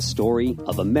to be a story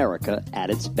of America at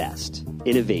its best.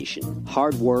 Innovation,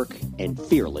 hard work, and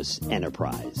fearless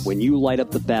enterprise. When you light up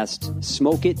the best,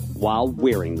 smoke it while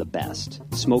wearing the best.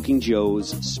 Smoking Joe's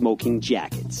Smoking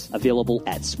Jackets. Available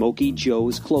at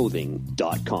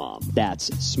SmokeyJoesClothing.com.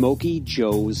 That's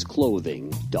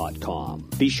SmokeyJoesClothing.com.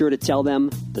 Be sure to tell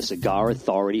them the Cigar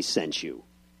Authority sent you.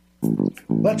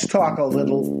 Let's talk a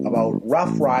little about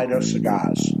Rough Rider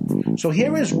cigars. So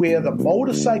here is where the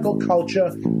motorcycle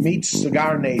culture meets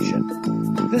Cigar Nation.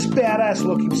 This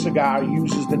badass-looking cigar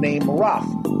uses the name Rough,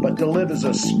 but delivers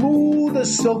a smooth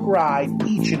as silk ride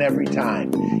each and every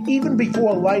time. Even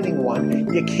before lighting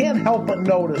one, you can't help but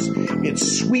notice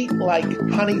its sweet like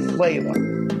honey flavor.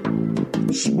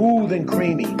 Smooth and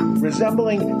creamy,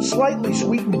 resembling slightly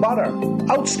sweetened butter.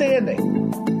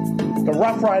 Outstanding. The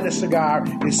Rough Rider cigar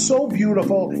is so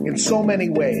beautiful in so many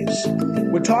ways.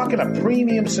 We're talking a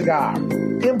premium cigar,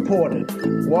 imported,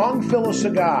 long filler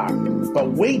cigar,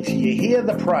 but wait till you hear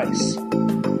the price.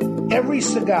 Every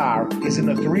cigar is in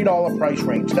the $3 price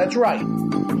range. That's right.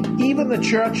 Even the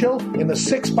Churchill in the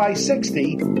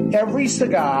 6x60, every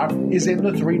cigar is in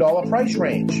the $3 price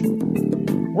range.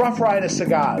 Rough Rider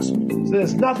cigars.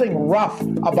 There's nothing rough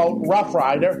about Rough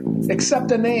Rider except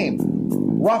the name.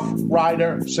 Rough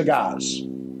Rider Cigars.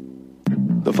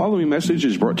 The following message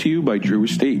is brought to you by Drew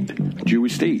Estate. Drew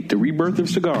Estate, the rebirth of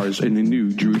cigars in the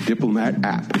new Drew Diplomat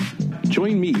app.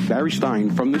 Join me, Barry Stein,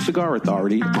 from the Cigar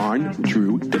Authority on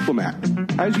Drew Diplomat.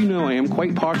 As you know, I am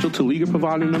quite partial to Liga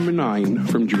Privada number 9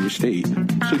 from Drew Estate.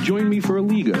 So join me for a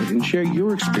Liga and share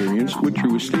your experience with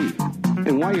Drew Estate.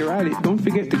 And while you're at it, don't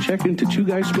forget to check into Two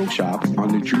Guys Smoke Shop on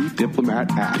the Drew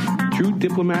Diplomat app. Drew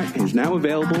Diplomat is now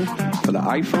available for the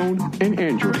iPhone and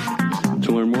Android.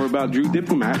 To learn more about Drew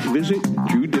Diplomat, visit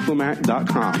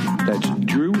DrewDiplomat.com. That's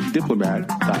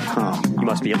DrewDiplomat.com. You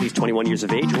must be at least 21 years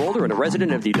of age or older and a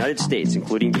resident of the United States,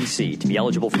 including D.C. To be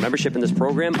eligible for membership in this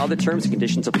program, other terms and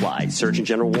conditions apply. Surgeon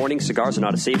General warning, cigars are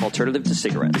not a safe alternative to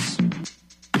cigarettes.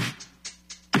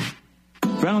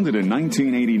 Founded in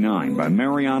 1989 by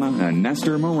Mariana and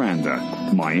Nestor Miranda,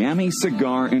 Miami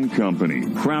Cigar and Company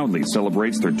proudly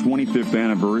celebrates their 25th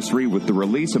anniversary with the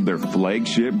release of their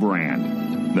flagship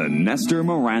brand, the Nestor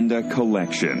Miranda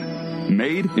Collection.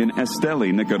 Made in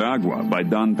Esteli, Nicaragua by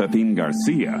Don Pepin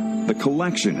Garcia, the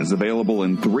collection is available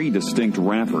in 3 distinct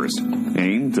wrappers,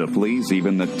 aimed to please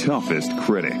even the toughest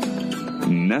critic.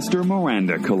 Nestor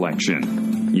Miranda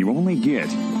Collection. You only get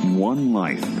one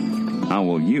life. How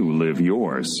will you live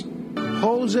yours?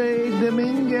 Jose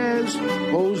Dominguez,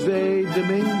 Jose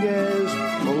Dominguez,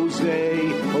 Jose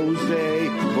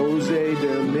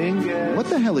Dominguez. What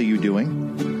the hell are you doing?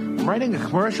 I'm writing a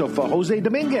commercial for Jose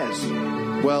Dominguez.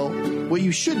 Well, what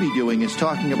you should be doing is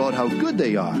talking about how good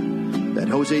they are. That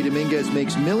Jose Dominguez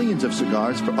makes millions of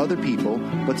cigars for other people,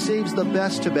 but saves the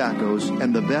best tobaccos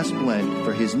and the best blend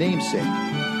for his namesake,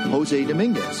 Jose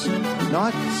Dominguez.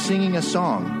 Not singing a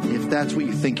song, if that's what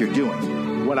you think you're doing.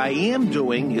 What I am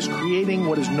doing is creating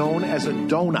what is known as a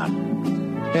donut.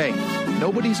 Hey,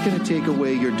 nobody's going to take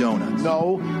away your donut.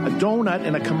 No, a donut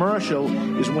in a commercial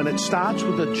is when it starts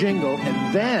with a jingle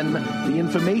and then the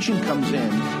information comes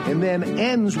in and then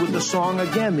ends with the song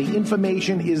again. The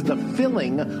information is the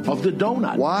filling of the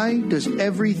donut. Why does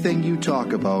everything you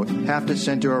talk about have to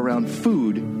center around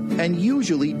food and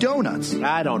usually donuts?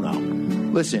 I don't know.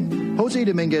 Listen, Jose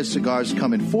Dominguez cigars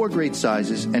come in 4 great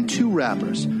sizes and 2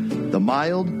 wrappers. The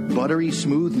mild, buttery,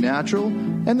 smooth, natural,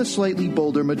 and the slightly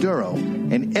bolder Maduro.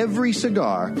 And every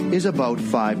cigar is about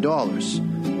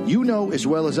 $5. You know as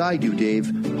well as I do,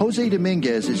 Dave, Jose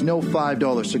Dominguez is no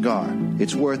 $5 cigar.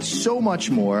 It's worth so much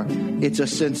more. It's a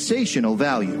sensational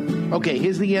value. Okay,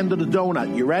 here's the end of the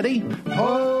donut. You ready?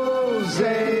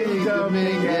 Jose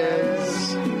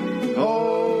Dominguez.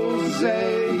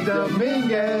 Jose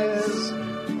Dominguez.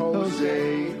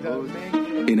 Jose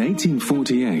Dominguez. In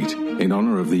 1848, in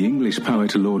honor of the English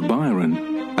poet Lord Byron,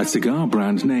 a cigar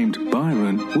brand named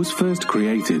Byron was first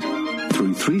created.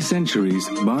 Through 3 centuries,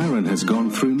 Byron has gone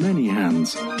through many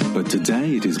hands, but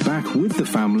today it is back with the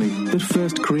family that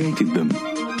first created them.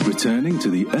 Returning to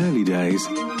the early days,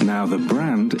 now the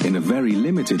brand, in a very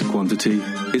limited quantity,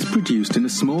 is produced in a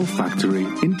small factory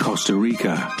in Costa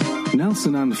Rica.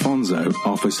 Nelson Alfonso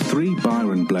offers 3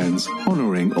 Byron blends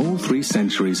honoring all 3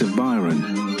 centuries of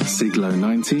Byron: Siglo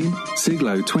XIX,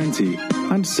 Siglo XX,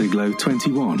 and Siglo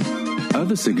XXI.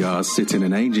 Other cigars sit in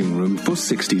an aging room for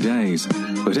 60 days,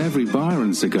 but every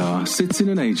Byron cigar sits in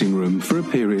an aging room for a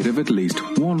period of at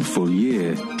least 1 full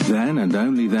year. Then, and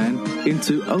only then,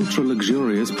 into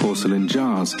ultra-luxurious porcelain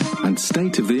jars and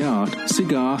state-of-the-art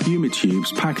cigar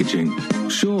humitubes packaging.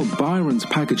 Sure, Byron's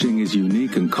packaging is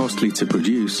unique and costly to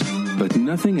produce, but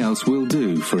nothing else will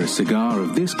do for a cigar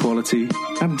of this quality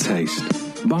and taste.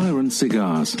 Byron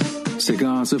Cigars.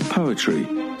 Cigars of poetry.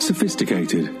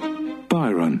 Sophisticated.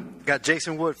 Byron. Got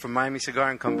Jason Wood from Miami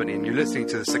Cigar & Company, and you're listening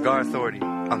to the Cigar Authority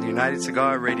on the United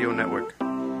Cigar Radio Network.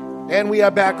 And we are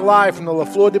back live from the La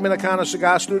Flor Dominicana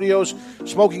Cigar Studios,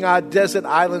 smoking our Desert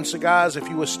Island cigars. If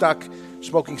you were stuck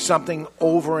smoking something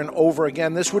over and over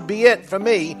again, this would be it for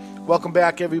me. Welcome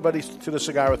back, everybody, to the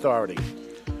Cigar Authority.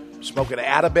 Smoking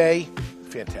Atabey.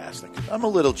 Fantastic. I'm a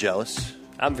little jealous.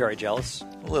 I'm very jealous.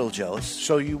 A little jealous.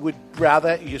 So you would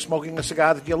rather, you're smoking a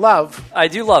cigar that you love. I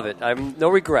do love it. I'm no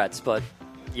regrets, but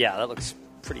yeah, that looks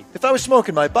pretty. If I was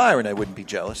smoking my Byron, I wouldn't be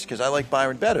jealous because I like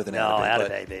Byron better than Atabey.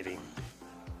 Atabey, baby.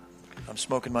 I'm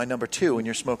smoking my number 2 and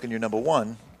you're smoking your number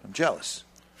 1. I'm jealous.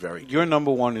 Your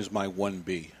number 1 is my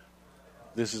 1B.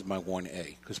 This is my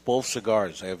 1A because both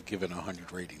cigars I have given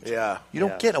 100 ratings. Yeah. You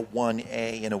don't get a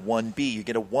 1A and a 1B. You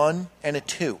get a 1 and a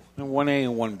 2. A 1A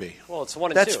and 1B. Well, it's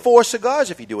 1 and 2. That's 4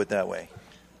 cigars if you do it that way.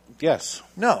 Yes.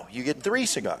 No, you get 3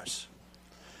 cigars.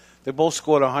 They both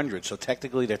scored 100, so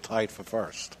technically they're tied for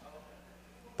first.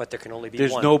 But there can only be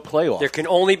There's one. no playoff. There can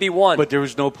only be one. But there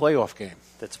is no playoff game.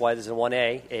 That's why there's a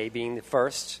 1A, A being the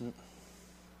first.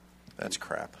 That's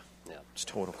crap. Yeah. It's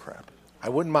total crap. I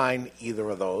wouldn't mind either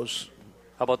of those.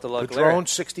 How about the La Galera? Padron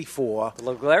 64. The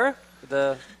La Galera?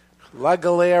 La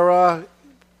Galera,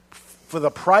 for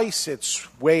the price,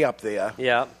 it's way up there.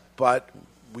 Yeah. But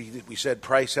we said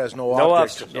price has no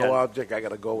object. object. No object. I got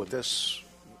to go with this.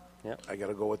 Yeah. I got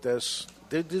to go with this.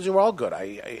 These are all good.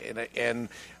 And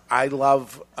I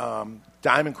love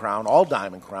Diamond Crown, all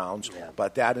Diamond Crowns,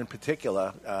 but that in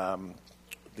particular,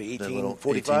 the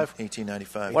 1845?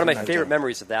 1895. One of my favorite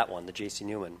memories of that one, the J.C.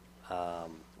 Newman,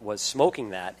 was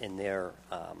smoking that in their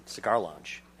cigar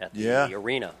lounge at the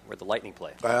arena where the Lightning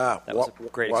play. That was a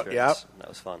great experience. That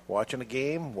was fun. Watching a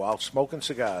game while smoking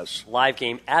cigars. Live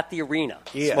game at the arena,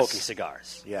 Yes. smoking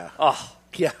cigars. Yeah. Oh,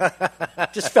 yeah.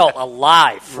 Just felt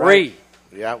alive, free. Right.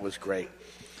 Yeah, it was great.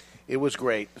 It was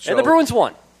great. And the Bruins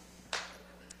won.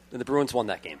 And the Bruins won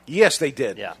that game. Yes, they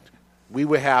did. Yeah. We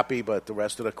were happy, but the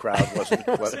rest of the crowd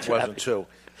wasn't too.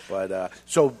 But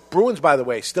so Bruins, by the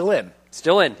way, still in.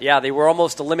 Still in. Yeah, they were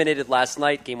almost eliminated last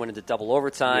night. Game went into double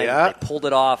overtime. Yeah. They pulled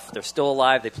it off. They're still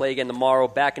alive. They play again tomorrow.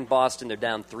 Back in Boston, they're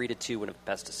down 3-2 in a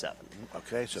best of 7.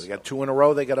 Okay, so they got 2 in a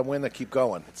row. They got to win. They keep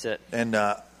going. That's it. And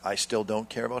I still don't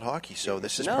care about hockey, so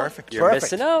this is perfect. You're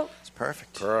missing out. It's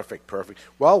perfect. Perfect.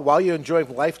 Well, while you're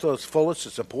enjoying life to its fullest,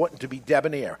 it's important to be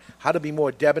debonair. How to be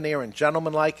more debonair and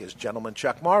gentlemanlike is Gentleman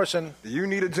Chuck Morrison. You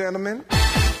need a gentleman?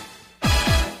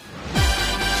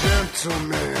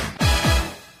 Gentleman.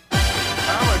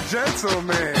 I'm a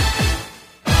gentleman.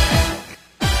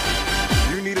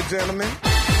 You need a gentleman?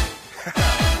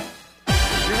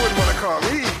 You wouldn't want to call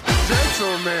me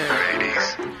gentleman.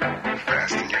 Ladies,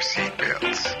 fasten your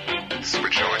seatbelts.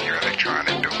 Switch on your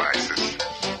electronic devices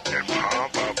and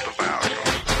pump up the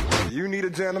volume. You need a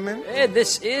gentleman? And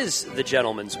this is The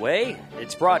Gentleman's Way.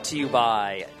 It's brought to you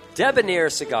by Debonair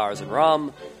Cigars and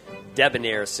Rum.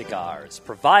 Debonair Cigars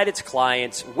provide its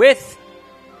clients with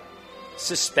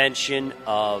suspension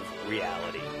of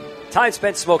reality. Time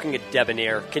spent smoking a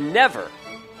Debonair can never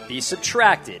be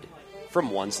subtracted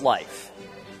from one's life.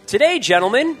 Today,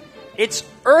 gentlemen, it's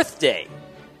Earth Day.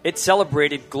 It's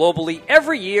celebrated globally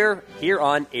every year here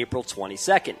on April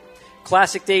 22nd.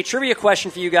 Classic Day trivia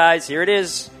question for you guys. Here it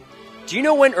is. Do you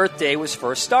know when Earth Day was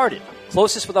first started?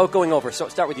 Closest without going over. So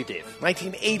start with you, Dave.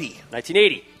 1980.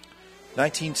 1980.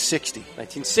 1960.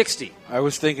 1960. I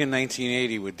was thinking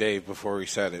 1980 with Dave before he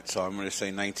said it, so I'm going to say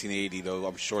 1980, though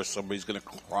I'm sure somebody's going to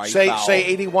cry foul. Say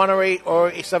 81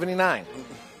 or 79.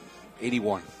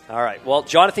 81. All right. Well,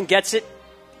 Jonathan gets it.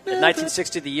 In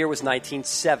 1960, the year was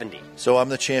 1970. So I'm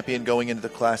the champion going into the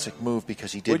classic move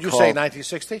because he did. Would you say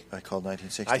 1960? I called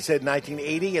 1960. I said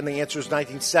 1980, and the answer is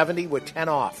 1970 with 10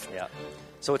 off. Yeah.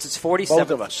 So it's 47th. Both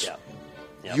of us. Yeah.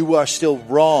 Yep. You are still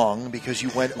wrong because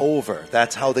you went over.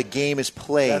 That's how the game is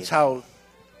played. That's how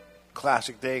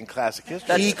Classic Day and Classic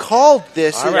History. He called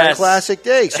this a Classic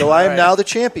Day, so I am now the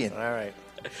champion. All right.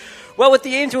 Well, with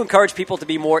the aim to encourage people to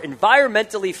be more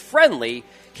environmentally friendly,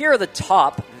 here are the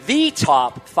top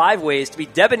 5 ways to be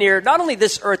debonair, not only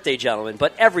this Earth Day, gentlemen,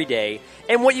 but every day,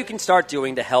 and what you can start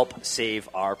doing to help save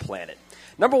our planet.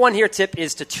 Number 1 here tip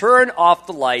is to turn off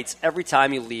the lights every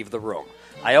time you leave the room.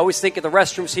 I always think of the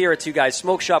restrooms here at Two Guys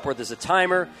Smoke Shop where there's a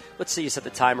timer. Let's say you set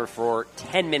the timer for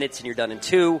 10 minutes and you're done in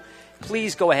 2.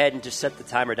 Please go ahead and just set the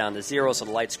timer down to 0 so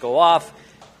the lights go off.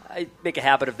 I make a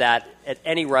habit of that at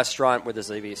any restaurant where there's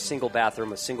maybe a single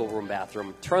bathroom, a single-room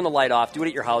bathroom. Turn the light off. Do it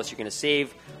at your house. You're going to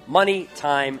save money,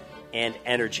 time, and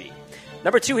energy.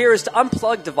 Number 2 here is to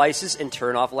unplug devices and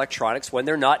turn off electronics when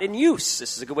they're not in use.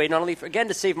 This is a good way not only, again,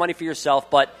 to save money for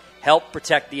yourself, but help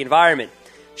protect the environment.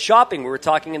 Shopping, we were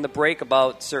talking in the break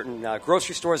about certain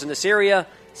grocery stores in this area.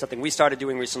 Something we started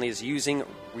doing recently is using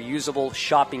reusable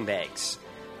shopping bags.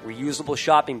 Reusable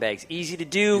shopping bags. Easy to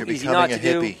do, You're easy not to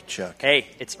becoming a do. hippie, Chuck. Hey,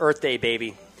 it's Earth Day,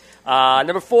 baby.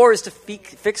 Number 4 is to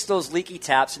fix those leaky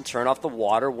taps and turn off the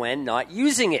water when not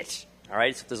using it. All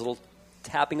right, so if there's a little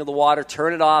tapping of the water,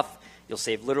 turn it off. You'll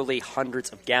save literally hundreds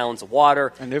of gallons of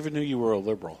water. I never knew you were a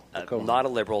liberal. Not a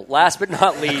liberal. Last but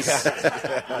not least,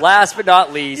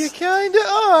 You kind of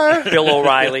are. Bill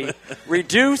O'Reilly.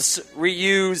 Reduce,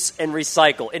 reuse, and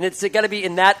recycle. And it's got to be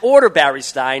in that order, Barry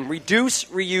Stein. Reduce,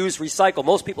 reuse, recycle.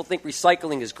 Most people think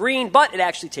recycling is green, but it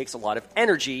actually takes a lot of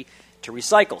energy to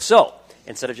recycle. So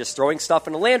instead of just throwing stuff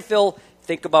in a landfill,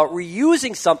 think about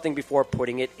reusing something before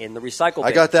putting it in the recycle bin.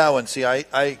 I got that one. See,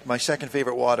 my second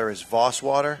favorite water is Voss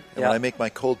water. And when I make my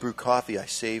cold brew coffee, I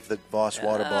save the Voss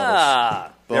water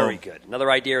bottles. Very good.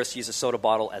 Another idea is to use a soda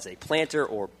bottle as a planter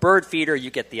or bird feeder. You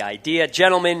get the idea.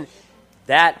 Gentlemen,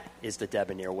 that is the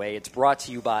Debonair way. It's brought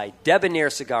to you by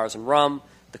Debonair Cigars and Rum.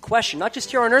 The question, not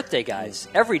just here on Earth Day, guys,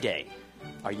 every day,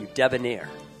 are you Debonair?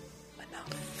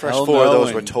 First 4 of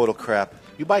those were total crap.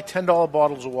 You buy $10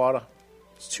 bottles of water.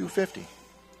 It's $2.50.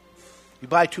 You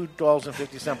buy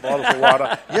 $2.50 bottles of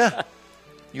water. Yeah.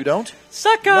 You don't?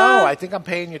 Sucker! No, I think I'm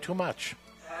paying you too much.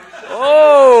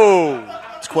 Oh!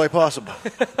 It's quite possible.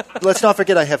 Let's not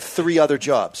forget I have 3 other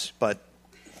jobs, but...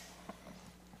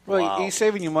 Well, he's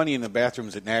saving you money in the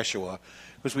bathrooms at Nashua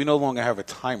because we no longer have a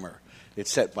timer.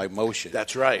 It's set by motion.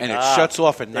 That's right. And it shuts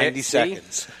off in 90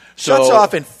 seconds. Shuts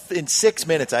off in 6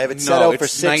 minutes. I have it set out for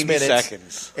 6 90 minutes.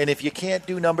 seconds. And if you can't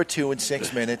do number 2 in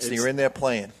 6 minutes, then you're in there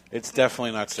playing. It's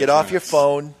definitely not 6 Get off your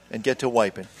phone and get to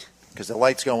wiping because the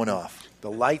light's going off.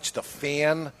 The lights, the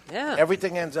fan, Yeah.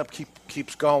 everything ends up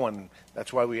keeps going.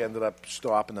 That's why we ended up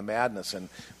stopping the madness. And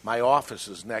my office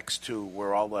is next to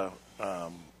where all the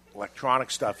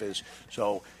electronic stuff is.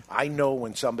 So I know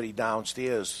when somebody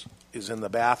downstairs is in the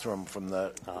bathroom from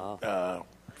the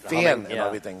fan and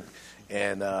everything.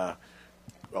 And,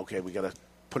 okay, we got to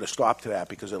put a stop to that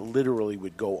because it literally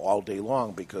would go all day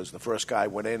long because the first guy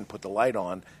went in, put the light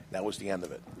on, that was the end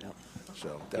of it. Yep.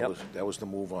 So that was the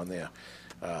move on there.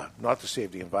 Not to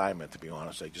save the environment, to be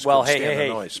honest. I just Well, couldn't stand hey,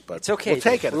 the noise. But it's okay. We'll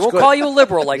take it. We It's won't good. call you a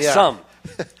liberal like Yeah. some.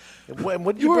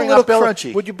 What did You were a bring little up Bill?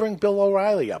 crunchy. What'd you bring Bill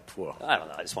O'Reilly up for? I don't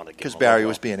know. I just wanted to give Because him a Barry liberal.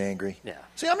 was being angry. Yeah.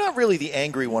 See, I'm not really the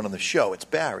angry one on the show. It's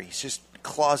Barry. He's just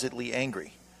closetly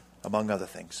angry, among other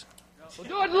things. We'll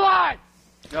do it live.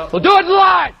 We'll do it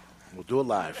live. We'll do it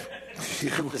live.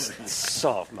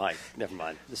 So, Mike, never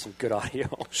mind. There's some good audio.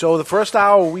 So the first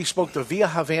hour, we spoke to Via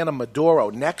Havana Maduro.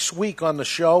 Next week on the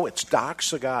show, it's Dark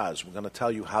Cigars. We're going to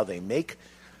tell you how they make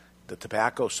the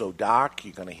tobacco so dark.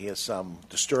 You're going to hear some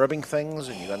disturbing things,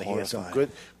 and you're going to hear some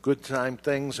good time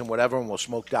things and whatever, and we'll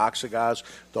smoke Dark Cigars.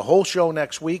 The whole show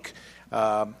next week.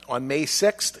 On May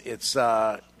 6th, it's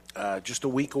just a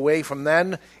week away from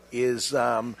then, is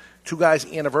Two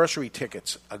Guys Anniversary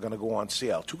tickets are going to go on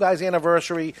sale. Two Guys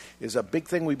Anniversary is a big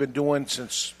thing we've been doing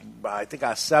since, I think,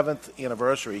 our 7th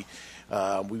anniversary.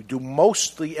 We do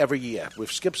mostly every year.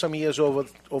 We've skipped some years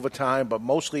over time, but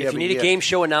mostly If you every need year. a game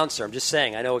show announcer, I'm just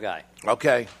saying. I know a guy.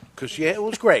 Okay, because it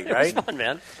was great, It right? was fun,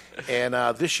 man.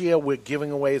 And this year we're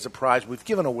giving away as a prize. We've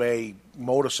given away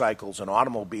motorcycles and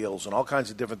automobiles and all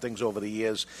kinds of different things over the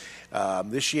years.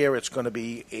 This year it's going to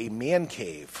be a man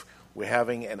cave. We're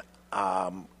having an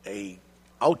a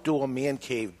outdoor man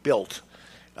cave built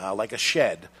like a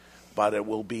shed, but it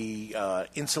will be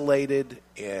insulated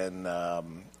and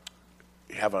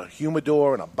have a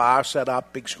humidor and a bar set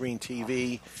up, big screen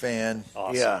TV, fan.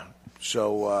 Awesome. Yeah.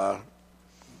 So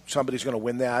somebody's going to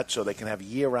win that, so they can have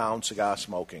year-round cigar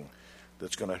smoking.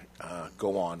 That's going to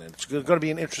go on, and it's going to be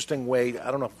an interesting way.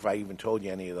 I don't know if I even told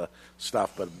you any of the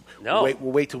stuff, but No.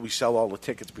 we'll wait till we sell all the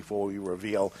tickets before we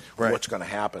reveal what's going to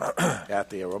happen at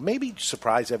there, or maybe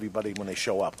surprise everybody when they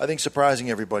show up. I think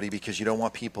surprising everybody because you don't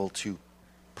want people to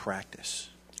practice.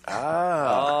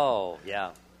 Ah. Oh, yeah.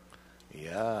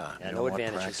 Yeah. No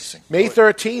advantages. May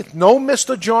 13th, no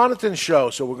Mr. Jonathan show.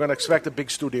 So we're going to expect a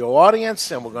big studio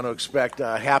audience, and we're going to expect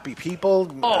happy people.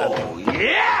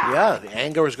 Yeah, the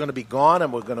anger is going to be gone,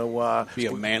 and we're going to be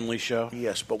a manly show.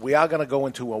 Yes, but we are going to go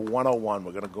into a 101.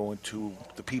 We're going to go into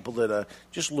the people that are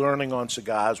just learning on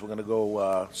cigars. We're going to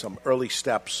go some early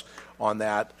steps on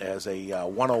that as a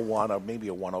 101 or maybe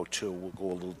a 102. We'll go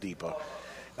a little deeper.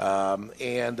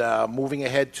 Moving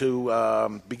ahead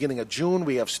to beginning of June,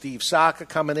 we have Steve Saka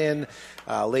coming in.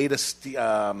 Latest,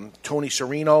 Tony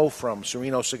Serino from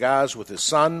Serino Cigars with his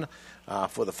son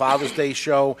for the Father's Day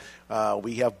show.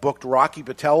 We have booked Rocky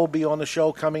Patel will be on the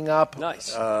show coming up.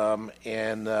 Nice.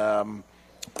 And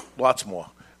lots more.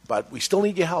 But we still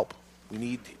need your help. We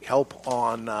need help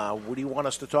on what do you want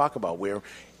us to talk about? We're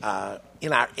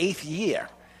in our 8th year,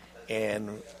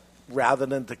 and rather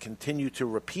than to continue to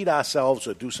repeat ourselves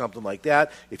or do something like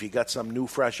that, if you got some new,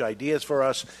 fresh ideas for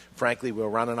us, frankly, we're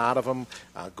running out of them.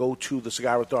 Go to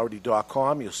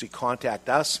thecigarauthority.com. You'll see Contact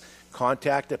Us.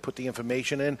 Contact it, put the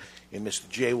information in, and Mr.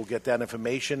 J will get that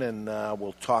information, and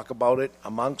we'll talk about it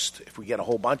amongst. If we get a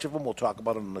whole bunch of them, we'll talk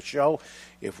about it on the show.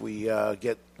 If we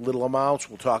get little amounts,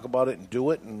 we'll talk about it and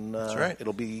do it. And That's right.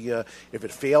 It'll be, if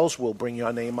it fails, we'll bring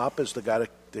your name up as the guy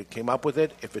that came up with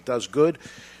it. If it does good,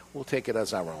 we'll take it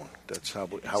as our own. That's how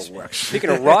it works. Speaking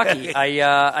of Rocky,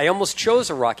 I almost chose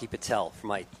a Rocky Patel for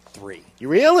my 3. You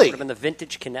really? Would have been the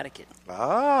Vintage Connecticut.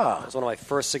 Ah. That was one of my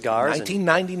first cigars.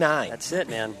 1999. That's it,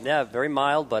 man. Yeah, very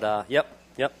mild, but yep,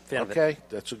 fan of it. Okay,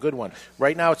 that's a good one.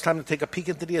 Right now, it's time to take a peek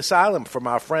into the asylum from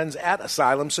our friends at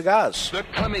Asylum Cigars. They're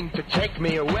coming to take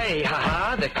me away,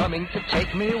 ha-ha. They're coming to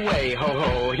take me away,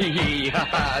 ho-ho, hee-hee,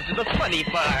 ha-ha. To the funny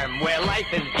farm where life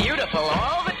is beautiful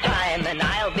all the time. And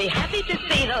I'll be happy to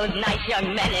see those nice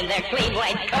young men in their clean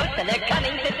white coats. And they're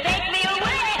coming to take me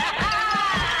away, ha-ha.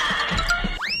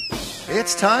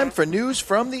 It's time for news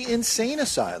from the Insane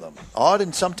Asylum. Odd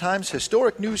and sometimes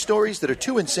historic news stories that are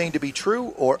too insane to be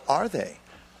true, or are they?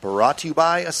 Brought to you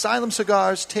by Asylum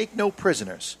Cigars, take no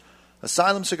prisoners.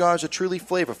 Asylum Cigars are truly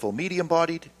flavorful,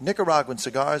 medium-bodied Nicaraguan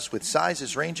cigars with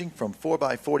sizes ranging from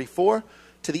 4x44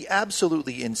 to the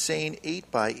absolutely insane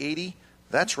 8x80.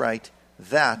 That's right,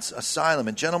 that's Asylum.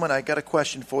 And gentlemen, I got a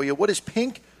question for you. What is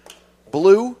Pink,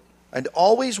 Blue, and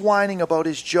always whining about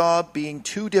his job being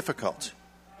too difficult?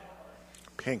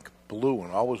 Pink, Blue,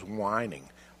 and always whining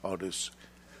about his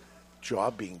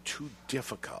job being too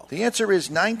difficult. The answer is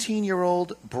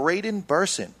 19-year-old Braden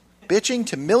Burson, bitching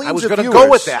to millions of I was viewers going to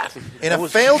go with that. in a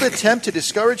failed attempt to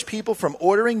discourage people from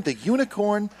ordering the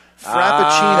Unicorn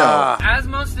Frappuccino. As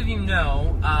most of you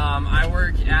know, I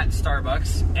work at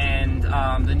Starbucks, and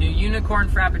the new Unicorn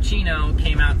Frappuccino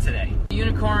came out today. The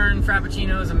Unicorn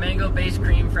Frappuccino is a mango-based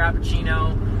cream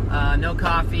Frappuccino, no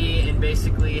coffee, and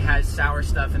basically has sour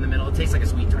stuff in the middle. It tastes like a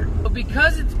sweet tart. But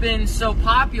because it's been so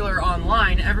popular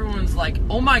online, everyone's like,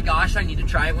 oh my gosh, I need to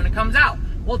try it when it comes out.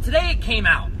 Well, today it came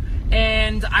out,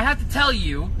 and I have to tell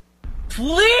you,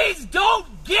 please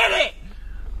don't get it!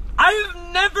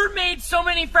 I've never made so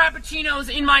many Frappuccinos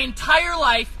in my entire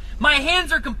life. My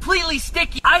hands are completely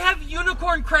sticky. I have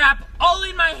unicorn crap all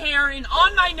in my hair and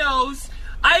on my nose.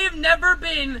 I have never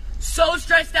been so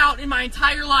stressed out in my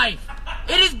entire life.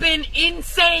 It has been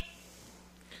insane.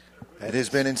 It has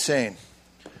been insane.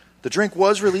 The drink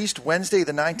was released Wednesday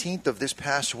the 19th of this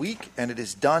past week, and it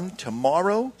is done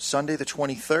tomorrow, Sunday the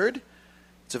 23rd.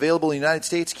 It's available in the United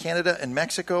States, Canada, and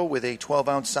Mexico with a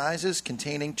 12-ounce sizes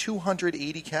containing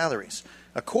 280 calories.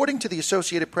 According to the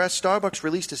Associated Press, Starbucks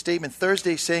released a statement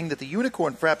Thursday saying that the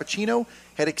Unicorn Frappuccino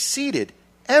had exceeded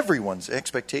everyone's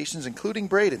expectations, including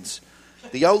Braden's.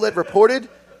 The outlet reported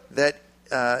that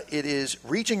it is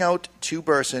reaching out to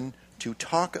Burson to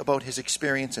talk about his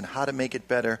experience and how to make it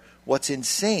better. What's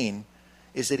insane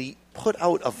is that he put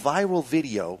out a viral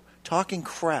video talking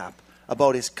crap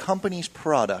about his company's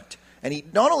product. And he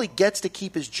not only gets to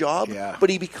keep his job,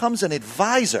 but he becomes an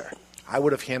advisor. I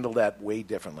would have handled that way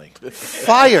differently.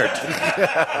 Fired.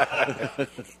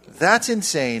 That's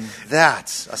insane.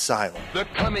 That's Asylum. They're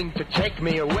coming to take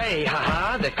me away,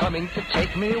 ha-ha. They're coming to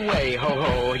take me away,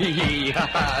 ho-ho, hee-hee,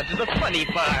 ha-ha. To the funny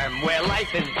farm where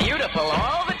life is beautiful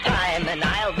all the time. And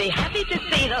I'll be happy to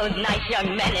see those nice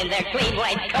young men in their clean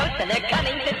white coats. And they're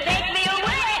coming to take me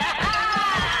away,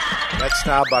 ha-ha. That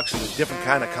Starbucks is a different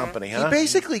kind of company, huh? He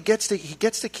basically gets to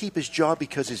keep his job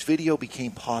because his video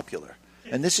became popular.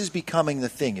 And this is becoming the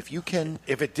thing.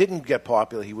 If it didn't get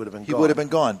popular, he would have been gone. He would have been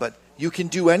gone. But you can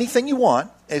do anything you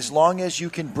want as long as you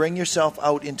can bring yourself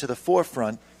out into the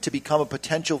forefront to become a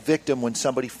potential victim when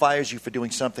somebody fires you for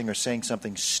doing something or saying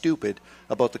something stupid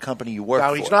about the company you work for.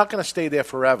 Now, he's not going to stay there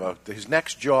forever. His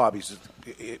next job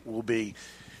it will be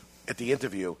at the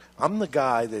interview, I'm the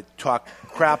guy that talked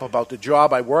crap about the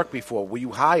job I worked before. Will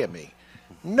you hire me?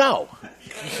 No.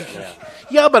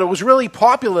 Yeah, but it was really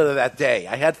popular that day.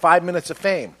 I had 5 minutes of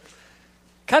fame.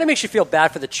 Kind of makes you feel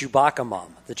bad for the Chewbacca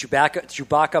mom. The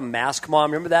Chewbacca mask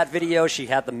mom. Remember that video? She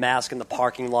had the mask in the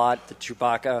parking lot, the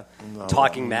Chewbacca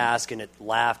talking mask, and it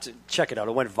laughed. Check it out.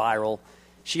 It went viral.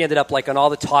 She ended up like on all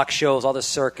the talk shows, all the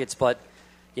circuits, but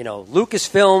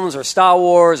Lucasfilms or Star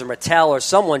Wars or Mattel or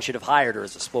someone should have hired her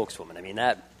as a spokeswoman. I mean,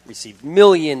 that received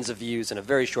millions of views in a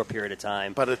very short period of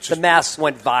time. But the masks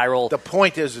went viral. The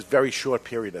point is, it's a very short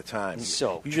period of time.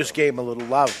 So you just gave him a little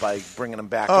love by bringing him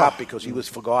back up because he was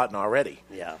forgotten already.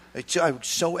 Yeah, I was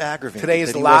so aggravated. Today is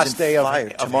that the he last wasn't day of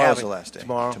fired. of Tomorrow's having- the last day.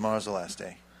 Tomorrow's the last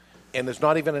day. And there's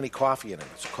not even any coffee in it.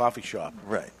 It's a coffee shop.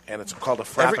 Right. And it's called a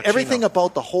Frappuccino. Everything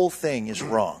about the whole thing is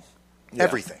wrong. Yeah.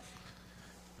 Everything.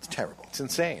 It's terrible. It's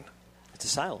insane. It's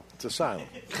asylum. It's asylum.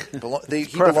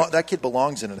 That kid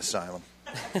belongs in an asylum.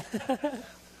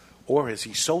 Or is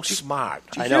he so smart?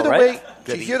 Did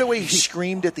you hear the way he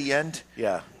screamed at the end?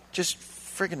 Yeah. Just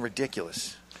friggin'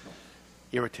 ridiculous.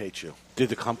 Irritates you. Did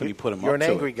the company put him You're up an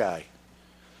to angry it? guy.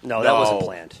 No, that wasn't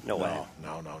planned. No way.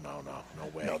 No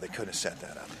way. No, they couldn't have set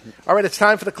that up. All right, it's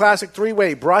time for the Classic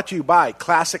Three-Way, brought to you by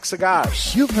Classic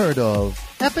Cigars. You've heard of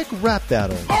epic rap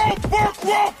battles.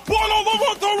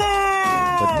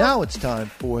 But now it's time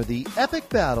for the epic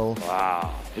battle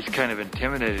Wow. It's kind of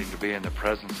intimidating to be in the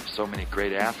presence of so many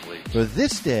great athletes. for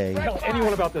this day Tell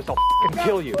anyone about this, I'll f***ing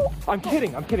kill you. I'm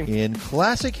kidding. in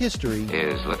classic history.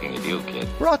 Is looking at you, kid.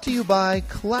 Brought to you by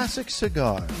Classic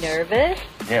Cigars. Nervous?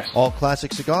 Yes. All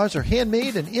Classic Cigars are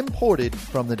handmade and imported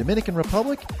from the Dominican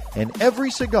Republic, and every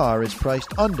cigar is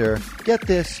priced under, get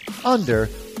this, under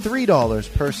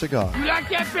 $3 per cigar. You like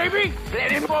that, baby?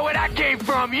 Let him know where that came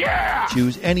from, yeah!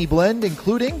 Choose any blend,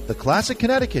 including the Classic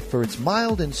Connecticut for its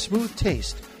mild and smooth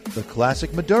taste, the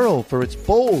Classic Maduro for its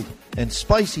bold and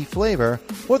spicy flavor,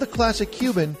 or the Classic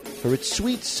Cuban for its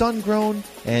sweet sun-grown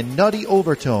and nutty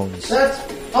overtones. That's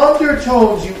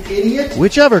undertones, you idiot!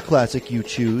 Whichever Classic you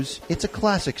choose, it's a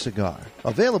Classic cigar.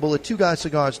 Available at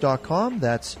twoguyscigars.com.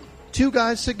 That's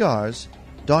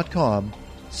twoguyscigars.com.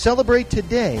 Celebrate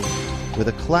today with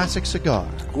a Classic cigar.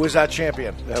 Who is our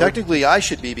champion? Technically, I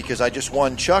should be because I just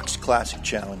won Chuck's Classic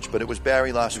Challenge, but it was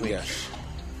Barry last week. Yes.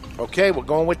 Okay, we're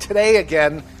going with today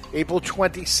again, April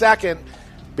 22nd.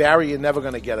 Barry, you're never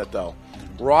going to get it, though.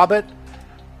 Robert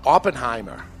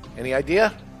Oppenheimer. Any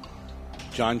idea?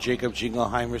 John Jacob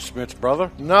Jingleheimer Smith's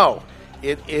brother? No.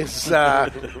 It is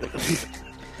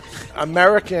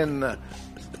American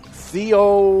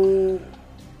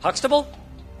Huxtable?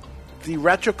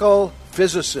 Theoretical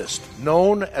physicist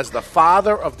known as the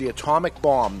father of the atomic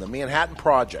bomb, the Manhattan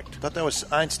Project. I thought that was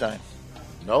Einstein.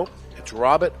 Nope. It's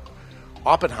Robert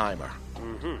Oppenheimer.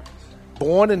 Mm-hmm.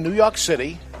 Born in New York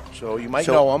City, so you might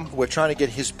know him. We're trying to get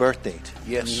his birth date.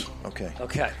 Yes. Okay.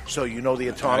 Okay. So you know the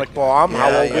atomic bomb. Yeah,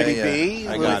 How old yeah, would he yeah. be?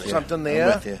 I got it. Something I'm there.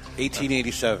 with you.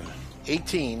 1887.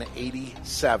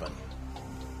 1887.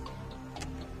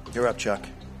 You're up, Chuck.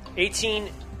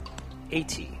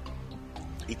 1880.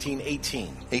 1818.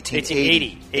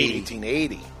 1880.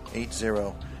 1880. 80.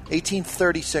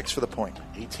 1836 for the point.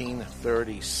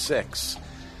 1836.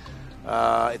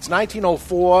 It's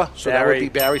 1904, so that would be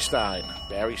Barry Stein.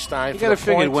 Barry Stein. You for got to the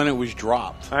figure point. when it was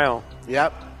dropped. I know.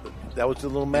 Yep. That was the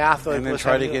little math. And then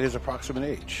try to get his approximate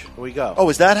age. Here we go. Oh,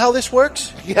 is that how this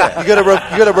works? Yeah. You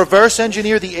got to reverse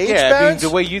engineer the age, Yeah, I mean, Barons? the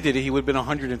way you did it, he would have been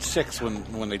 106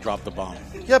 when they dropped the bomb.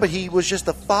 Yeah, but he was just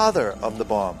the father of the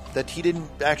bomb. That he didn't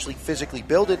actually physically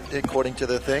build it, according to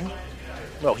the thing.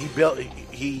 No, he built.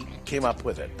 He came up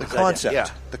with it. The Is that concept. it? Yeah.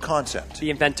 The concept. The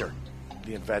inventor.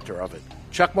 The inventor of it.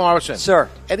 Chuck Morrison. Sir.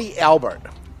 Eddie Albert.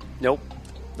 Nope.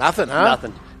 Nothing, huh?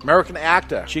 Nothing. American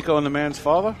actor. Chico and the Man's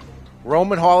Father?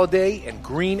 Roman Holiday in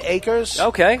Green Acres.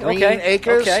 Okay, Green okay,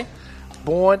 Acres. okay.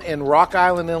 Born in Rock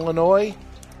Island, Illinois.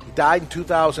 He died in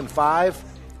 2005.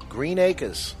 Green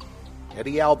Acres.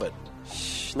 Eddie Albert.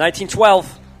 1912.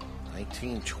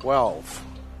 1912.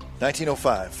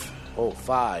 1905.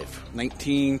 05.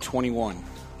 1921.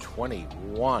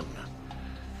 21.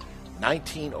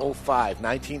 1905.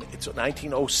 It's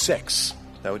 1906.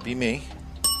 That would be me.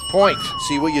 Point.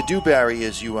 See, what you do, Barry,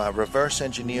 is you reverse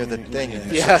engineer the thing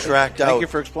and Yeah. subtract out. Thank you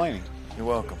for explaining. You're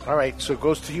welcome. All right, so it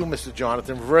goes to you, Mr.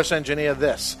 Jonathan. Reverse engineer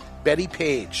this. Betty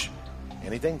Page.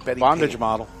 Anything? Betty Bondage Page.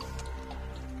 model.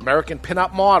 American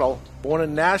pinup model. Born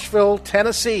in Nashville,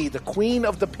 Tennessee. The queen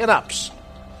of the pinups.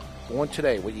 Born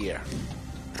today. What year?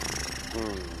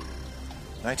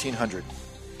 1900.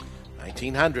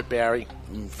 1900, Barry.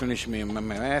 Finish me my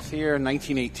math here.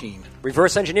 1918.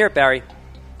 Reverse engineer it, Barry.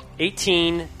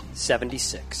 18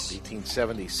 1876.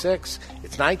 1876.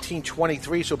 It's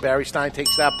 1923, so Barry Stein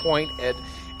takes that point at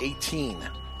 18.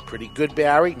 Pretty good,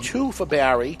 Barry. 2 for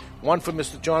Barry, 1 for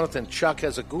Mr. Jonathan. Chuck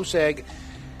has a goose egg,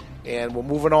 and we're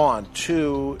moving on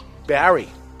to Barry.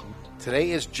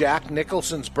 Today is Jack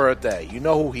Nicholson's birthday. You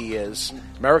know who he is.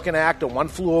 American actor, One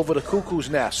Flew Over the Cuckoo's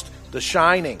Nest, The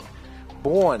Shining,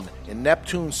 born in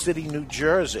Neptune City, New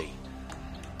Jersey.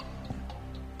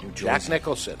 Jack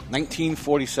Nicholson.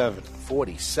 1947.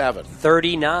 47.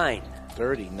 39.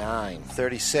 39.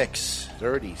 36.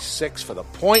 36 for the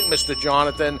point, Mr.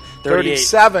 Jonathan. 38.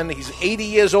 37. He's 80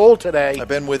 years old today. I've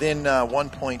been within 1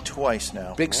 point twice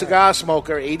now. Big cigar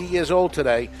smoker, 80 years old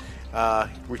today.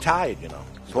 Retired, you know.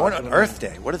 Born on Earth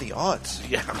Day. What are the odds?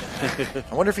 Yeah.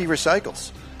 I wonder if he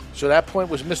recycles. So that point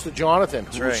was Mr. Jonathan,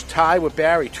 who's right. tied with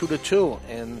Barry 2-2,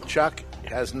 and Chuck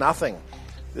has nothing.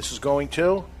 This is going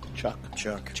to Chuck.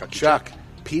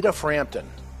 Peter Frampton.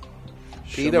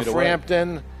 Peter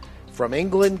Frampton, from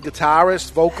England,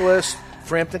 guitarist, vocalist.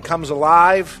 Frampton Comes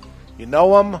Alive. You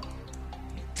know him.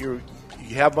 You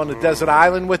have him on the desert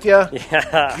island with you.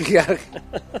 Yeah. Yeah.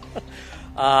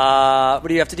 What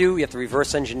do you have to do? You have to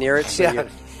reverse engineer it. So Yeah.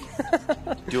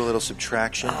 Do a little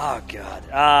subtraction. Oh,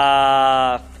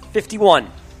 God. 51.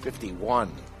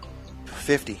 51.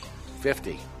 50.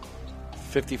 50.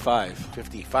 55.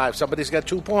 55. Somebody's got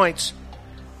 2 points.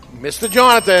 Mr.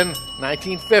 Jonathan,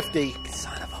 1950.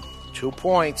 Son of a... 2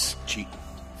 points.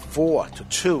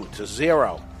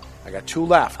 4-2-0. I got 2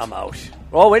 left. I'm out.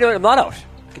 Oh, wait a minute. I'm not out.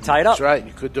 I can tie it up. That's right.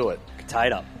 You could do it. I can tie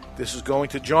it up. This is going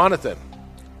to Jonathan.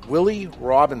 Willie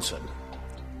Robinson.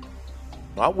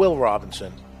 Not Will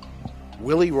Robinson.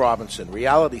 Willie Robinson,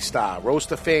 reality star, rose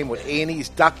to fame with A&E's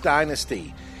Duck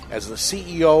Dynasty as the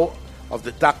CEO of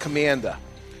the Duck Commander.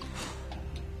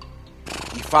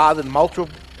 He fathered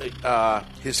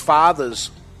his father's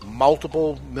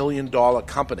multiple $million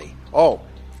company. Oh,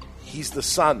 he's the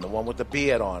son, the one with the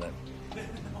beard on it.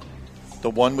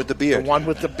 The one with the beard. The one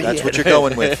with the beard. That's what you're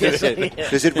going with.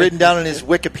 Is it written down on his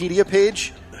Wikipedia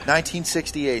page?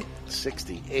 1968.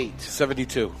 68.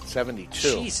 72. 72.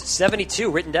 Jeez,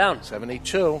 72 written down.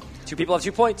 72. 2 people have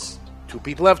 2 points. 2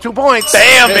 people have 2 points.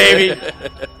 Bam, baby.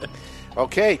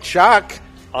 Okay, Chuck.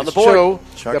 On the is board. 2.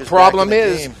 Chuck The is problem back in the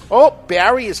is, game.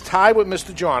 Barry is tied with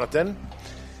Mr. Jonathan.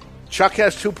 Chuck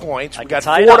has 2 points. We got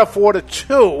tie it up.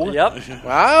 4-2. Yep.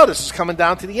 Wow, this is coming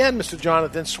down to the end, Mr.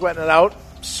 Jonathan. Sweating it out.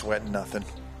 Sweating nothing.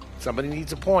 Somebody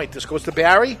needs a point. This goes to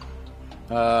Barry.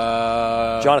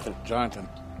 Jonathan.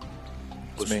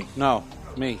 It's me. No,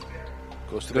 me.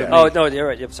 Goes to Barry. Oh, no, you're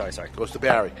right. Yep, sorry. Goes to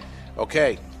Barry.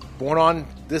 Okay. Born on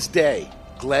this day,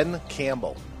 Glenn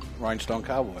Campbell. Rhinestone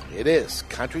Cowboy. It is.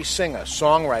 Country singer,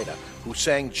 songwriter, who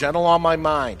sang Gentle on My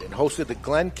Mind and hosted the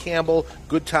Glenn Campbell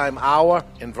Good Time Hour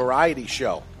and Variety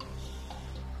Show.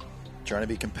 Trying to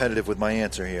be competitive with my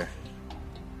answer here.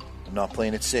 I'm not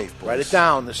playing it safe, boys. Write it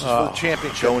down. This is for the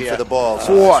championship. Going here. for the balls.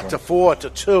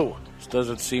 4-2. This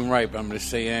doesn't seem right, but I'm going to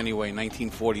say it anyway.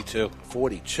 1942.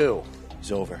 42.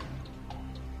 He's over.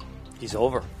 He's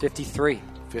over. 53.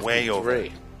 53. Way over.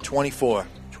 24.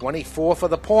 24 for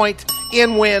the point.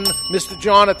 In win, Mr.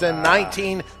 Jonathan,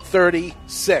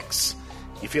 1936.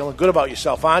 You feeling good about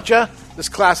yourself, aren't you? This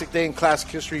Classic Day in Classic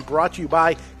History brought to you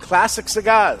by Classic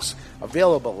Cigars.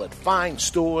 Available at fine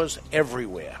stores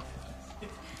everywhere.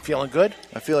 Feeling good?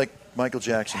 I feel like Michael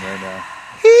Jackson right now.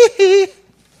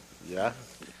 Yeah?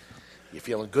 You're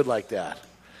feeling good like that.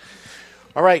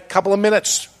 All right, couple of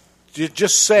minutes.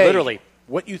 Just say Literally.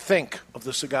 what you think of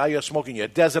the cigar you're smoking. Your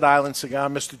Desert Island cigar,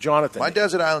 Mr. Jonathan. My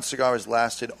Desert Island cigar has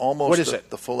lasted almost What is it?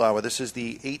 the full hour. This is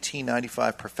the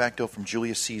 1895 Perfecto from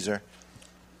Julius Caesar.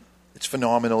 It's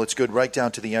phenomenal. It's good right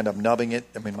down to the end. I'm nubbing it.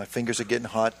 I mean, my fingers are getting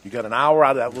hot. You got an hour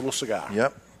out of that little cigar.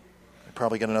 Yep. I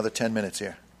probably got another 10 minutes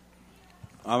here.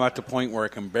 I'm at the point where I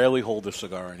can barely hold a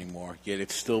cigar anymore, yet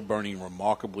it's still burning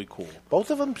remarkably cool. Both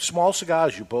of them small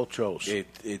cigars you both chose.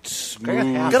 It's smooth.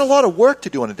 You got a lot of work to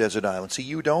do on a desert island. See,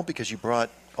 you don't because you brought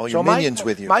all your minions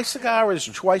with you. My cigar is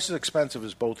twice as expensive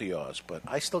as both of yours, but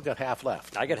I still got half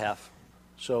left. I got half.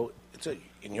 So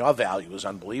and your value is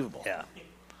unbelievable. Yeah.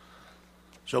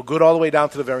 So good all the way down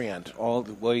to the very end. All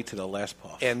the way to the last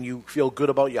puff. And you feel good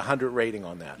about your 100 rating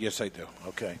on that? Yes, I do.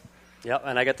 Okay. Yep,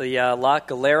 and I got the La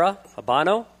Galera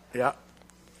Habano. Yeah.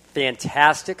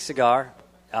 Fantastic cigar.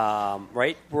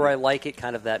 Right where I like it,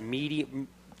 kind of that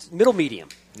middle medium.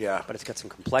 Yeah. But it's got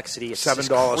some complexity. It's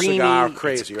 $7 creamy. cigar,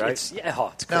 crazy, right? It's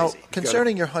crazy. Now,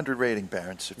 concerning your 100 rating,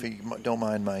 Barons, if you don't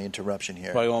mind my interruption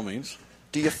here. By all means.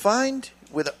 Do you find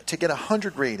to get a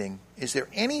 100 rating, is there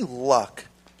any luck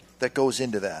that goes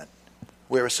into that?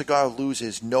 where a cigar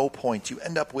loses no points. You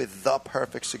end up with the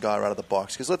perfect cigar out of the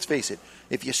box. Because let's face it,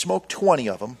 if you smoke 20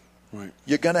 of them,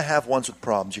 you're going to have ones with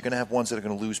problems. You're going to have ones that are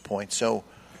going to lose points. So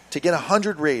to get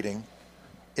 100 rating,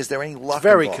 is there any luck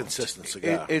Very involved? consistent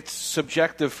cigar. It's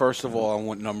subjective, first of all, on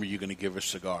what number you're going to give a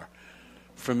cigar.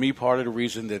 For me, part of the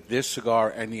reason that this cigar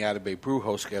and the Atabey Brew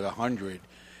Host get 100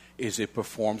 is it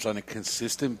performs on a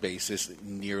consistent basis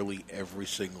nearly every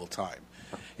single time.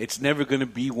 It's never going to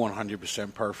be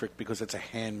 100% perfect because it's a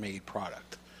handmade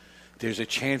product. There's a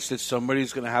chance that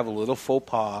somebody's going to have a little faux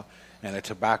pas and a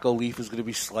tobacco leaf is going to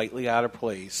be slightly out of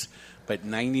place, but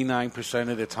 99%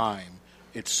 of the time,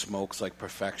 it smokes like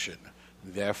perfection.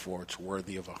 Therefore, it's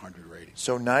worthy of 100 rating.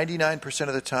 So 99%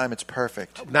 of the time, it's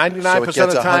perfect. 99% So it of the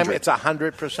gets time, 100. it's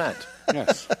 100%.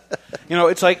 Yes.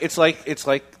 It's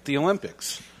like the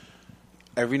Olympics.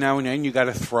 Every now and then, you got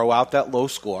to throw out that low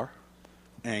score,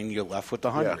 and you're left with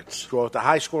the hundreds. Throw out the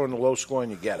high score and the low score,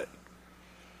 and you get it.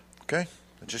 Okay.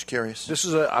 I'm just curious.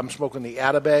 I'm smoking the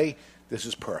Atabey. This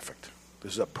is perfect.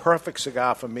 This is a perfect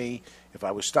cigar for me. If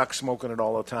I was stuck smoking it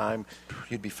all the time,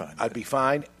 you'd be fine. I'd be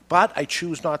fine. But I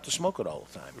choose not to smoke it all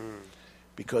the time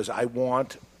because I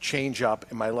want change up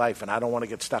in my life, and I don't want to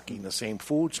get stuck eating the same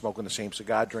food, smoking the same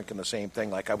cigar, drinking the same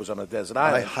thing like I was on a desert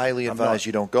island. I highly advise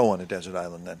you don't go on a desert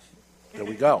island then. There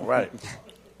we go. Right.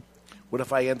 What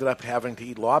if I ended up having to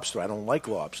eat lobster? I don't like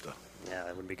lobster. Yeah, that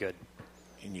wouldn't be good.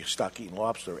 And you're stuck eating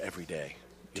lobster every day.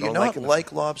 Do you not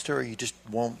like lobster, or you just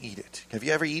won't eat it? Have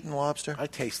you ever eaten lobster? I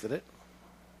tasted it.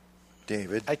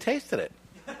 David? I tasted it.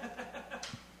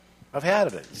 I've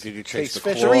had it. Did you taste the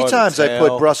fish? 3 times I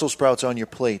put Brussels sprouts on your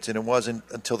plates, and it wasn't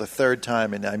until the 3rd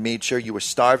time, and I made sure you were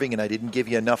starving, and I didn't give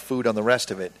you enough food on the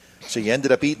rest of it. So you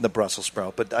ended up eating the Brussels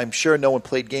sprout, but I'm sure no one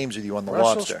played games with you on the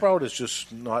Brussels lobster. sprout is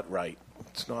just not right.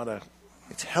 It's not a...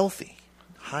 It's healthy,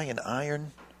 high in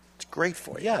iron. It's great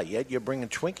for you. Yeah, yet you're bringing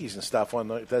Twinkies and stuff on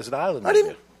the desert island. I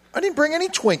didn't bring any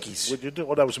Twinkies. What'd you do?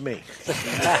 Well, that was me.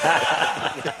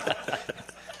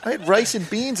 I had rice and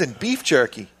beans and beef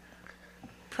jerky.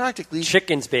 Practically.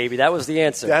 Chickens, baby. That was the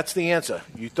answer. That's the answer.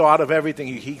 You thought of everything.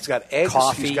 He's got eggs,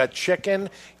 Coffee. he's got chicken,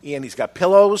 and he's got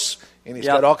pillows, and he's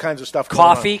Yep. got all kinds of stuff going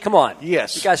Coffee? on. Come on.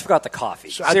 Yes. You guys forgot the coffee.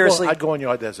 So Seriously? I'd go on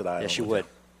your desert island. Yes, you would.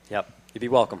 Yep. You'd be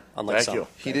welcome, unlike Thank some. you.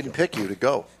 He didn't pick you to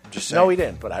go. I'm just saying. No, he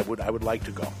didn't, but I would like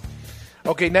to go.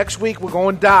 Okay, next week we're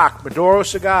going dark. Maduro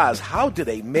Cigars. How do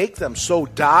they make them so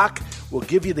dark? We'll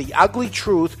give you the ugly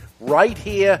truth right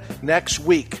here next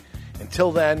week.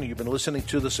 Until then, you've been listening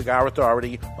to The Cigar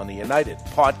Authority on the United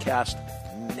Podcast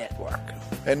Network.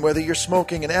 And whether you're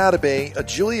smoking an Atabey, a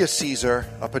Julius Caesar,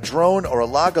 a Padron, or a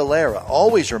La Galera,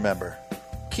 always remember,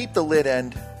 keep the lid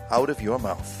end out of your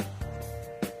mouth.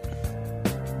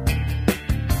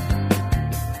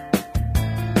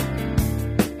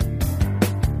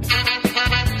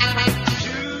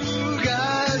 Two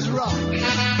guys rock.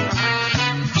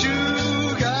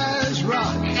 Two guys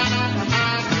rock.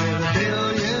 With a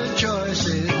billion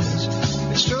choices.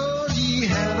 Explore ye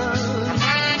heaven.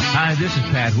 Hi, this is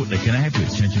Pat Whitley. Can I have your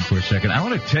attention for a second? I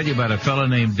want to tell you about a fellow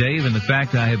named Dave and the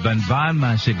fact I have been buying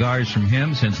my cigars from him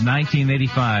since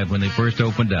 1985 when they first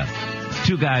opened up.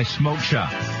 Two Guys Smoke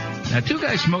Shop. Now, Two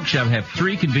Guys Smoke Shop have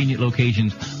 3 convenient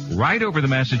locations right over the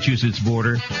Massachusetts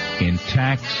border in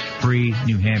tax-free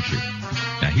New Hampshire.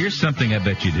 Now, here's something I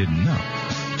bet you didn't know.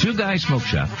 Two Guys Smoke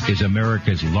Shop is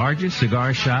America's largest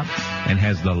cigar shop and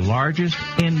has the largest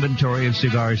inventory of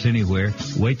cigars anywhere.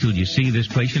 Wait till you see this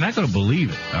place. You're not going to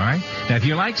believe it, all right? Now, if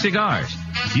you like cigars,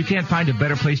 you can't find a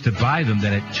better place to buy them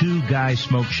than at Two Guys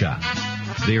Smoke Shop.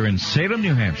 They're in Salem,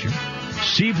 New Hampshire,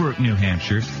 Seabrook, New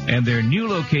Hampshire, and their new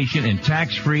location in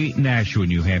tax-free Nashua,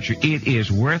 New Hampshire. It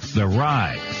is worth the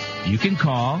ride. You can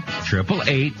call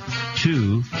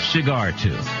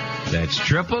 888-2-CIGAR-2. That's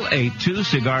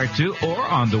 888-2-CIGAR-2 or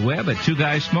on the web at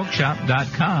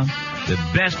twoguysmokeshop.com. The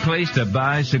best place to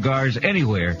buy cigars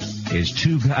anywhere is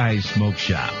Two Guys Smoke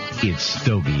Shop. It's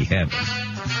Stogie Heaven.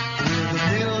 With a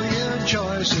billion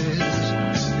choices.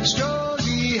 Explore